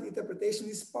Protestant interpretation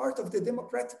is part of the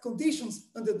democratic conditions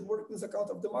under the Working's account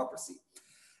of democracy.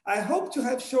 I hope to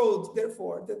have showed,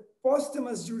 therefore, that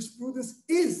Postema's jurisprudence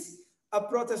is a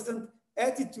Protestant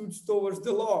attitude towards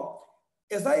the law.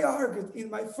 As I argued in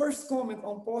my first comment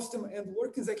on Postema and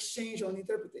Working's exchange on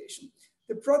interpretation,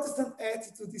 the Protestant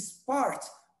attitude is part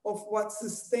of what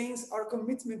sustains our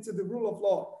commitment to the rule of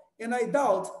law. And I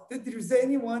doubt that there is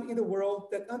anyone in the world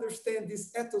that understands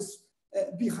this ethos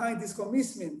behind these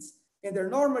commitments and their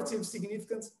normative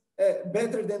significance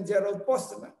better than Gerald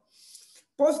Postema.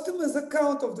 Postema's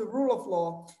account of the rule of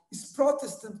law is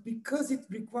Protestant because it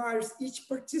requires each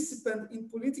participant in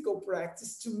political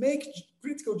practice to make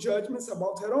critical judgments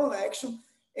about her own action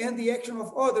and the action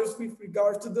of others with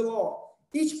regard to the law.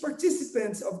 Each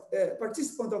participant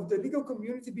of the legal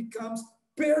community becomes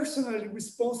personally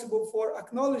responsible for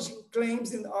acknowledging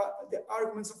claims in the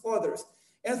arguments of others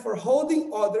and for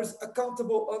holding others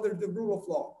accountable under the rule of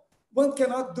law. One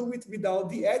cannot do it without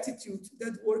the attitude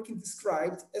that Working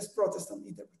described as Protestant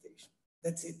interpretation.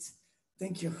 That's it.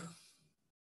 Thank you.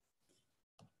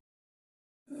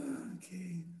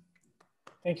 Okay.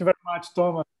 Thank you very much,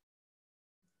 Thomas,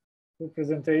 for the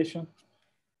presentation.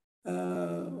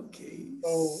 Okay.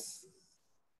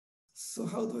 So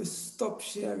how do I stop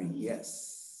sharing?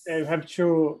 Yes. You have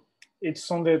to, it's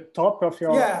on the top of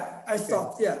your... Yeah, I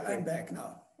stopped. Yeah, I'm back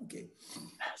now. Okay.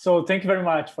 So thank you very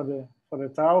much for the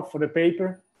talk, for the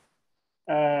paper.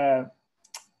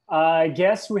 I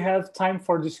guess we have time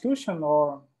for discussion,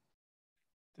 or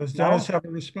Does Dennis have a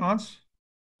response?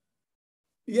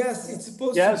 Yes, it's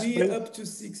supposed to be please. Up to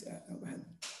 6.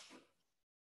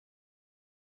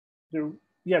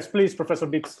 Yes, please, Professor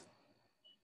Biggs.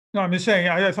 No, I'm just saying,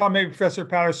 I thought maybe Professor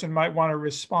Patterson might want to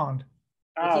respond.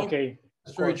 Okay.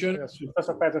 That's very generous. Yes.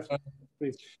 Professor Patterson,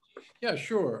 please. Yeah,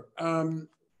 sure.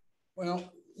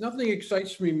 Well, nothing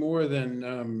excites me more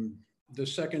than the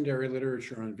secondary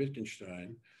literature on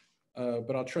Wittgenstein,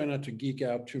 but I'll try not to geek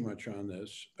out too much on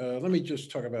this. Let me just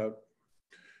talk about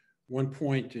one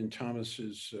point in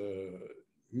Thomas's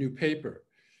new paper.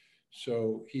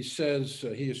 So he says,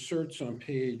 he asserts on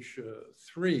page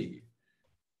 3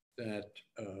 that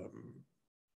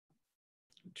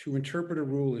to interpret a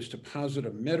rule is to posit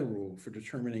a meta rule for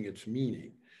determining its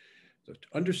meaning. So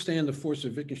to understand the force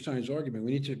of Wittgenstein's argument,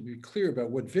 we need to be clear about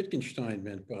what Wittgenstein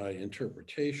meant by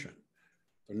interpretation.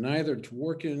 But neither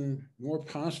Dworkin nor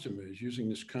Postema is using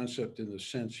this concept in the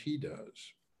sense he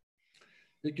does.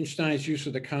 Wittgenstein's use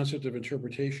of the concept of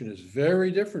interpretation is very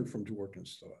different from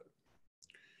Dworkin's thought.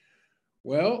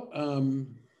 Well,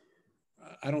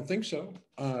 I don't think so.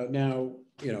 Now,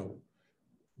 you know,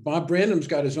 Bob Brandam's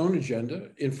got his own agenda,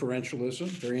 inferentialism,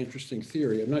 very interesting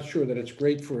theory. I'm not sure that it's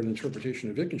great for an interpretation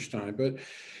of Wittgenstein, but,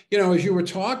 you know, as you were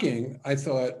talking, I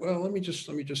thought, well, let me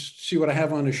just see what I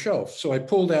have on the shelf. So I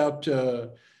pulled out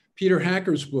Peter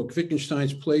Hacker's book,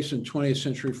 Wittgenstein's Place in 20th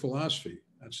Century Philosophy.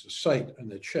 That's the site in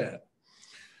the chat.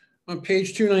 On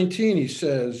page 219, he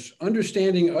says,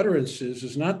 understanding utterances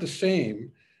is not the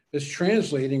same as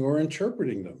translating or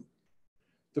interpreting them.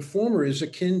 The former is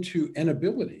akin to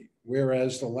inability,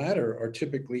 whereas the latter are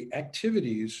typically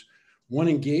activities one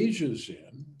engages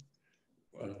in,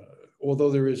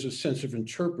 although there is a sense of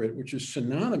interpret, which is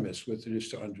synonymous with it is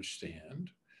to understand,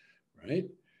 right?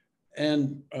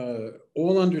 And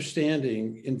all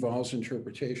understanding involves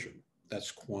interpretation.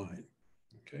 That's Quine,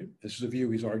 okay? This is a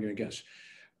view he's arguing against.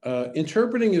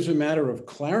 Interpreting is a matter of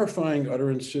clarifying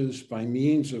utterances by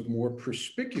means of more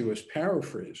perspicuous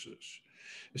paraphrases,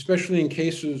 especially in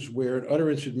cases where an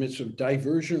utterance admits of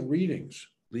divergent readings,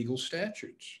 legal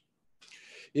statutes.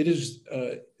 It is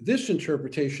this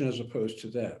interpretation as opposed to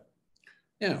that.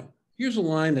 Now, here's a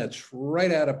line that's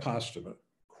right out of Postema,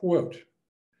 quote,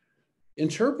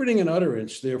 interpreting an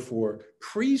utterance, therefore,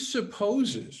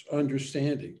 presupposes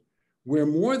understanding, where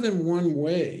more than one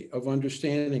way of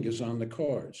understanding is on the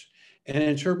cards, and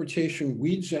interpretation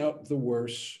weeds out the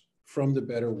worse from the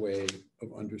better way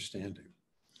of understanding.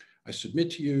 I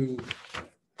submit to you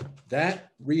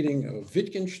that reading of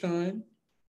Wittgenstein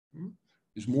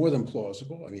is more than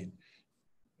plausible. I mean,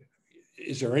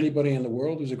 is there anybody in the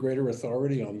world who's a greater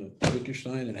authority on the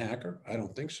Wittgenstein than Hacker? I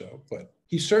don't think so, but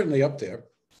he's certainly up there.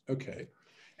 Okay.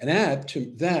 And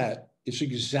that is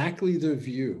exactly the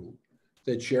view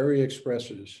that Jerry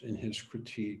expresses in his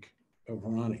critique of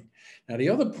Ronnie. Now, the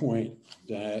other point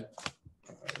that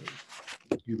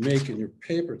you make in your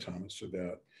paper, Thomas,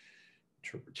 about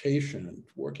interpretation and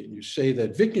working, you say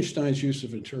that Wittgenstein's use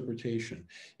of interpretation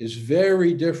is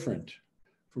very different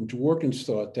from Dworkin's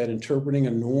thought that interpreting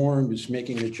a norm is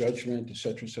making a judgment, et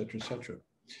cetera, et cetera, et cetera.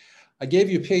 I gave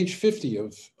you page 50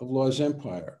 of Law's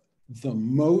Empire. The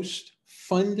most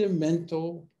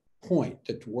fundamental point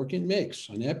that Dworkin makes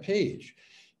on that page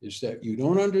is that you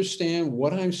don't understand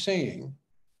what I'm saying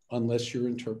unless you're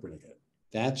interpreting it.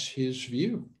 That's his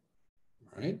view,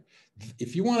 right?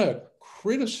 If you want to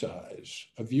criticize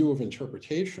a view of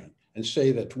interpretation and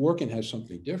say that Dworkin has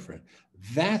something different,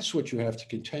 that's what you have to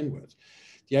contend with.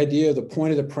 The idea, the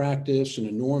point of the practice and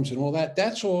the norms and all that,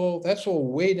 that's all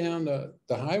way down the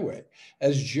highway.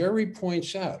 As Jerry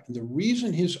points out, and the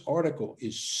reason his article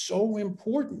is so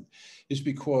important is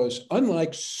because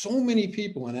unlike so many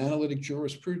people in analytic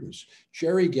jurisprudence,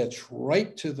 Jerry gets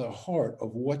right to the heart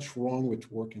of what's wrong with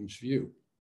Dworkin's view.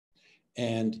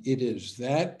 And it is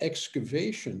that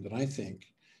excavation that I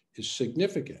think is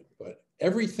significant. But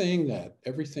everything that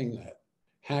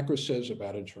Hacker says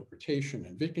about interpretation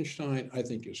and Wittgenstein, I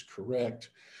think is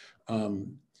correct.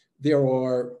 There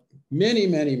are many,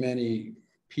 many, many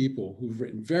people who've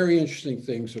written very interesting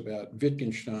things about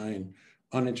Wittgenstein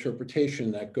on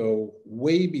interpretation that go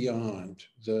way beyond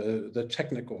the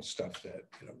technical stuff that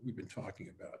we've been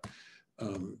talking about.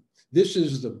 This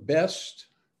is the best,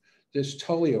 this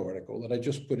Tully article that I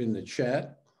just put in the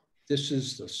chat, this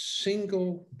is the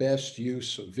single best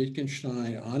use of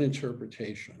Wittgenstein on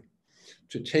interpretation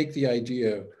to take the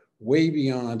idea way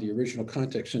beyond the original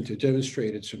context and to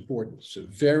demonstrate its importance. It's a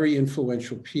very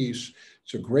influential piece.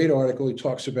 It's a great article. He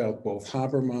talks about both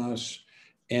Habermas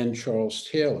and Charles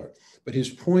Taylor, but his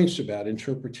points about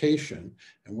interpretation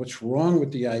and what's wrong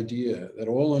with the idea that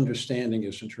all understanding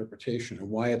is interpretation and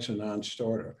why it's a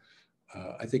non-starter,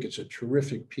 I think it's a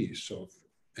terrific piece. So if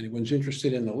anyone's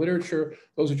interested in the literature,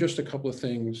 those are just a couple of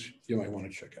things you might want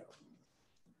to check out.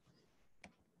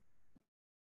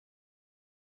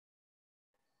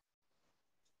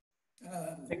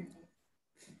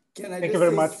 Thank you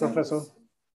very much, Professor.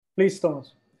 Please,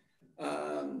 Thomas.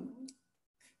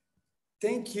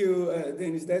 Thank you,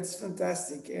 Dennis. That's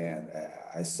fantastic. And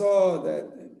I saw that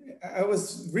I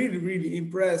was really, really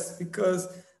impressed because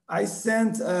I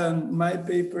sent my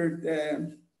paper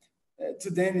to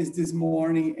Dennis this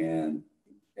morning, and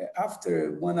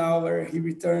after 1 hour, he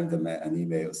returned an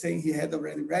email saying he had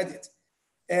already read it.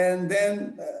 And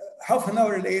then half an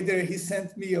hour later, he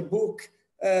sent me a book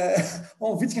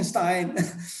on Wittgenstein.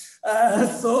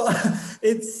 So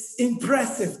it's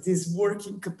impressive, this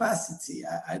working capacity.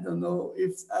 I don't know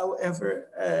if I'll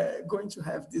ever going to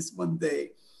have this one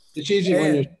day. It's easy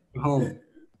when you're home.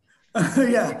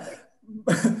 Yeah,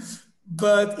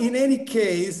 but in any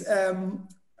case,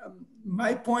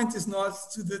 my point is not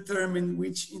to determine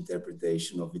which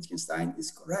interpretation of Wittgenstein is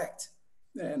correct.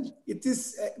 And it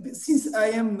is, since I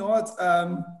am not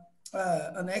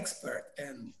an expert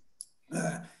and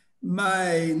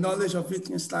my knowledge of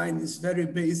Wittgenstein is very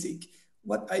basic,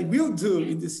 what I will do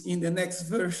in the next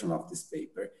version of this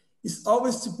paper is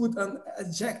always to put an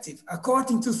adjective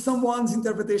according to someone's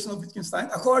interpretation of Wittgenstein,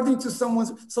 according to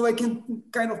someone's, so I can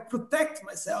kind of protect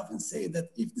myself and say that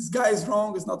if this guy is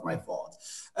wrong, it's not my fault.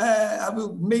 I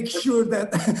will make sure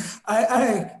that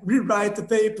I rewrite the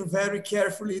paper very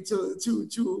carefully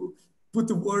to put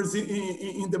the words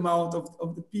in the mouth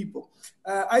of the people.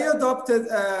 I adopted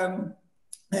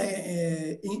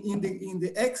in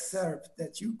the excerpt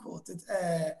that you quoted,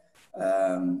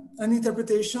 an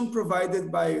interpretation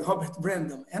provided by Robert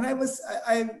Brandom. And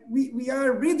we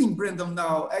are reading Brandom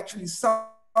now. Actually,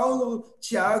 Paulo,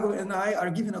 Thiago, and I are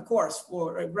giving a course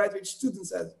for graduate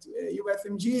students at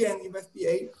UFMG and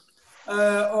UFPA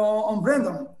on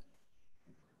Brandom.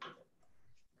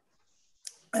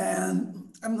 And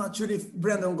I'm not sure if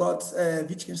Brandon got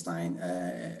Wittgenstein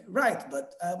right,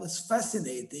 but I was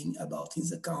fascinating about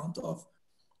his account of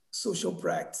social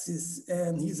practices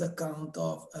and his account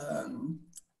of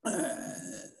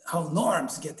how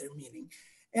norms get their meaning.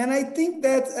 And I think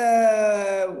that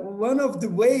one of the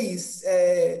ways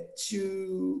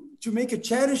to make a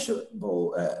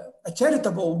charitable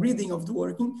reading of the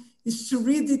working is to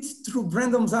read it through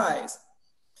Brandon's eyes.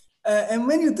 And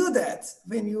when you do that,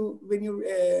 when you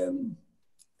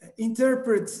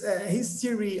interpret his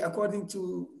theory according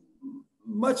to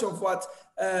much of what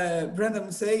Brandon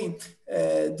is saying,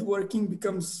 the working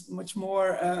becomes much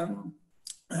more,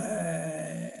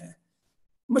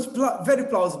 very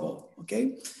plausible,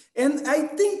 okay? And I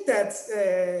think that,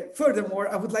 furthermore,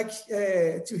 I would like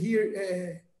to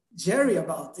hear Jerry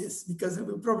about this, because it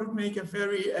will probably make a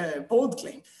very bold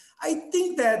claim. I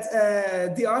think that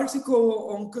the article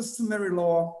on customary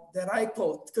law that I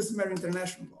quote, customary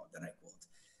international law that I quote,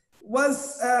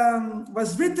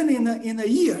 was written in a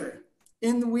year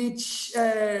in which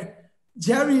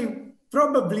Jerry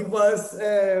probably was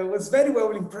very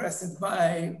well impressed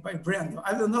by Brandon.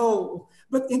 I don't know,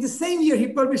 but in the same year he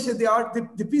published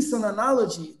the piece on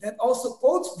analogy that also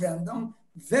quotes Brandon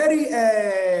very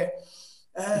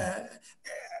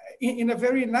in a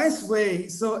very nice way.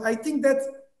 So I think that,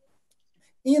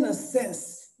 in a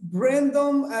sense,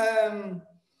 Brandon,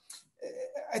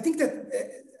 I think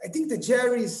that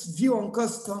Jerry's view on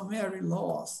customary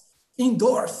laws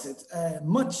endorsed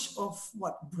much of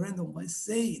what Brandon was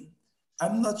saying.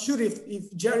 I'm not sure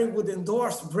if Jerry would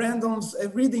endorse Brandon's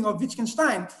reading of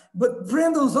Wittgenstein, but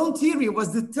Brandon's own theory was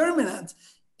determinant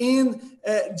in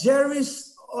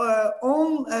Jerry's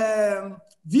own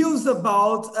views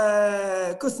about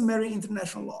customary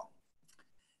international law.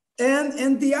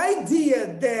 And the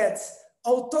idea that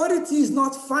authority is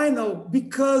not final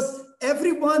because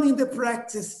everyone in the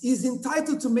practice is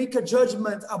entitled to make a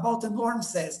judgment about a norm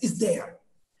says is there.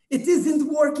 It isn't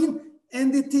working,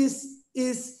 and it is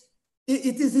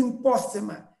in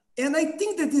Postema. And I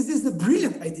think that this is a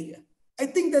brilliant idea. I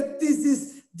think that this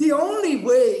is the only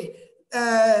way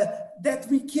that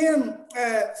we can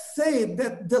say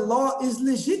that the law is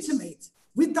legitimate.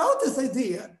 Without this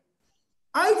idea,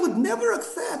 I would never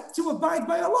accept to abide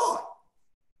by a law.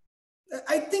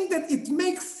 I think that it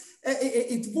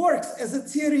works as a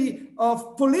theory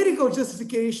of political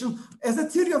justification, as a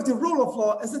theory of the rule of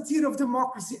law, as a theory of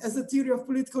democracy, as a theory of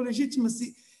political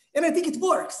legitimacy. And I think it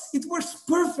works. It works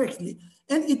perfectly.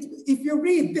 And if you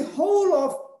read the whole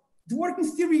of the working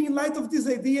theory in light of this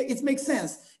idea, it makes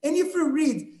sense. And if you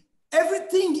read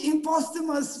everything in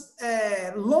Postema's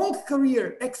long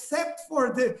career, except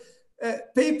for the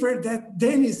paper that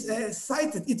Dennis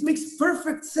cited. It makes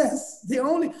perfect sense. The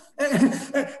only,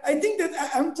 I think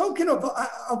that I'm talking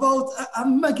about a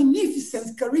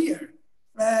magnificent career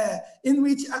in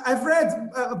which I've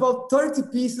read about 30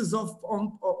 pieces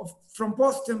from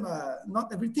Postema,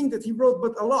 not everything that he wrote,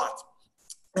 but a lot.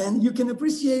 And you can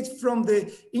appreciate from the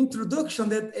introduction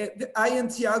that I and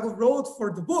Thiago wrote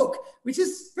for the book, which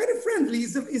is very friendly.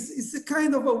 It's a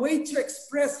kind of a way to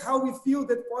express how we feel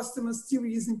that Postema's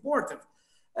theory is important.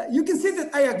 You can see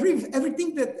that I agree with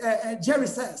everything that Jerry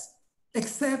says,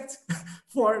 except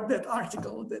for that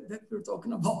article that we're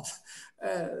talking about.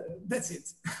 That's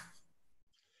it.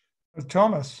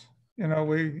 Thomas,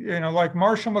 like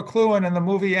Marshall McLuhan in the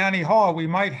movie Annie Hall, we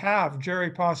might have Jerry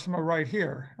Postema right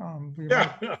here.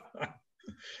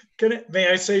 May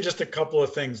I say just a couple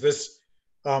of things? This,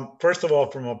 first of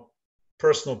all, from a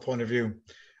personal point of view,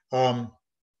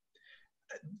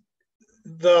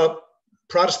 the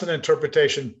Protestant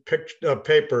interpretation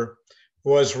paper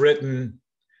was written,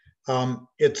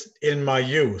 it's in my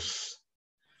youth.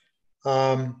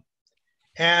 And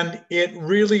it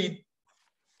really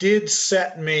did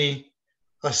set me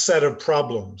a set of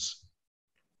problems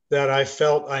that I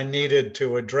felt I needed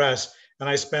to address. And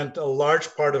I spent a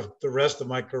large part of the rest of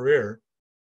my career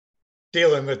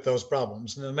dealing with those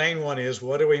problems. And the main one is,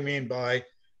 what do we mean by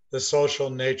the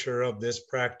social nature of this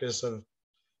practice of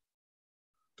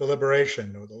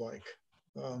deliberation or the like?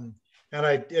 And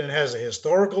it has a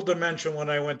historical dimension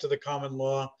when I went to the common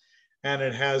law, and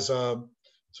it has a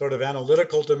sort of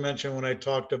analytical dimension when I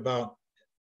talked about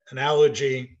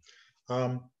analogy.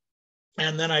 And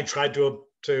then I tried to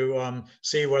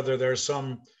see whether there's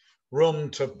some room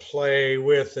to play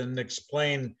with and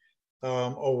explain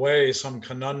away some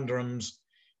conundrums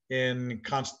in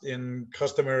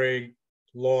customary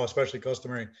law, especially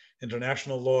customary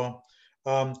international law.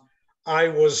 I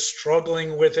was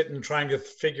struggling with it and trying to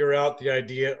figure out the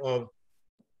idea of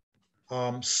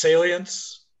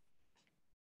salience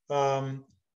in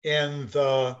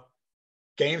the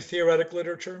game theoretic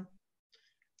literature.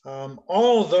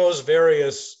 All of those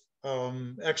various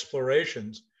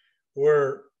explorations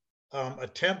were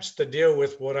attempts to deal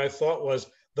with what I thought was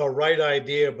the right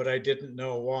idea, but I didn't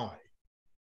know why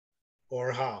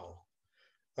or how.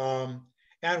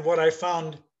 And what I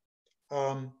found,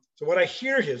 so what I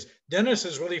hear is Dennis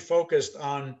is really focused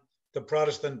on the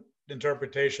Protestant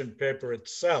interpretation paper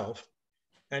itself,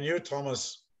 and you,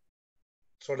 Thomas,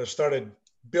 sort of started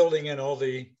building in all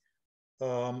the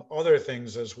other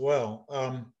things as well.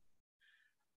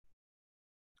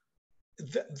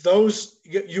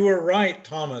 You were right,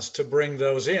 Thomas, to bring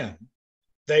those in.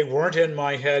 They weren't in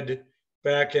my head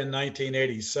back in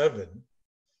 1987.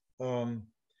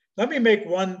 Let me make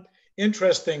one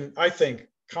interesting, I think,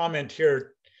 comment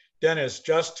here, Dennis,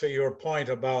 just to your point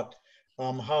about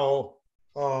how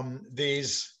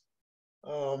these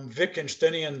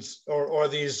Wittgensteinians or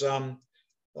these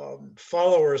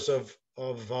followers of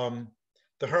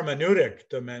the hermeneutic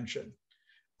dimension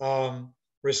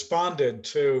responded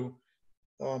to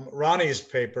Ronnie's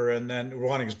paper and then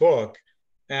Ronnie's book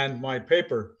and my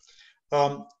paper.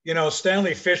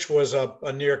 Stanley Fish was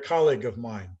a near colleague of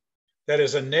mine. That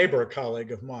is a neighbor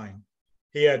colleague of mine.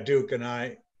 He at Duke and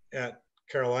I at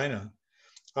Carolina.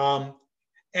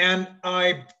 And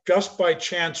I just by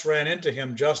chance ran into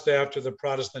him just after the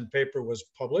Protestant paper was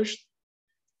published.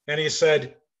 And he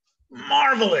said,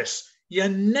 "Marvelous, you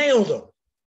nailed him."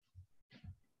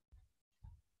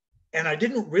 And I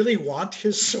didn't really want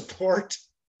his support.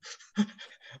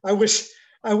 I was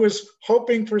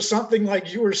hoping for something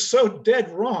like, "You were so dead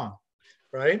wrong,"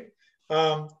 right?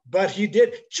 But he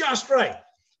did just right.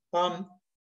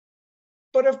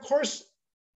 But of course,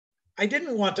 I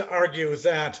didn't want to argue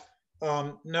that,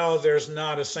 no, there's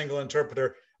not a single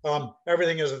interpreter.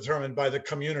 Everything is determined by the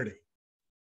community.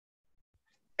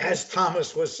 As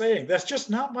Thomas was saying, that's just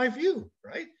not my view,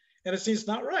 right? And it's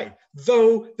not right.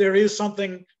 Though there is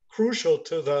something crucial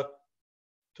to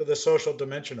the social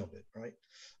dimension of it, right?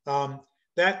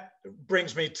 That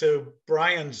brings me to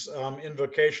Brian's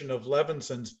invocation of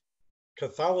Levinson's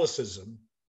Catholicism.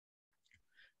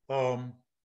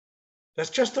 That's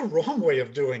just the wrong way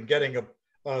of getting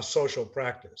a social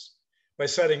practice, by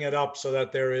setting it up so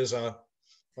that there is a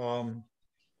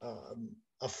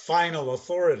final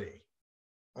authority.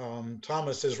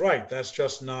 Thomas is right. That's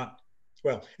just not,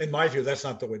 well, in my view, that's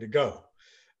not the way to go.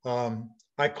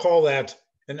 I call that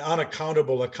an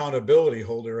unaccountable accountability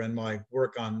holder in my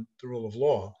work on the rule of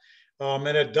law.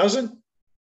 And it doesn't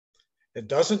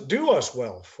do us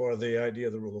well for the idea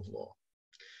of the rule of law.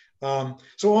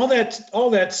 So all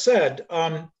that said,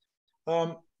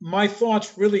 my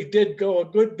thoughts really did go a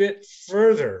good bit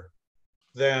further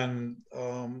than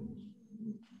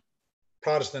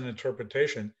Protestant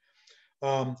interpretation.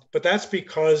 But that's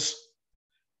because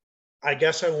I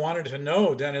guess I wanted to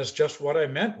know, Dennis, just what I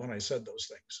meant when I said those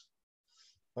things,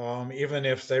 even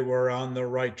if they were on the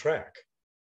right track.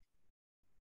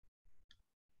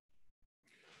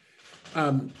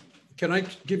 Can I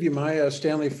give you my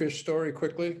Stanley Fish story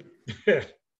quickly?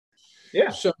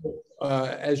 Yeah. So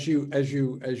as you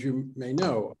may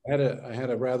know, I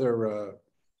had a rather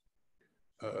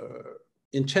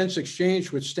intense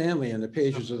exchange with Stanley in the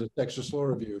pages of the Texas Law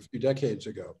Review a few decades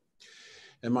ago.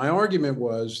 And my argument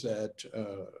was that,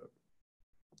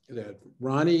 that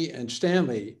Ronnie and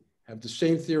Stanley have the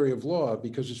same theory of law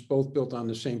because it's both built on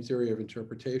the same theory of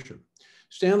interpretation.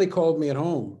 Stanley called me at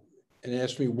home and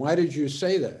asked me, why did you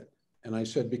say that? And I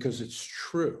said, because it's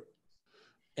true.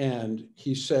 And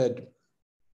he said,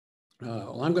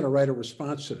 well, I'm going to write a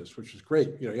response to this, which is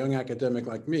great. You know, young academic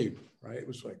like me, right? It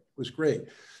was great.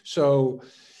 So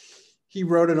he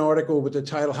wrote an article with the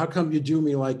title, How Come You Do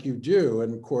Me Like You Do?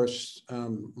 And of course,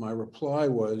 my reply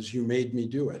was, you made me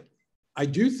do it. I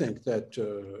do think that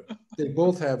they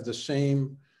both have the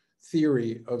same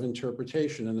theory of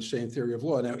interpretation and the same theory of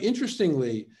law. Now,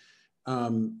 interestingly,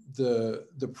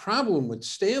 the problem with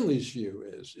Stanley's view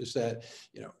is that,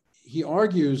 you know, he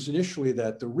argues initially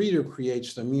that the reader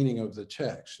creates the meaning of the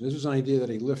text. And this is an idea that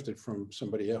he lifted from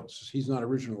somebody else. He's not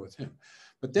original with him.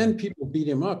 But then people beat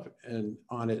him up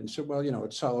on it and said, well, you know,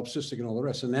 it's solipsistic and all the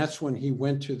rest. And that's when he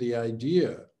went to the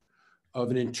idea of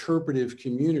an interpretive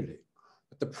community.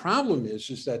 But the problem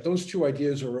is that those two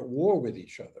ideas are at war with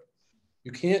each other.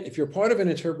 You can't, if you're part of an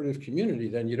interpretive community,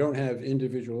 then you don't have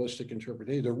individualistic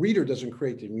interpretation. The reader doesn't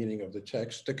create the meaning of the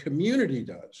text, the community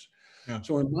does. Yeah.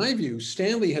 So in my view,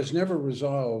 Stanley has never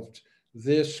resolved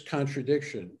this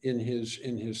contradiction in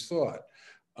his thought.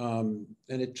 And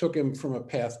it took him from a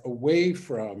path away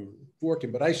from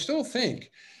working. But I still think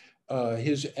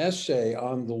his essay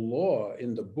on the law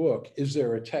in the book, Is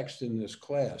There a Text in This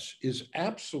Class, is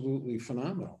absolutely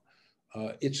phenomenal.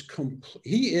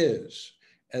 He is,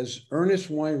 as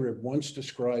Ernest Weinrib once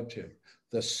described him,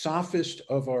 the sophist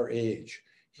of our age.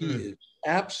 He is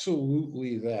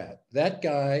absolutely that. That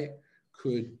guy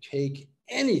could take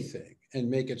anything and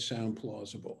make it sound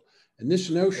plausible. And this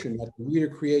notion that the reader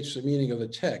creates the meaning of the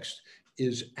text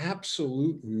is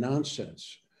absolute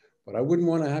nonsense. But I wouldn't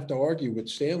want to have to argue with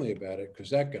Stanley about it because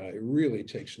that guy really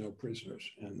takes no prisoners.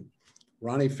 And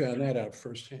Ronnie found that out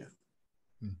firsthand.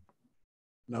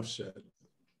 Enough said.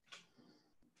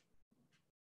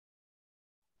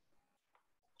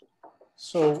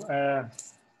 So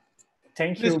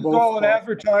thank you both. This is all an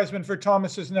advertisement for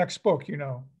Thomas's next book, you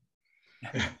know.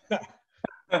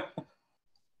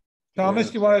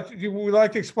 Thomas, yes. Would you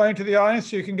like to explain to the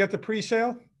audience so you can get the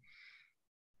pre-sale?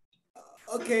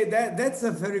 Okay, that's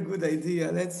a very good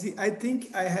idea. Let's see. I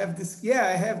think I have this. Yeah,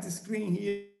 I have the screen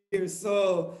here.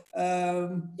 So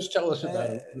just tell us about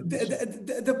it.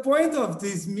 The point of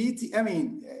this meeting, I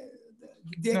mean,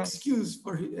 the excuse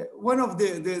for one of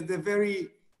the very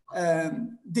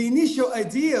the initial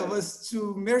idea was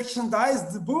to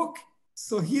merchandise the book.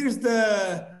 So here's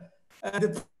the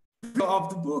of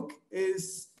the book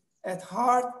is at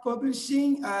Hart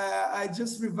Publishing. I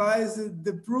just revised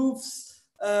the proofs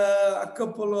a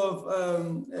couple of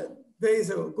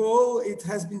days ago. It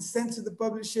has been sent to the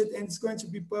publisher and it's going to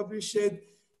be published.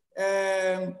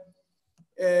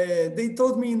 They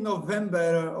told me in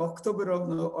November, October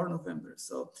or November.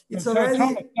 So it's already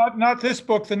Thomas, not this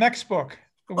book, the next book.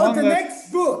 The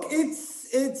next book,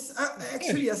 it's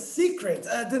actually a secret.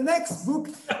 The next book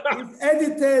is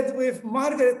edited with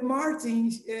Margaret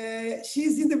Martin.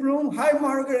 She's in the room. Hi,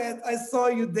 Margaret. I saw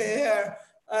you there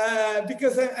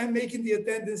because I'm making the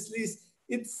attendance list.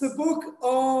 It's a book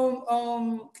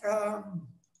on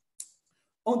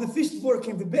the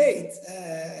fish-working debate.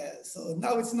 So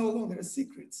now it's no longer a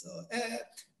secret. So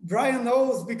Brian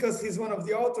knows because he's one of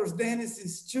the authors. Dennis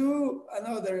is too.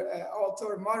 Another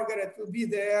author, Margaret, will be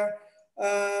there.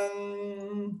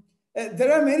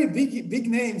 There are many big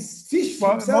names. Fish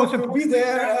himself will be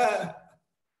there.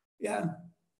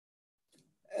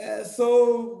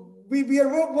 So we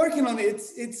are working on it.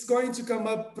 It's going to come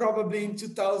up probably in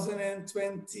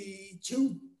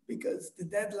 2022 because the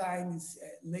deadline is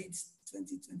late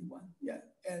 2021. Yeah,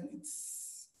 and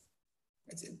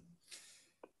that's it.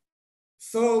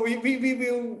 So we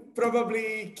will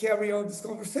probably carry on this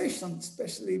conversation,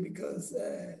 especially because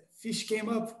fish came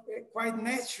up quite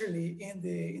naturally in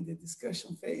the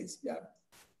discussion phase. Yeah.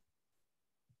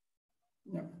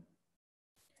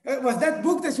 Was that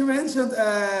book that you mentioned,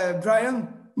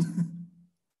 Brian?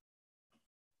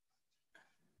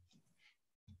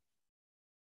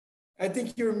 I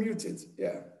think you're muted.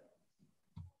 Yeah.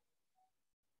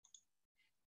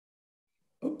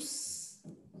 Oops.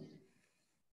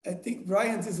 I think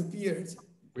Brian disappeared.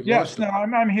 Yes, no,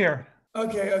 I'm here.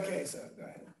 Okay, so go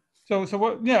ahead. So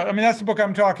what, yeah, I mean, that's the book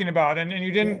I'm talking about. And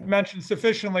you didn't mention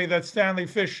sufficiently that Stanley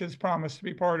Fish has promised to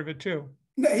be part of it too.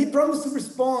 No, he promised to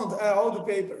respond all the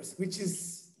papers, which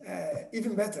is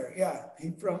even better. Yeah,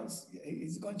 he promised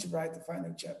he's going to write the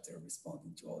final chapter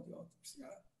responding to all the authors. Yeah.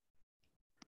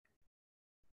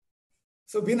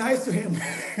 So be nice to him.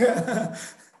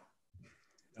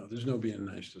 No, there's no being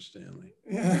nice to Stanley.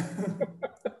 Yeah.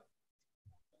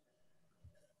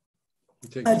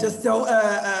 I just tell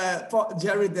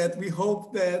Jerry that we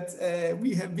hope that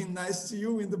we have been nice to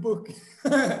you in the book.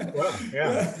 Well,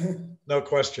 yeah, no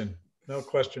question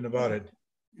about it.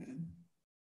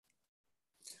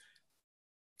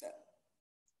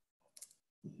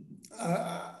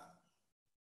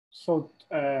 So,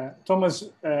 Thomas,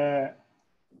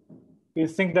 you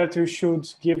think that you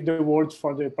should give the word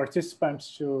for the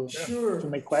participants to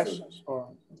make questions? Or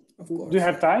of course. Do you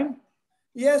have time?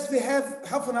 Yes, we have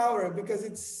half an hour because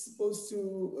it's supposed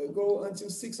to go until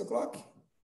 6 o'clock.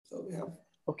 So we have.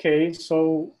 Okay,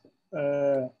 so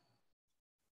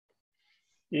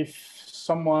if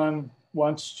someone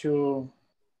wants to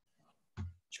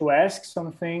ask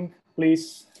something,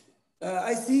 please.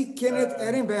 I see Kenneth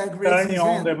Ehrenberg raising turning his on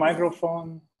hand. the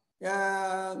microphone.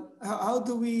 How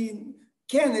do we?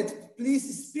 Kenneth,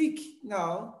 please speak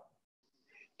now.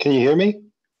 Can you hear me?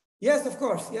 Yes, of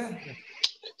course. Yeah.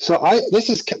 So this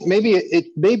is maybe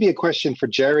it may be a question for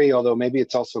Jerry, although maybe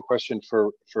it's also a question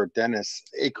for Dennis.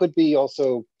 It could be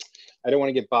also, I don't want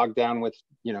to get bogged down with,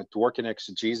 Dworkin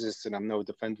exegesis, and I'm no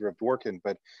defender of Dworkin,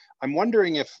 but I'm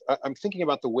wondering if, I'm thinking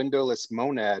about the windowless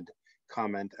monad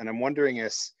comment, and I'm wondering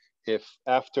if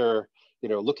after,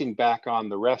 looking back on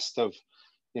the rest of,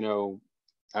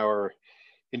 our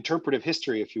interpretive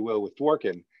history, if you will, with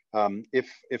Dworkin,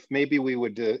 if maybe we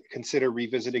would consider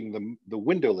revisiting the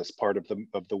windowless part of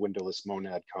the windowless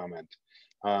monad comment.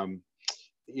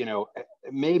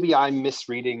 Maybe I'm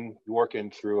misreading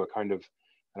Dworkin through a kind of,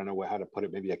 I don't know how to put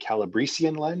it, maybe a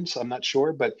Calabresian lens, I'm not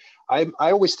sure, but I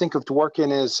always think of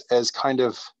Dworkin as kind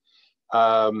of,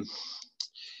 I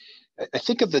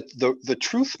think of the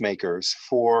truth makers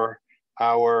for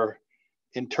our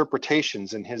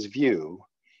interpretations in his view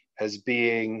as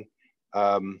being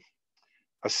a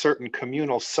certain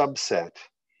communal subset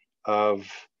of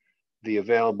the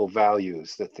available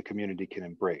values that the community can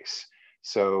embrace.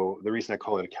 So the reason I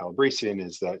call it a Calabresian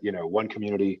is that, one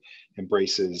community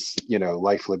embraces,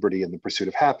 life, liberty, and the pursuit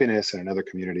of happiness, and another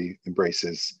community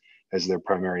embraces as their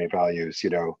primary values,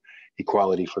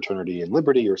 equality, fraternity, and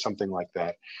liberty, or something like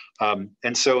that.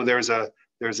 And so there's a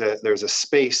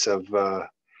space of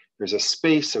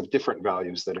different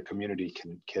values that a community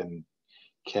can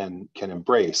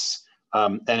embrace.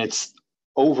 And it's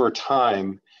over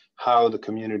time how the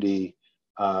community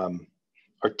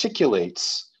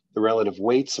articulates the relative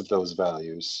weights of those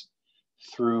values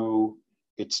through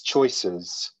its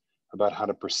choices about how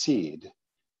to proceed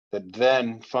that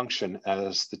then function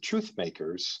as the truth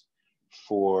makers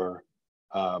for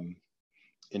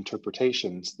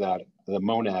interpretations that the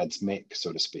monads make,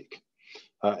 so to speak.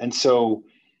 And so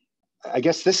I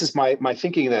guess this is my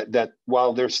thinking that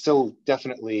while there's still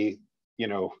definitely,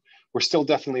 we're still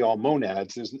definitely all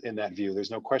monads in that view,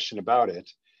 there's no question about it.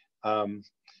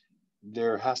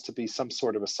 There has to be some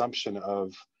sort of assumption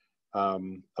of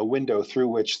a window through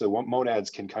which the monads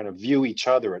can kind of view each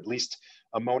other. At least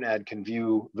a monad can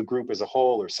view the group as a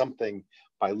whole or something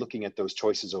by looking at those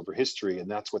choices over history. And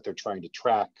that's what they're trying to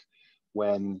track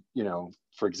when,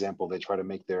 for example, they try to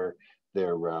make their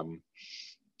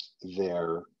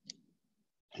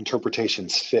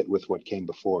interpretations fit with what came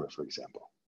before, for example.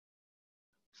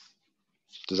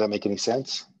 Does that make any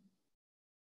sense?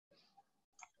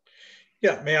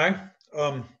 Yeah, may I?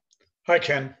 Hi,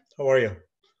 Ken. How are you?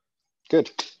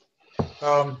 Good.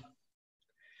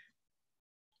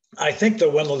 I think the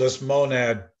windowless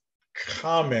monad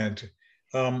comment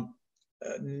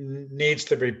needs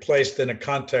to be placed in a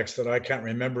context that I can't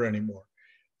remember anymore.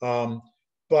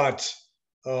 But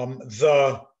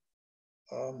the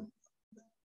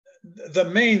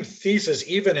main thesis,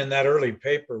 even in that early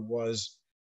paper, was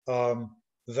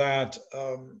that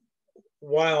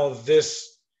while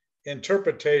this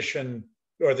interpretation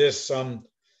or this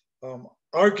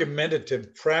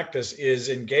argumentative practice is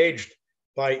engaged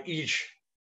by each,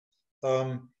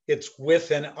 it's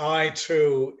with an eye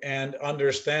to and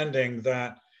understanding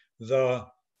that the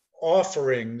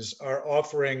offerings are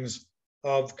offerings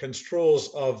of construals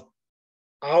of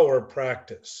our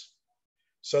practice.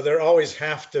 So there always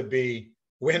have to be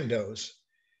windows.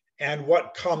 and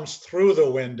what comes through the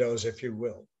windows, if you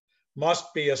will,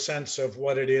 must be a sense of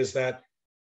what it is that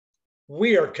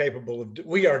we are capable of,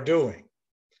 we are doing.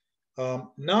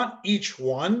 Not each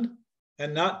one,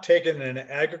 and not taken in an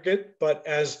aggregate, but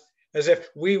as if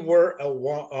we were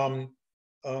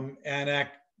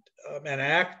an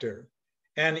actor,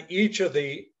 and each of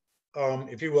the,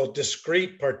 if you will,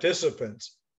 discrete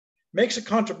participants makes a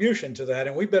contribution to that,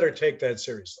 and we better take that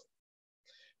seriously.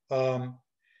 Now,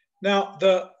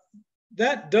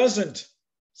 that doesn't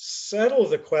settle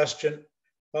the question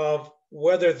of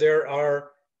whether there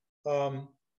are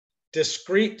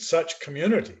discrete such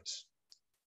communities,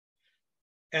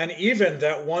 and even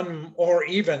that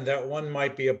one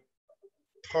might be a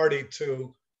party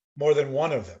to more than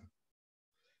one of them,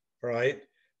 right?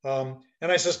 And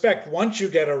I suspect once you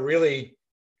get a really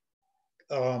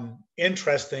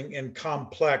interesting and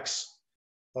complex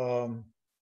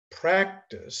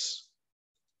practice,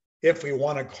 if we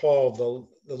want to call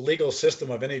the legal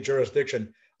system of any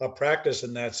jurisdiction a practice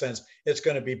in that sense, it's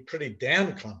going to be pretty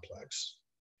damn complex.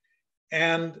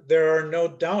 And there are no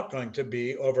doubt going to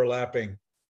be overlapping,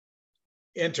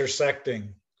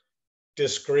 intersecting,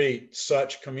 discrete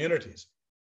such communities.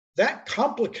 That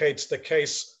complicates the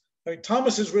case. I mean,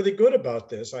 Thomas is really good about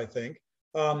this, I think.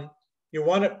 You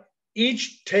want to,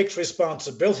 each takes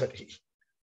responsibility,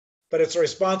 but it's a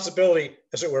responsibility,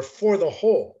 as it were, for the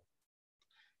whole.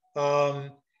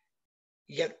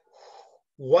 Yet,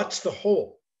 what's the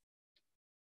whole?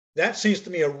 That seems to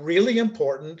me a really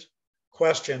important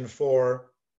question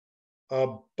for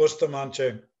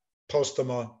Bustamante,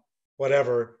 Postema,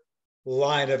 whatever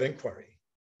line of inquiry,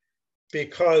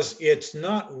 because it's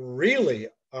not really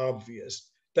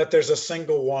obvious that there's a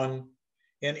single one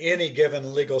in any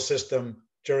given legal system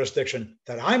jurisdiction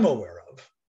that I'm aware of.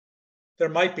 There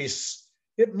might be,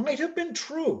 it might have been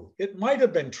true. It might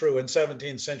have been true in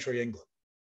 17th century England.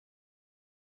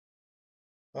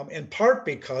 In part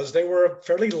because they were a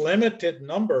fairly limited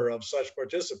number of such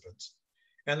participants,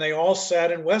 and they all sat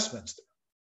in Westminster,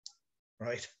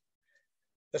 right?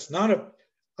 That's not a,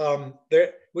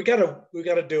 we got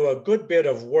to do a good bit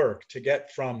of work to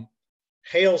get from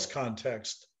Hale's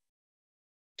context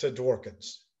to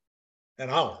Dworkin's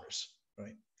and ours,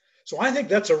 right? So I think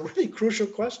that's a really crucial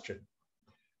question.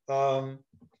 I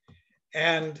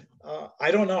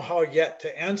don't know how yet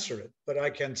to answer it, but I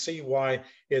can see why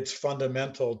it's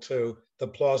fundamental to the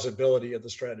plausibility of the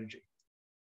strategy.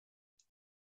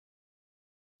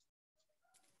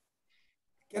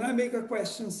 Can I make a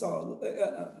question, Saul,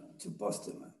 to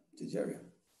Postema, to Jerry?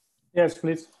 Yes,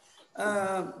 please.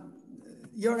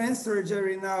 Your answer,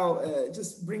 Jerry, now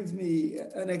just brings me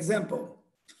an example.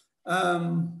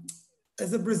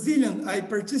 As a Brazilian, I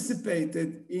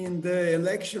participated in the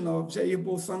election of Jair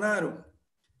Bolsonaro.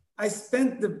 I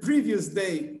spent the previous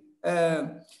day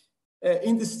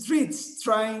in the streets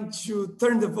trying to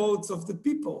turn the votes of the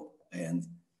people. And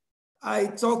I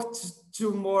talked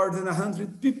to more than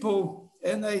 100 people,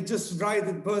 and I just ride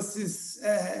the buses,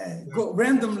 go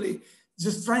randomly,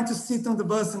 just trying to sit on the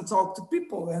bus and talk to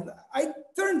people. And I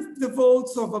turned the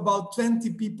votes of about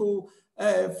 20 people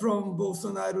from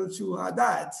Bolsonaro to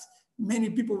Haddad.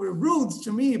 Many people were rude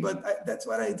to me, but that's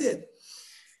what I did.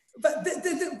 But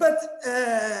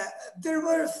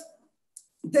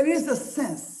there is a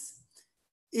sense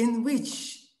in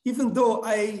which, even though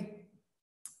I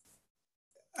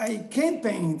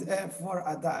campaigned for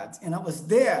Haddad and I was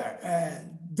there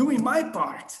doing my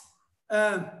part,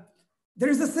 there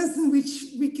is a sense in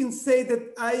which we can say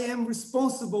that I am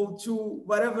responsible to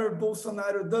whatever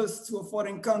Bolsonaro does to a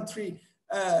foreign country.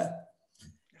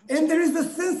 And there is a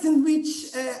sense in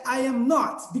which I am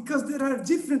not, because there are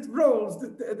different roles,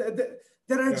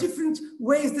 there are different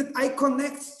ways that I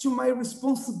connect to my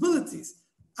responsibilities.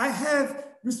 I have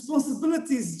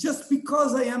responsibilities just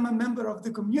because I am a member of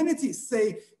the community.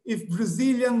 Say, if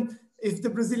the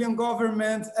Brazilian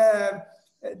government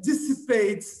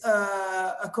dissipates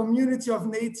a community of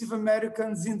Native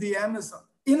Americans in the Amazon.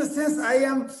 In a sense, I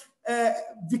am,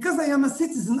 because I am a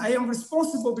citizen, I am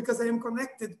responsible because I am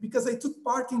connected, because I took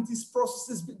part in these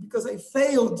processes, because I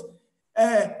failed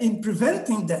in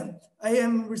preventing them. I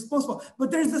am responsible, but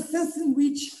there's a sense in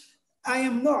which I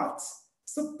am not.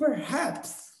 So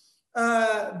perhaps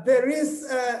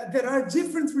there are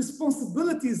different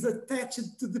responsibilities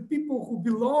attached to the people who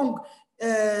belong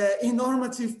in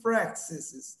normative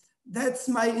practices. That's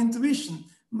my intuition.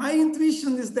 My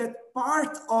intuition is that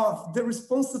part of the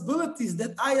responsibilities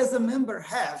that I as a member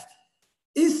have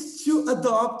is to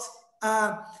adopt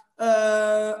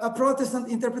a Protestant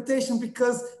interpretation,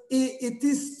 because it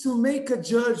is to make a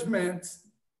judgment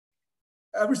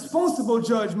a responsible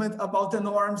judgment about the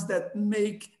norms that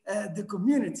make the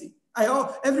community.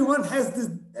 Everyone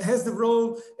has the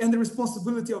role and the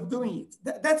responsibility of doing it.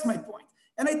 That's my point.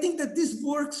 And I think that this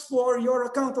works for your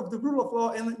account of the rule of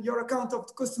law and your account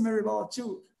of customary law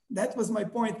too. That was my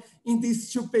point in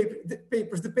these two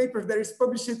papers, the paper that is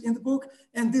published in the book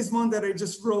and this one that I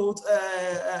just wrote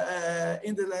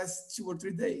in the last 2 or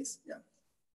 3 days. Yeah.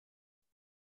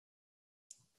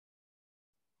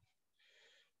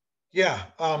 Yeah.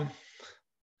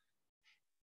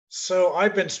 So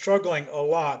I've been struggling a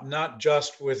lot, not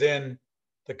just within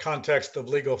the context of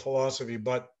legal philosophy,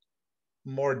 but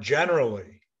more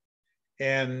generally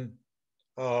in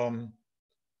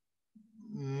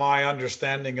my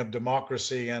understanding of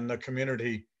democracy and the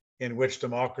community in which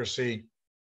democracy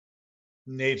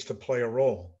needs to play a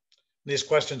role. These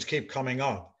questions keep coming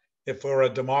up. If we're a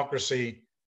democracy,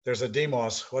 there's a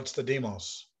demos. What's the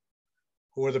demos?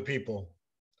 Who are the people?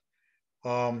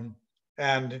 And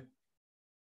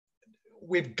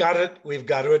we've got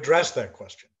to address that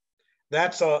question.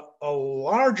 That's a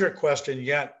larger question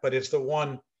yet, but it's the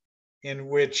one into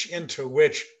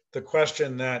which the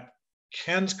question that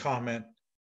Ken's comment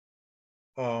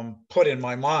put in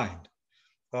my mind.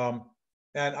 And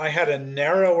I had a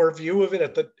narrower view of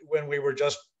it when we were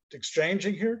just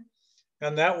exchanging here.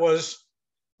 And that was,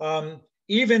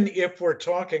 even if we're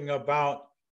talking about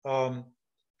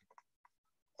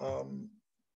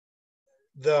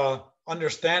the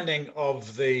understanding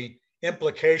of the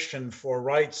implication for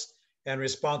rights and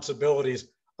responsibilities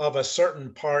of a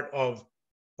certain part of,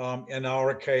 in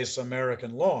our case,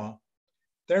 American law,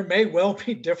 there may well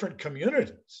be different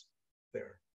communities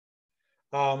there.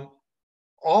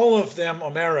 All of them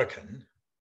American,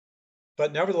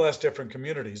 but nevertheless different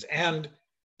communities. And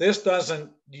this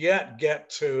doesn't yet get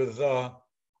to the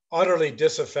utterly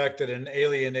disaffected and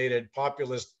alienated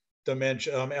populist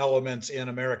dimension elements in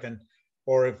American,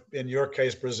 or if, in your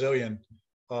case, Brazilian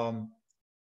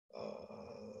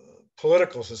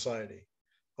political society.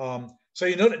 So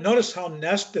you notice how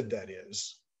nested that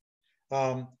is.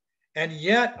 And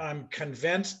yet I'm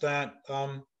convinced that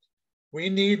we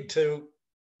need to,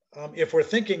 if we're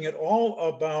thinking at all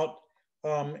about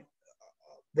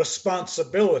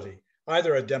responsibility,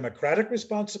 either a democratic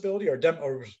responsibility or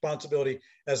responsibility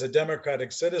as a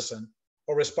democratic citizen,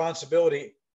 or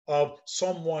responsibility of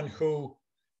someone who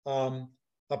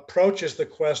approaches the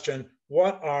question,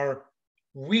 what are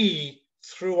we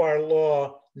through our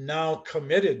law now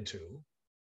committed to?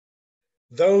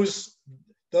 Those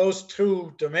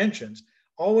two dimensions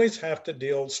always have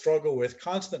to struggle with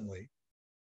constantly.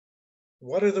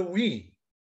 What are the we?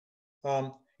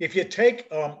 If you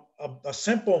take a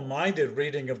simple-minded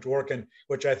reading of Dworkin,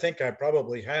 which I think I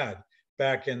probably had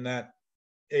back in that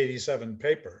 87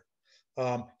 paper,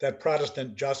 that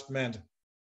Protestant just meant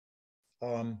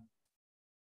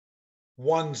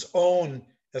one's own,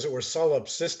 as it were,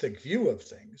 solipsistic view of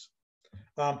things,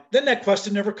 then that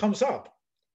question never comes up.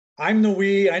 I'm the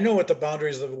we, I know what the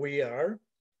boundaries of the we are.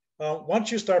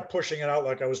 Once you start pushing it out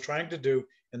like I was trying to do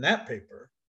in that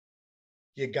paper,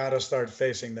 you gotta start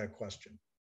facing that question.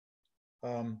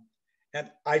 And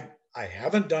I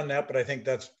haven't done that, but I think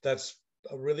that's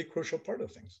a really crucial part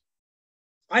of things.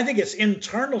 I think it's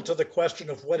internal to the question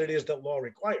of what it is that law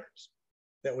requires,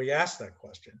 that we ask that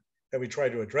question, that we try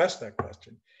to address that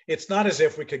question. It's not as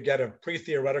if we could get a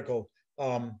pre-theoretical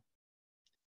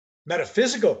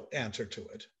metaphysical answer to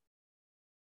it.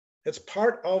 It's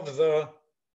part of the,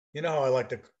 you know how I like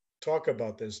to talk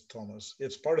about this, Thomas,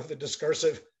 it's part of the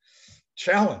discursive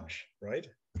challenge, right?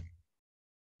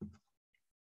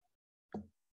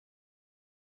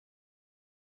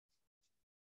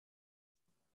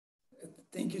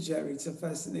 Thank you, Jerry. It's a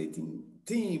fascinating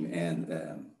theme.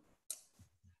 And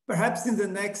perhaps in the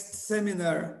next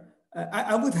seminar,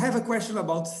 I would have a question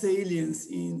about salience,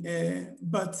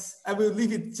 but I will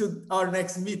leave it to our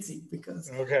next meeting because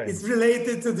it's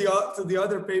related to the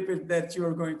other paper that you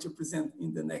are going to present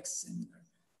in the next seminar.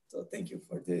 So thank you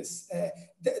for this.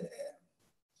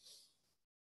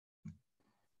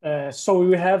 So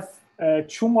we have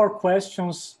 2 more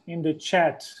questions in the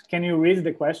chat. Can you read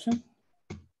the question?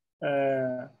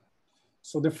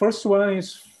 So the first one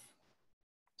is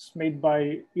made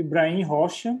by Ibrahim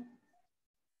Rocha.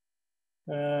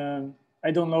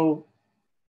 I don't know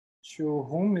to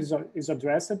whom is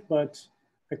addressed, but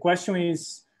the question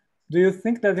is, do you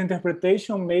think that the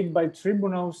interpretation made by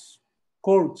tribunals,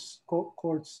 courts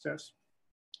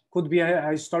could be a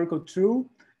historical truth,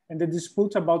 and the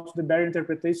dispute about the better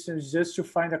interpretation is just to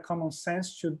find a common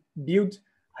sense to build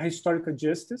a historical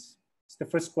justice? It's the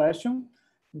first question.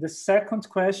 The second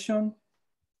question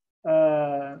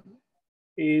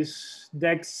is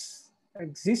Dex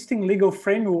existing legal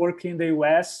framework in the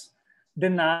US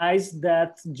denies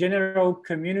that general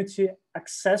community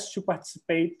access to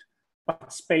participate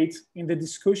in the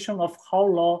discussion of how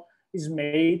law is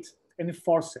made and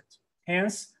enforced.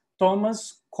 Hence,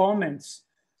 Thomas' comments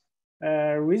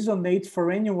resonate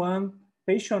for anyone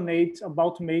passionate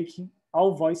about making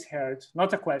our voice heard.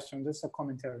 Not a question, just a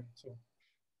commentary. So.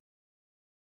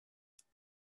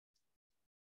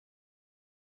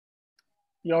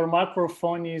 Your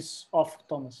microphone is off,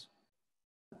 Thomas.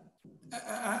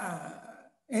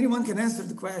 Anyone can answer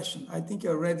the question. I think you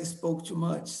already spoke too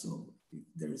much, so if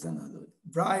there is another.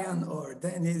 Brian or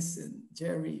Dennis and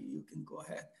Jerry, you can go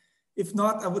ahead. If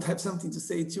not, I would have something to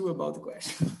say too about the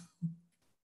question.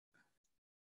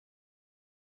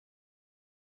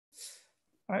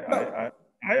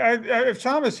 If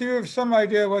Thomas, you have some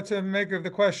idea what to make of the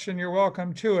question, you're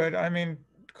welcome to it. I mean,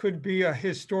 could be a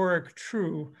historic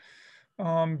true,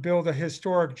 build a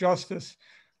historic justice.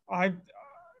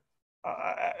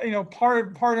 You know,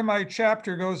 part of my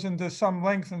chapter goes into some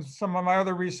length, and some of my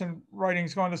other recent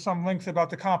writings go into some length about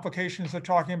the complications of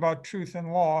talking about truth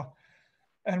and law.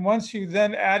 And once you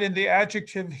then add in the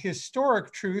adjective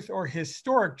historic truth or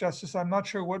historic justice, I'm not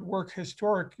sure what work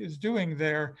historic is doing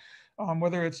there,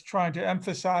 whether it's trying to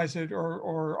emphasize it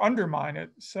or undermine it.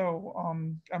 So,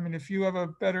 I mean, if you have a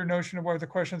better notion of where the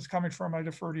question is coming from, I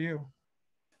defer to you.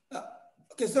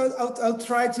 Okay, so I'll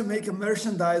try to make a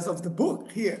merchandise of the book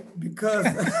here, because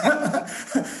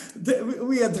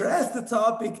we addressed the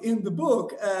topic in the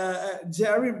book.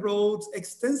 Jerry wrote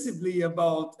extensively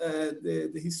about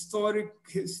the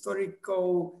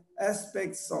historical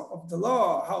aspects of the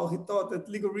law, how he thought that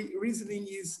legal reasoning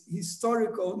is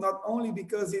historical, not only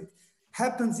because it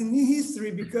happens in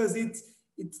history, because it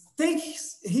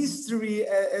takes history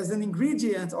as an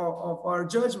ingredient of our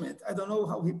judgment. I don't know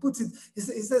how he puts it. He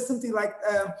says something like,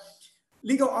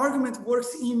 legal argument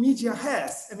works in media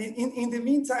res. I mean, in the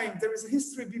meantime, there is a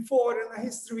history before and a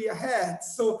history ahead.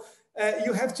 So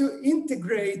you have to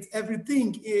integrate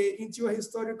everything into a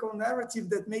historical narrative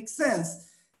that makes sense.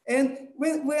 And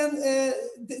when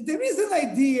there is an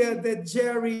idea that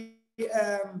Jerry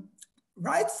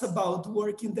writes about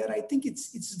working that I think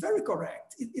it's very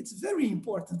correct. It's very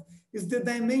important. Is the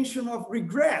dimension of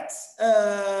regret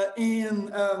in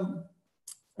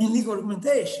legal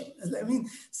argumentation. I mean,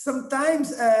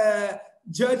 sometimes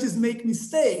judges make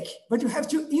mistakes, but you have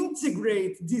to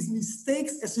integrate these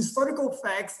mistakes as historical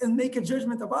facts and make a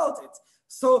judgment about it.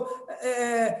 So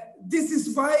this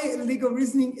is why legal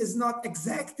reasoning is not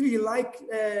exactly like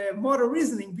moral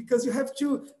reasoning, because you have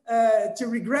to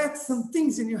regret some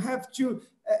things, and you have to,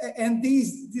 and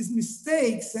these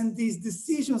mistakes and these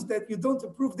decisions that you don't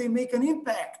approve, they make an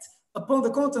impact upon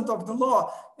the content of the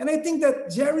law. And I think that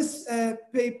Jerry's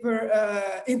paper,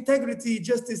 Integrity,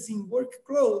 Justice in Work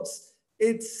Clothes,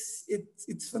 it's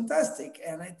fantastic,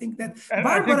 and I think that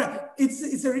Barbara.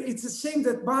 It's a shame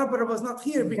that Barbara was not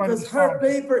here, because her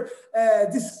paper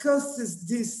discusses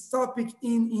this topic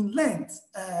in length.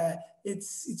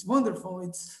 It's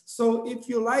wonderful. So if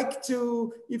you like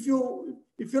to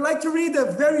read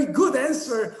a very good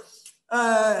answer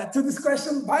to this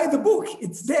question, buy the book.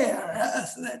 It's there.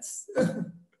 So that's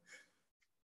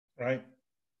right.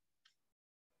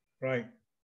 Right.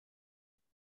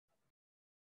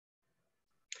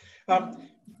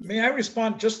 May I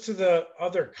respond just to the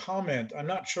other comment? I'm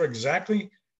not sure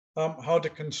exactly how to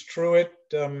construe it.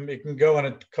 It can go in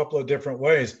a couple of different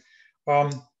ways.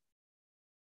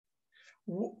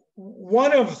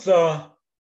 One of the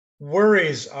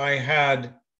worries I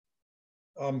had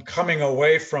coming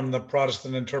away from the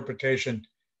Protestant interpretation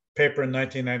paper in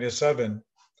 1997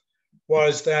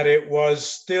 was that it was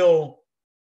still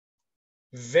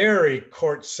very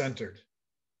court-centered.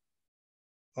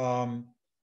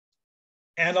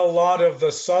 And a lot of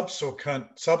the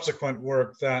subsequent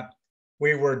work that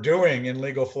we were doing in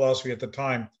legal philosophy at the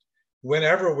time,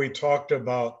 whenever we talked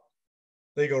about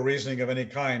legal reasoning of any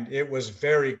kind, it was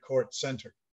very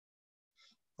court-centered.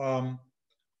 I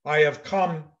have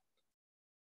come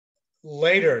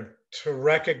later to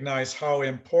recognize how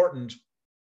important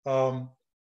it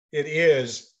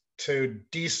is to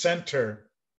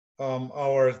decenter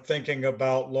our thinking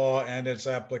about law and its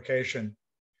application.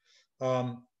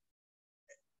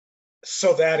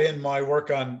 So that in my work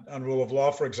on rule of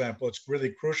law, for example, it's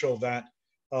really crucial that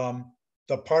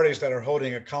the parties that are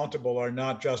holding accountable are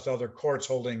not just other courts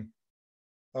holding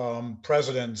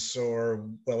presidents or,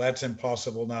 well, that's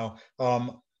impossible now,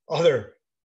 other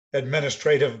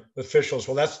administrative officials.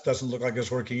 Well, that doesn't look like it's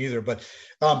working either, but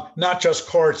not just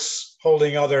courts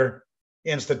holding other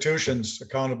institutions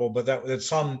accountable, but that it's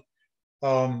some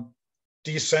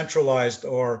decentralized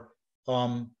or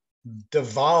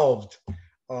devolved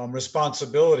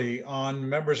responsibility on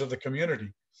members of the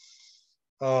community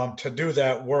to do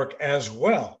that work as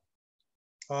well.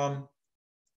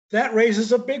 That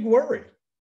raises a big worry.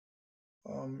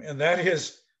 And that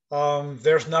is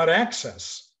there's not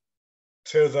access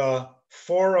to the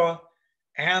fora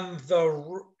and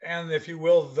if you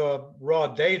will, the raw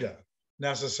data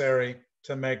necessary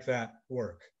to make that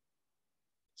work.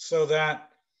 So that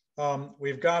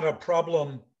we've got a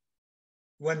problem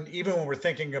even when we're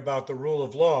thinking about the rule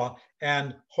of law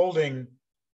and holding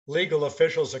legal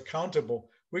officials accountable,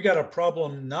 we got a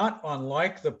problem not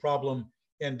unlike the problem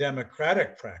in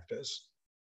democratic practice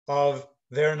of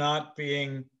there not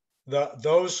being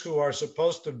those who are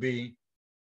supposed to be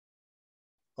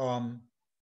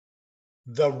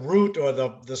the root or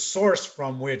the source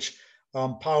from which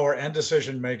power and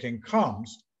decision-making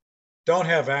comes, don't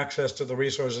have access to the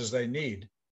resources they need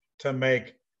to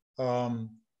make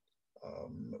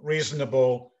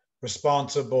reasonable,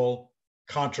 responsible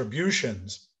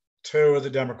contributions to the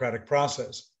democratic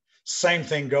process. Same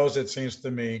thing goes, it seems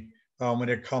to me, when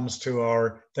it comes to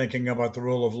our thinking about the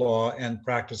rule of law and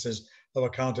practices of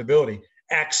accountability.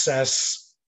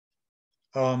 Access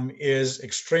is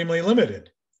extremely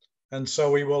limited. And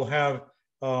so we will have,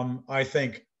 I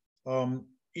think,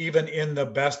 even in the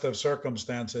best of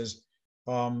circumstances,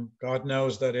 God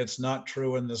knows that it's not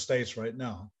true in the States right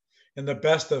now. In the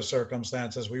best of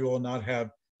circumstances, we will not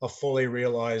have a fully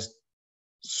realized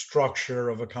structure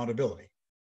of accountability.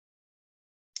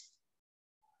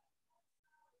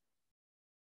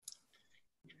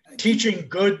 Teaching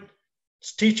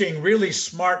really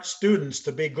smart students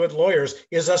to be good lawyers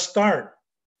is a start,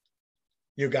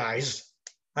 you guys.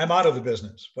 I'm out of the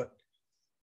business, but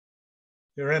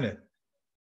you're in it.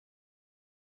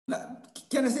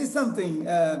 Can I say something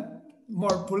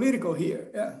more political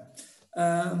here? Yeah.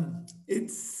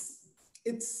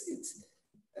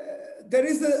 There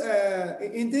is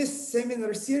in this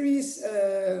seminar series,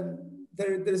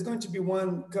 there's going to be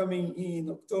one coming in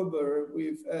October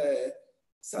with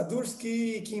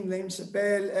Sadursky, Kim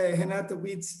Lane-Chappelle, Renata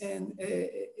Witz, and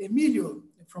Emilio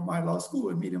from my law school,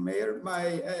 Emilio Mayer,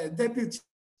 my deputy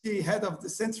head of the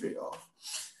Center of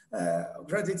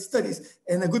Graduate Studies,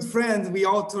 and a good friend. We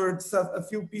authored a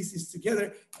few pieces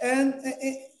together. And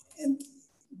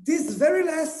this very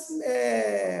last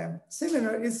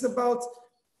seminar is about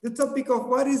the topic of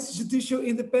what is judicial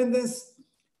independence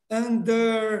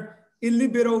under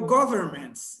illiberal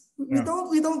governments. We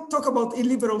don't talk about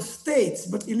illiberal states,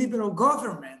 but illiberal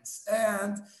governments,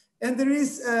 and there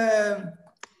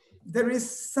is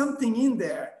something in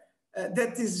there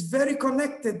that is very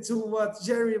connected to what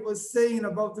Jerry was saying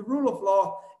about the rule of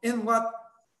law and what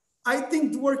I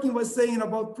think Dworkin was saying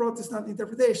about Protestant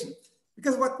interpretation.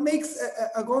 Because what makes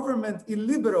a government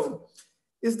illiberal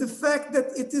is the fact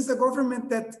that it is a government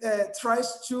that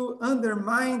tries to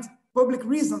undermine public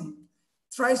reason,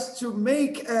 tries to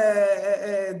make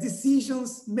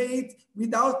decisions made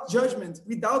without judgment,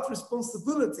 without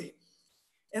responsibility.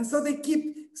 And so they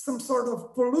keep some sort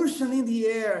of pollution in the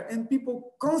air, and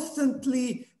people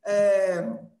constantly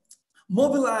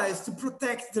mobilize to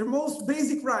protect their most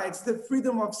basic rights, their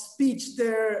freedom of speech,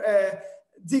 their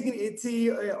dignity,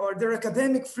 or their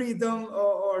academic freedom,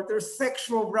 or their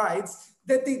sexual rights,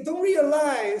 that they don't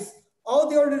realize all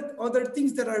the other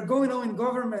things that are going on in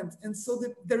government. And so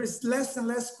that there is less and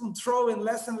less control and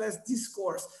less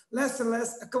discourse, less and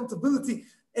less accountability.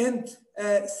 And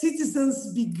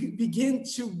citizens begin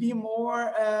to be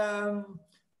more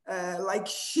like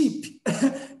sheep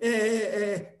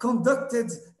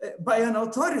conducted by an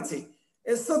authority.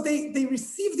 And so they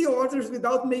receive the orders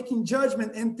without making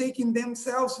judgment and taking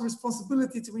themselves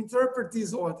responsibility to interpret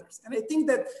these orders. And I think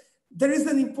that there is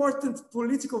an important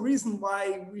political reason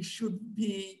why we should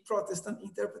be Protestant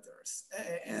interpreters,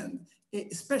 and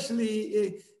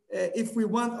especially if we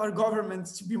want our government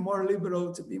to be more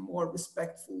liberal, to be more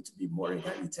respectful, to be more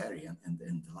egalitarian, and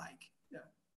the like.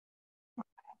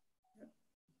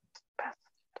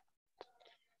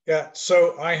 Yeah,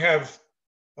 so I have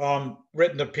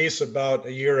written a piece about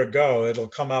a year ago. It'll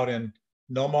come out in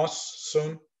Nomos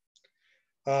soon.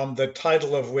 The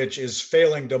title of which is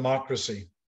Failing Democracy.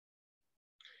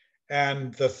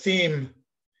 And the theme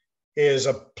is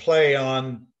a play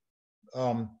on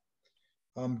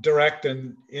direct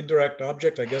and indirect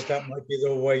object. I guess that might be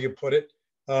the way you put it.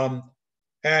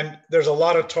 And there's a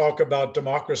lot of talk about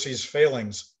democracy's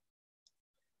failings,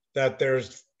 that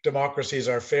democracies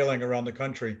are failing around the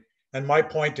country. And my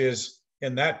point is,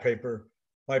 in that paper,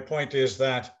 my point is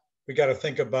that we got to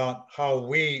think about how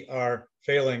we are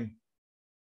failing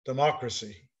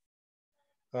democracy,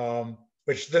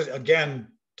 which again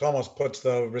almost puts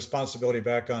the responsibility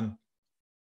back on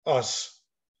us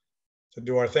to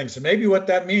do our things. And maybe what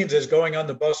that means is going on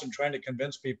the bus and trying to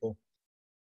convince people.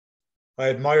 I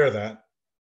admire that.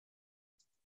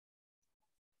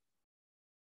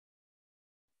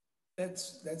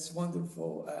 That's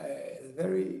wonderful.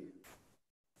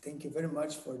 Thank you very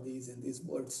much for these and these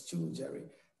words too, Jerry.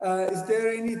 Is there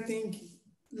anything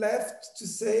left to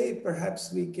say?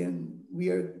 Perhaps we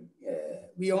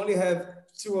only have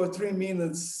 2 or 3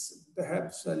 minutes,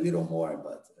 perhaps a little more,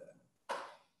 but.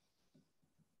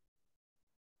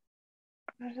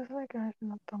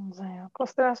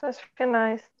 Considerações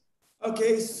finais.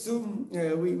 Okay, so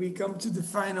we come to the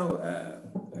final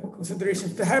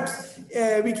consideration. Perhaps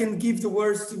we can give the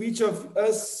words to each of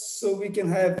us so we can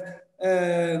have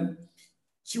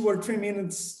 2 or 3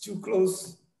 minutes to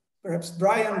close. Perhaps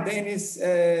Brian, Dennis,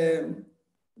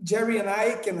 Jerry and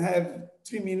I can have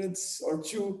 3 minutes or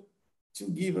 2 to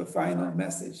give a final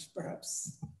message,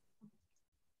 perhaps.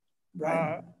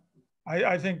 Brian.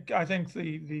 I think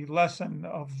the lesson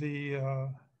of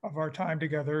our time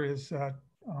together is that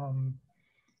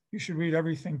you should read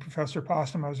everything Professor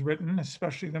Postema has written,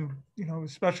 especially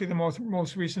the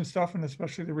most recent stuff, and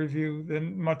especially the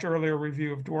much earlier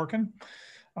review of Dworkin.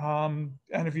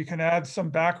 And if you can add some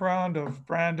background of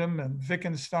Brandom and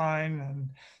Wittgenstein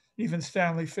and even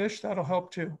Stanley Fish, that'll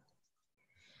help too.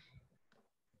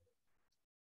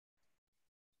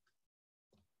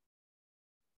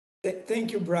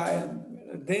 Thank you,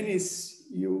 Brian. Dennis,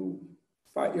 your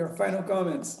final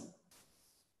comments.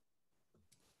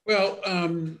 Well,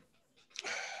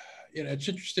 it's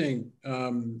interesting.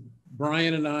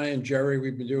 Brian and I and Jerry,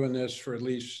 we've been doing this for at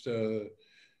least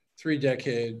 3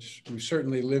 decades. We've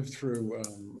certainly lived through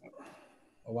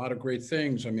a lot of great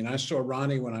things. I mean, I saw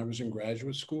Ronnie when I was in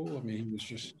graduate school. I mean, he was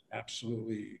just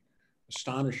absolutely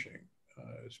astonishing.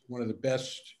 It's one of the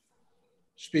best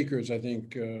speakers I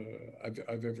think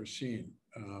I've ever seen.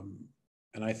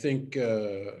 And I think,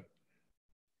 the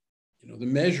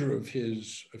measure of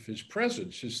his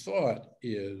presence, his thought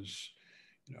is,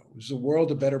 is the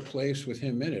world a better place with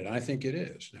him in it? I think it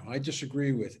is. Now, I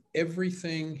disagree with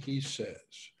everything he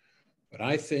says, but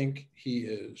I think he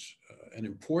is an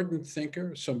important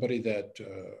thinker, somebody that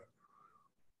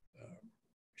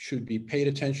should be paid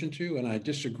attention to. And I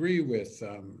disagree with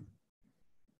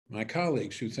my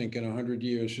colleagues who think in 100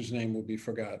 years his name will be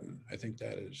forgotten. I think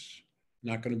that is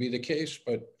not going to be the case,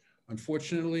 but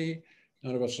unfortunately,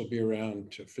 none of us will be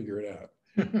around to figure it out.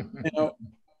 Now,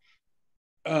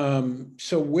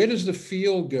 so where does the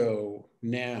field go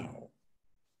now?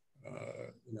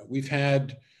 We've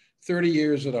had 30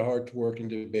 years of the Hart-Dworkin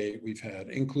debate. We've had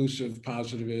inclusive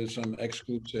positivism,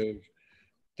 exclusive.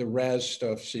 The RAS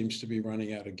stuff seems to be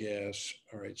running out of gas.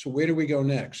 All right, so where do we go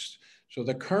next? So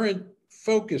the current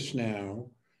focus now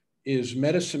is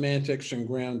metasemantics and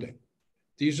grounding.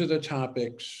 These are the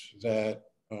topics that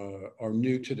are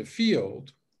new to the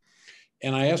field.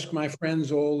 And I ask my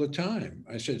friends all the time,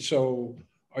 I said, so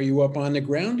are you up on the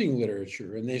grounding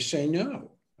literature? And they say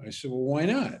no. I said, well, why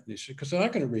not? And they said, because I'm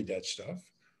not going to read that stuff.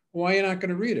 Why are you not going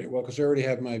to read it? Well, because I already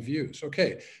have my views.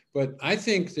 Okay, but I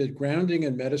think that grounding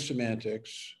and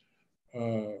metasemantics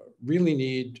really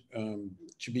need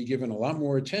to be given a lot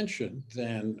more attention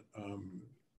than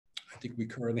I think we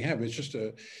currently have. It's just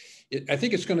I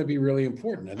think it's going to be really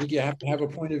important. I think you have to have a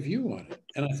point of view on it.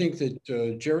 And I think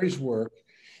that Jerry's work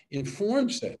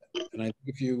informs that. And I think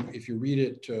if you read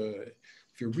it,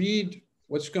 if you read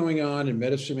what's going on in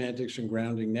metasemantics and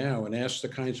grounding now and ask the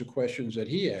kinds of questions that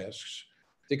he asks,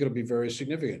 I think it'll be very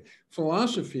significant.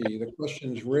 Philosophy, the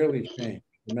questions rarely change.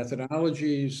 The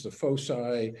methodologies, the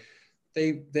foci,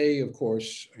 they of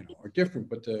course are different,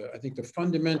 but I think the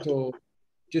fundamental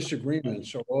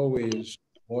disagreements are always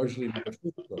largely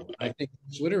metaphysical. I think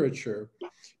this literature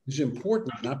is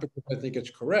important, not because I think it's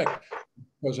correct,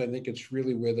 because I think it's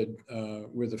really where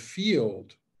the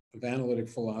field of analytic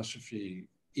philosophy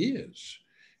is.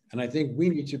 And I think we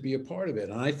need to be a part of it.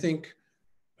 And I think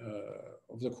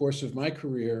over the course of my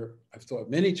career, I've thought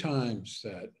many times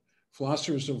that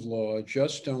philosophers of law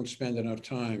just don't spend enough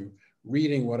time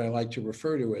reading what I like to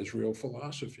refer to as real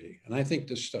philosophy. And I think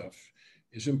this stuff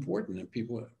is important and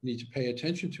people need to pay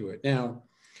attention to it. Now,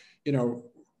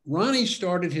 Ronnie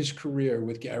started his career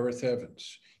with Gareth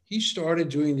Evans. He started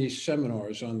doing these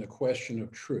seminars on the question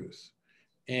of truth.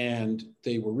 And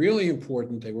they were really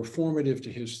important. They were formative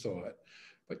to his thought.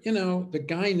 But, the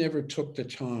guy never took the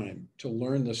time to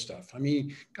learn the stuff. I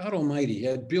mean, God almighty, he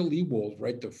had Bill Ewald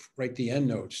write the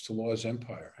endnotes to Law's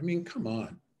Empire. I mean, come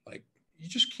on. Like,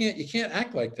 you can't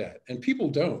act like that. And people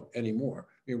don't anymore.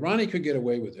 I mean, Ronnie could get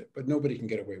away with it, but nobody can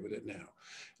get away with it now.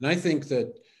 And I think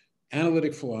that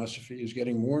analytic philosophy is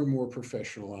getting more and more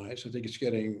professionalized. I think it's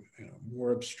getting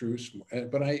more abstruse.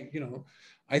 But I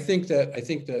think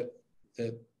that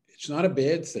it's not a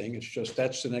bad thing. It's just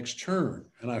that's the next turn,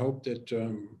 and I hope that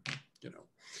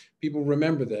people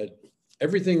remember that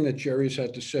everything that Jerry's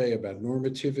had to say about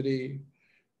normativity,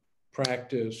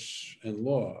 practice, and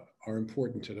law are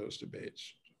important to those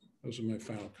debates. Those are my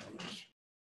final comments.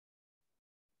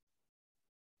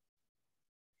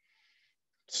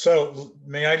 So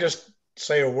may I just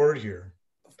say a word here?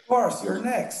 Of course, you're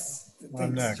next.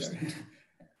 I'm next.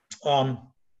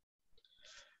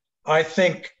 I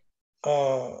think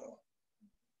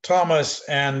Thomas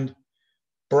and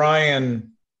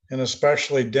Brian, and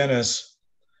especially Dennis,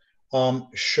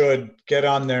 should get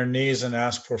on their knees and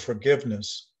ask for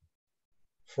forgiveness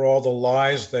for all the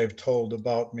lies they've told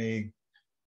about me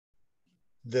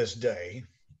this day.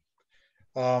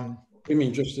 You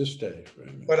mean just this day?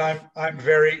 Right? But I'm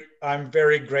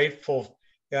very grateful,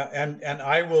 yeah, and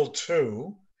I will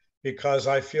too, because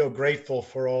I feel grateful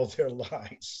for all their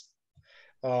lies.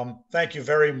 Thank you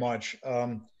very much.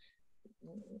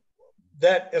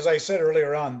 That, as I said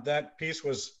earlier on, that piece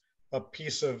was a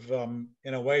piece of,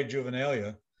 in a way,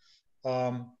 juvenilia.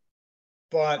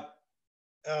 But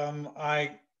I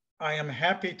am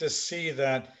happy to see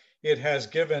that it has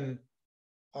given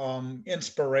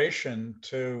inspiration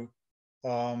to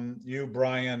you,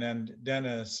 Brian, and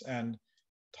Dennis, and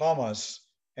Thomas,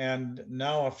 and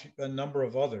now a number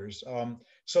of others,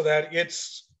 so that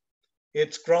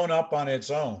it's grown up on its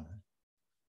own.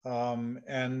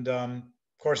 Of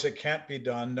course, it can't be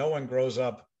done. No one grows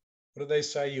up. What do they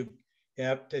say?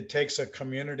 It takes a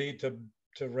community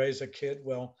to raise a kid.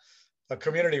 Well, a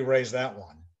community raised that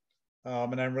one.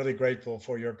 And I'm really grateful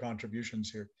for your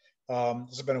contributions here.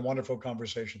 This has been a wonderful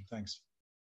conversation. Thanks.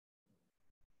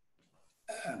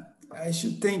 I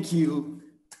should thank you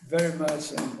very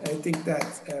much. And I think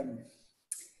that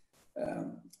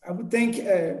I would thank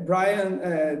Brian,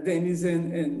 Dennis,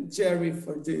 and Jerry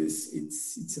for this.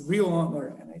 It's a real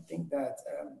honor. And I think that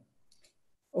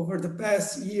over the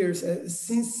past years,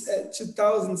 since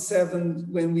 2007,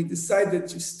 when we decided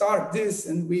to start this,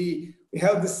 and we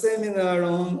held the seminar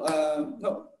on,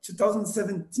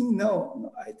 2017,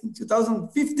 I think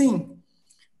 2015,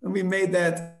 when we made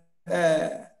that,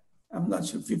 I'm not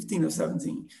sure, 15 or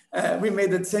 17. We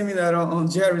made that seminar on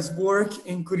Jerry's work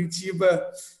in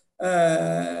Curitiba.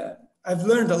 I've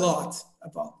learned a lot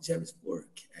about Jerry's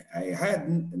work. I had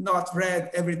not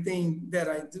read everything that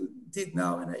I did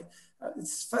now, and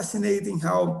it's fascinating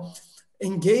how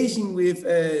engaging with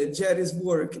Jerry's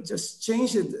work just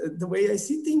changed the way I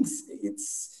see things.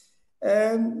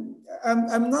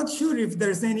 I'm not sure if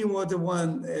there's any other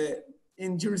one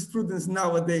in jurisprudence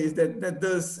nowadays that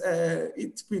does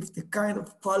it with the kind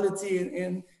of quality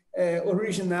and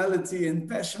originality and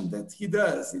passion that he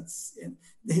does. It's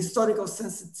the historical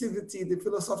sensitivity, the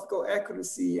philosophical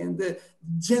accuracy, and the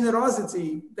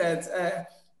generosity that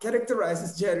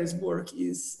characterizes Jerry's work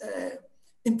is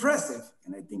impressive.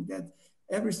 And I think that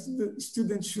every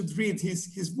student should read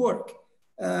his work.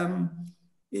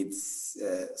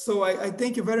 So I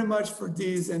thank you very much for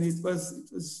this, and it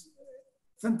was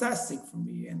fantastic for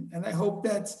me. And I hope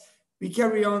that we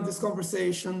carry on this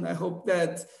conversation. I hope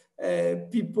that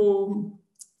people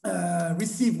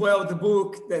receive well the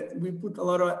book, that we put a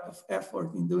lot of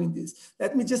effort in doing this.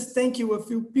 Let me just thank you, a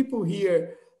few people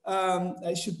here.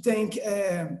 I should thank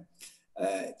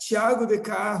Thiago,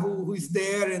 Decat, who is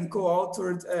there and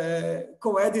co-authored,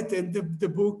 co-edited the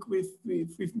book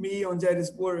with me on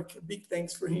Jerry's work. Big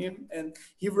thanks for him. And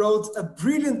he wrote a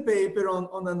brilliant paper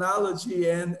on analogy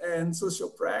and social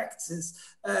practices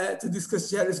to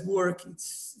discuss Jerry's work.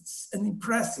 It's an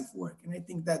impressive work. And I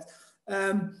think that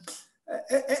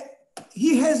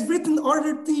he has written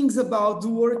other things about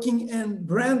working and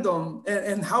Brandon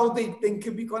and how they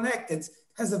can be connected.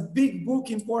 Has a big book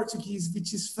in Portuguese,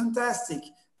 which is fantastic.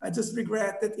 I just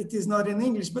regret that it is not in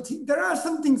English, but there are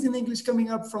some things in English coming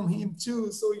up from him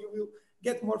too, so you will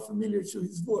get more familiar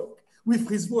with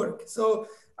his work. So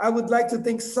I would like to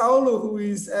thank Saulo, who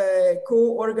is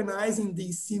co-organizing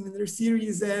the seminar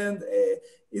series and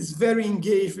is very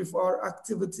engaged with our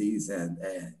activities, and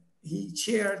he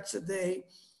chaired today.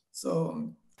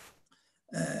 So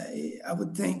I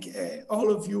would thank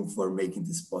all of you for making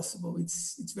this possible.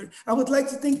 It's very. I would like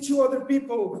to thank two other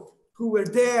people who were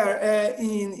there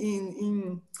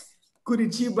in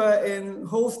Curitiba and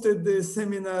hosted the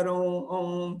seminar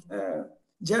on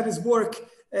Jerry's work.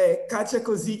 Katia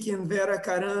Kozicki and Vera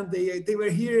Caran, they were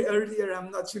here earlier.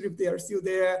 I'm not sure if they are still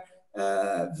there.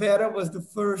 Vera was the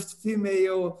first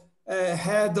female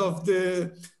head of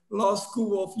the law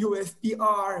school of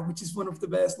UFPR, which is one of the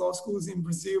best law schools in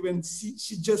Brazil. And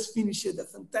she just finished a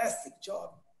fantastic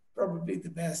job, probably the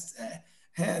best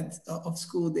head of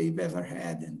school they've ever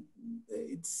had. And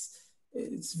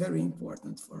it's very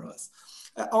important for us.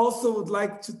 I also would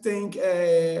like to thank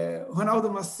Ronaldo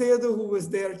Macedo, who was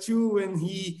there too, and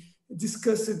he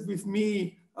discussed it with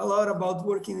me a lot about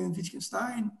working in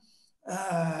Wittgenstein.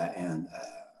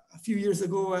 A few years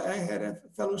ago, I had a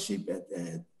fellowship at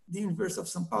the University of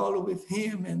São Paulo with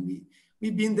him, and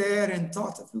we've been there and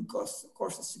taught a few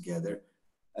courses together.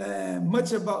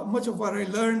 Much of what I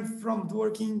learned from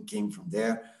working came from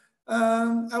there.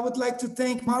 I would like to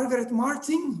thank Margaret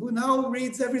Martin, who now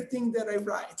reads everything that I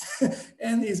write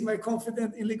and is my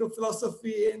confidant in legal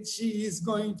philosophy, and she is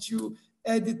going to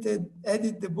edit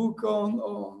the book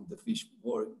on the fish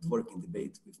working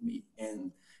debate with me.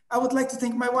 And I would like to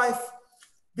thank my wife,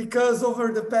 because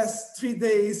over the past 3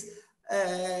 days,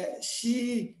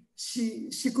 she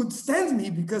could stand me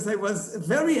because I was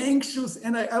very anxious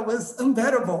and I was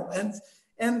unbearable.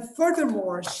 And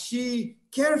furthermore, she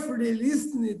carefully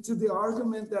listened to the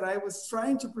argument that I was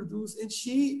trying to produce. And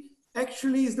she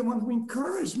actually is the one who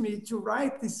encouraged me to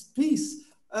write this piece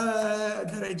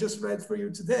that I just read for you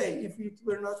today. If it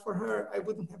were not for her, I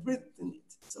wouldn't have written it.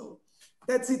 So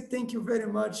that's it. Thank you very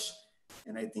much.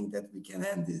 And I think that we can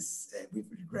end this with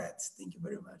regret. Thank you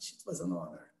very much. It was an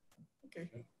honor. Okay.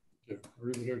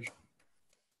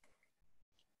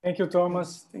 Thank you,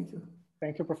 Thomas. Thank you.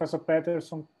 Thank you, Professor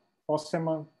Patterson,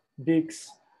 Postema, Bix,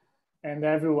 and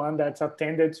everyone that's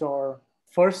attended to our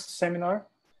first seminar.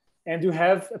 And you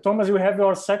have, Thomas, you have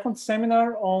your second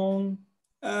seminar on?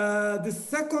 The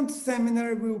second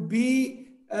seminar will be,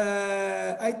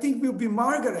 I think will be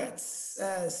Margaret's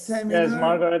seminar. Yes,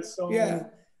 Margaret's on. Yeah.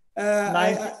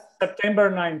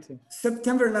 September 19th.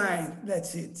 September 9th,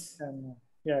 that's it.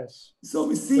 Yes. So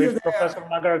we see you there. Professor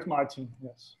Margaret Martin,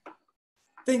 yes.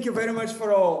 Thank you very much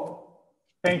for all.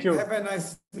 Thank you. Have a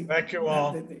nice week. Thank you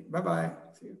all. Bye-bye.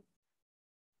 See you.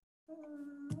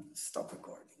 Stop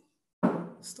recording.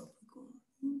 Stop recording.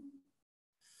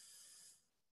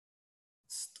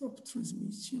 Stop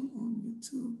transmission on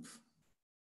YouTube.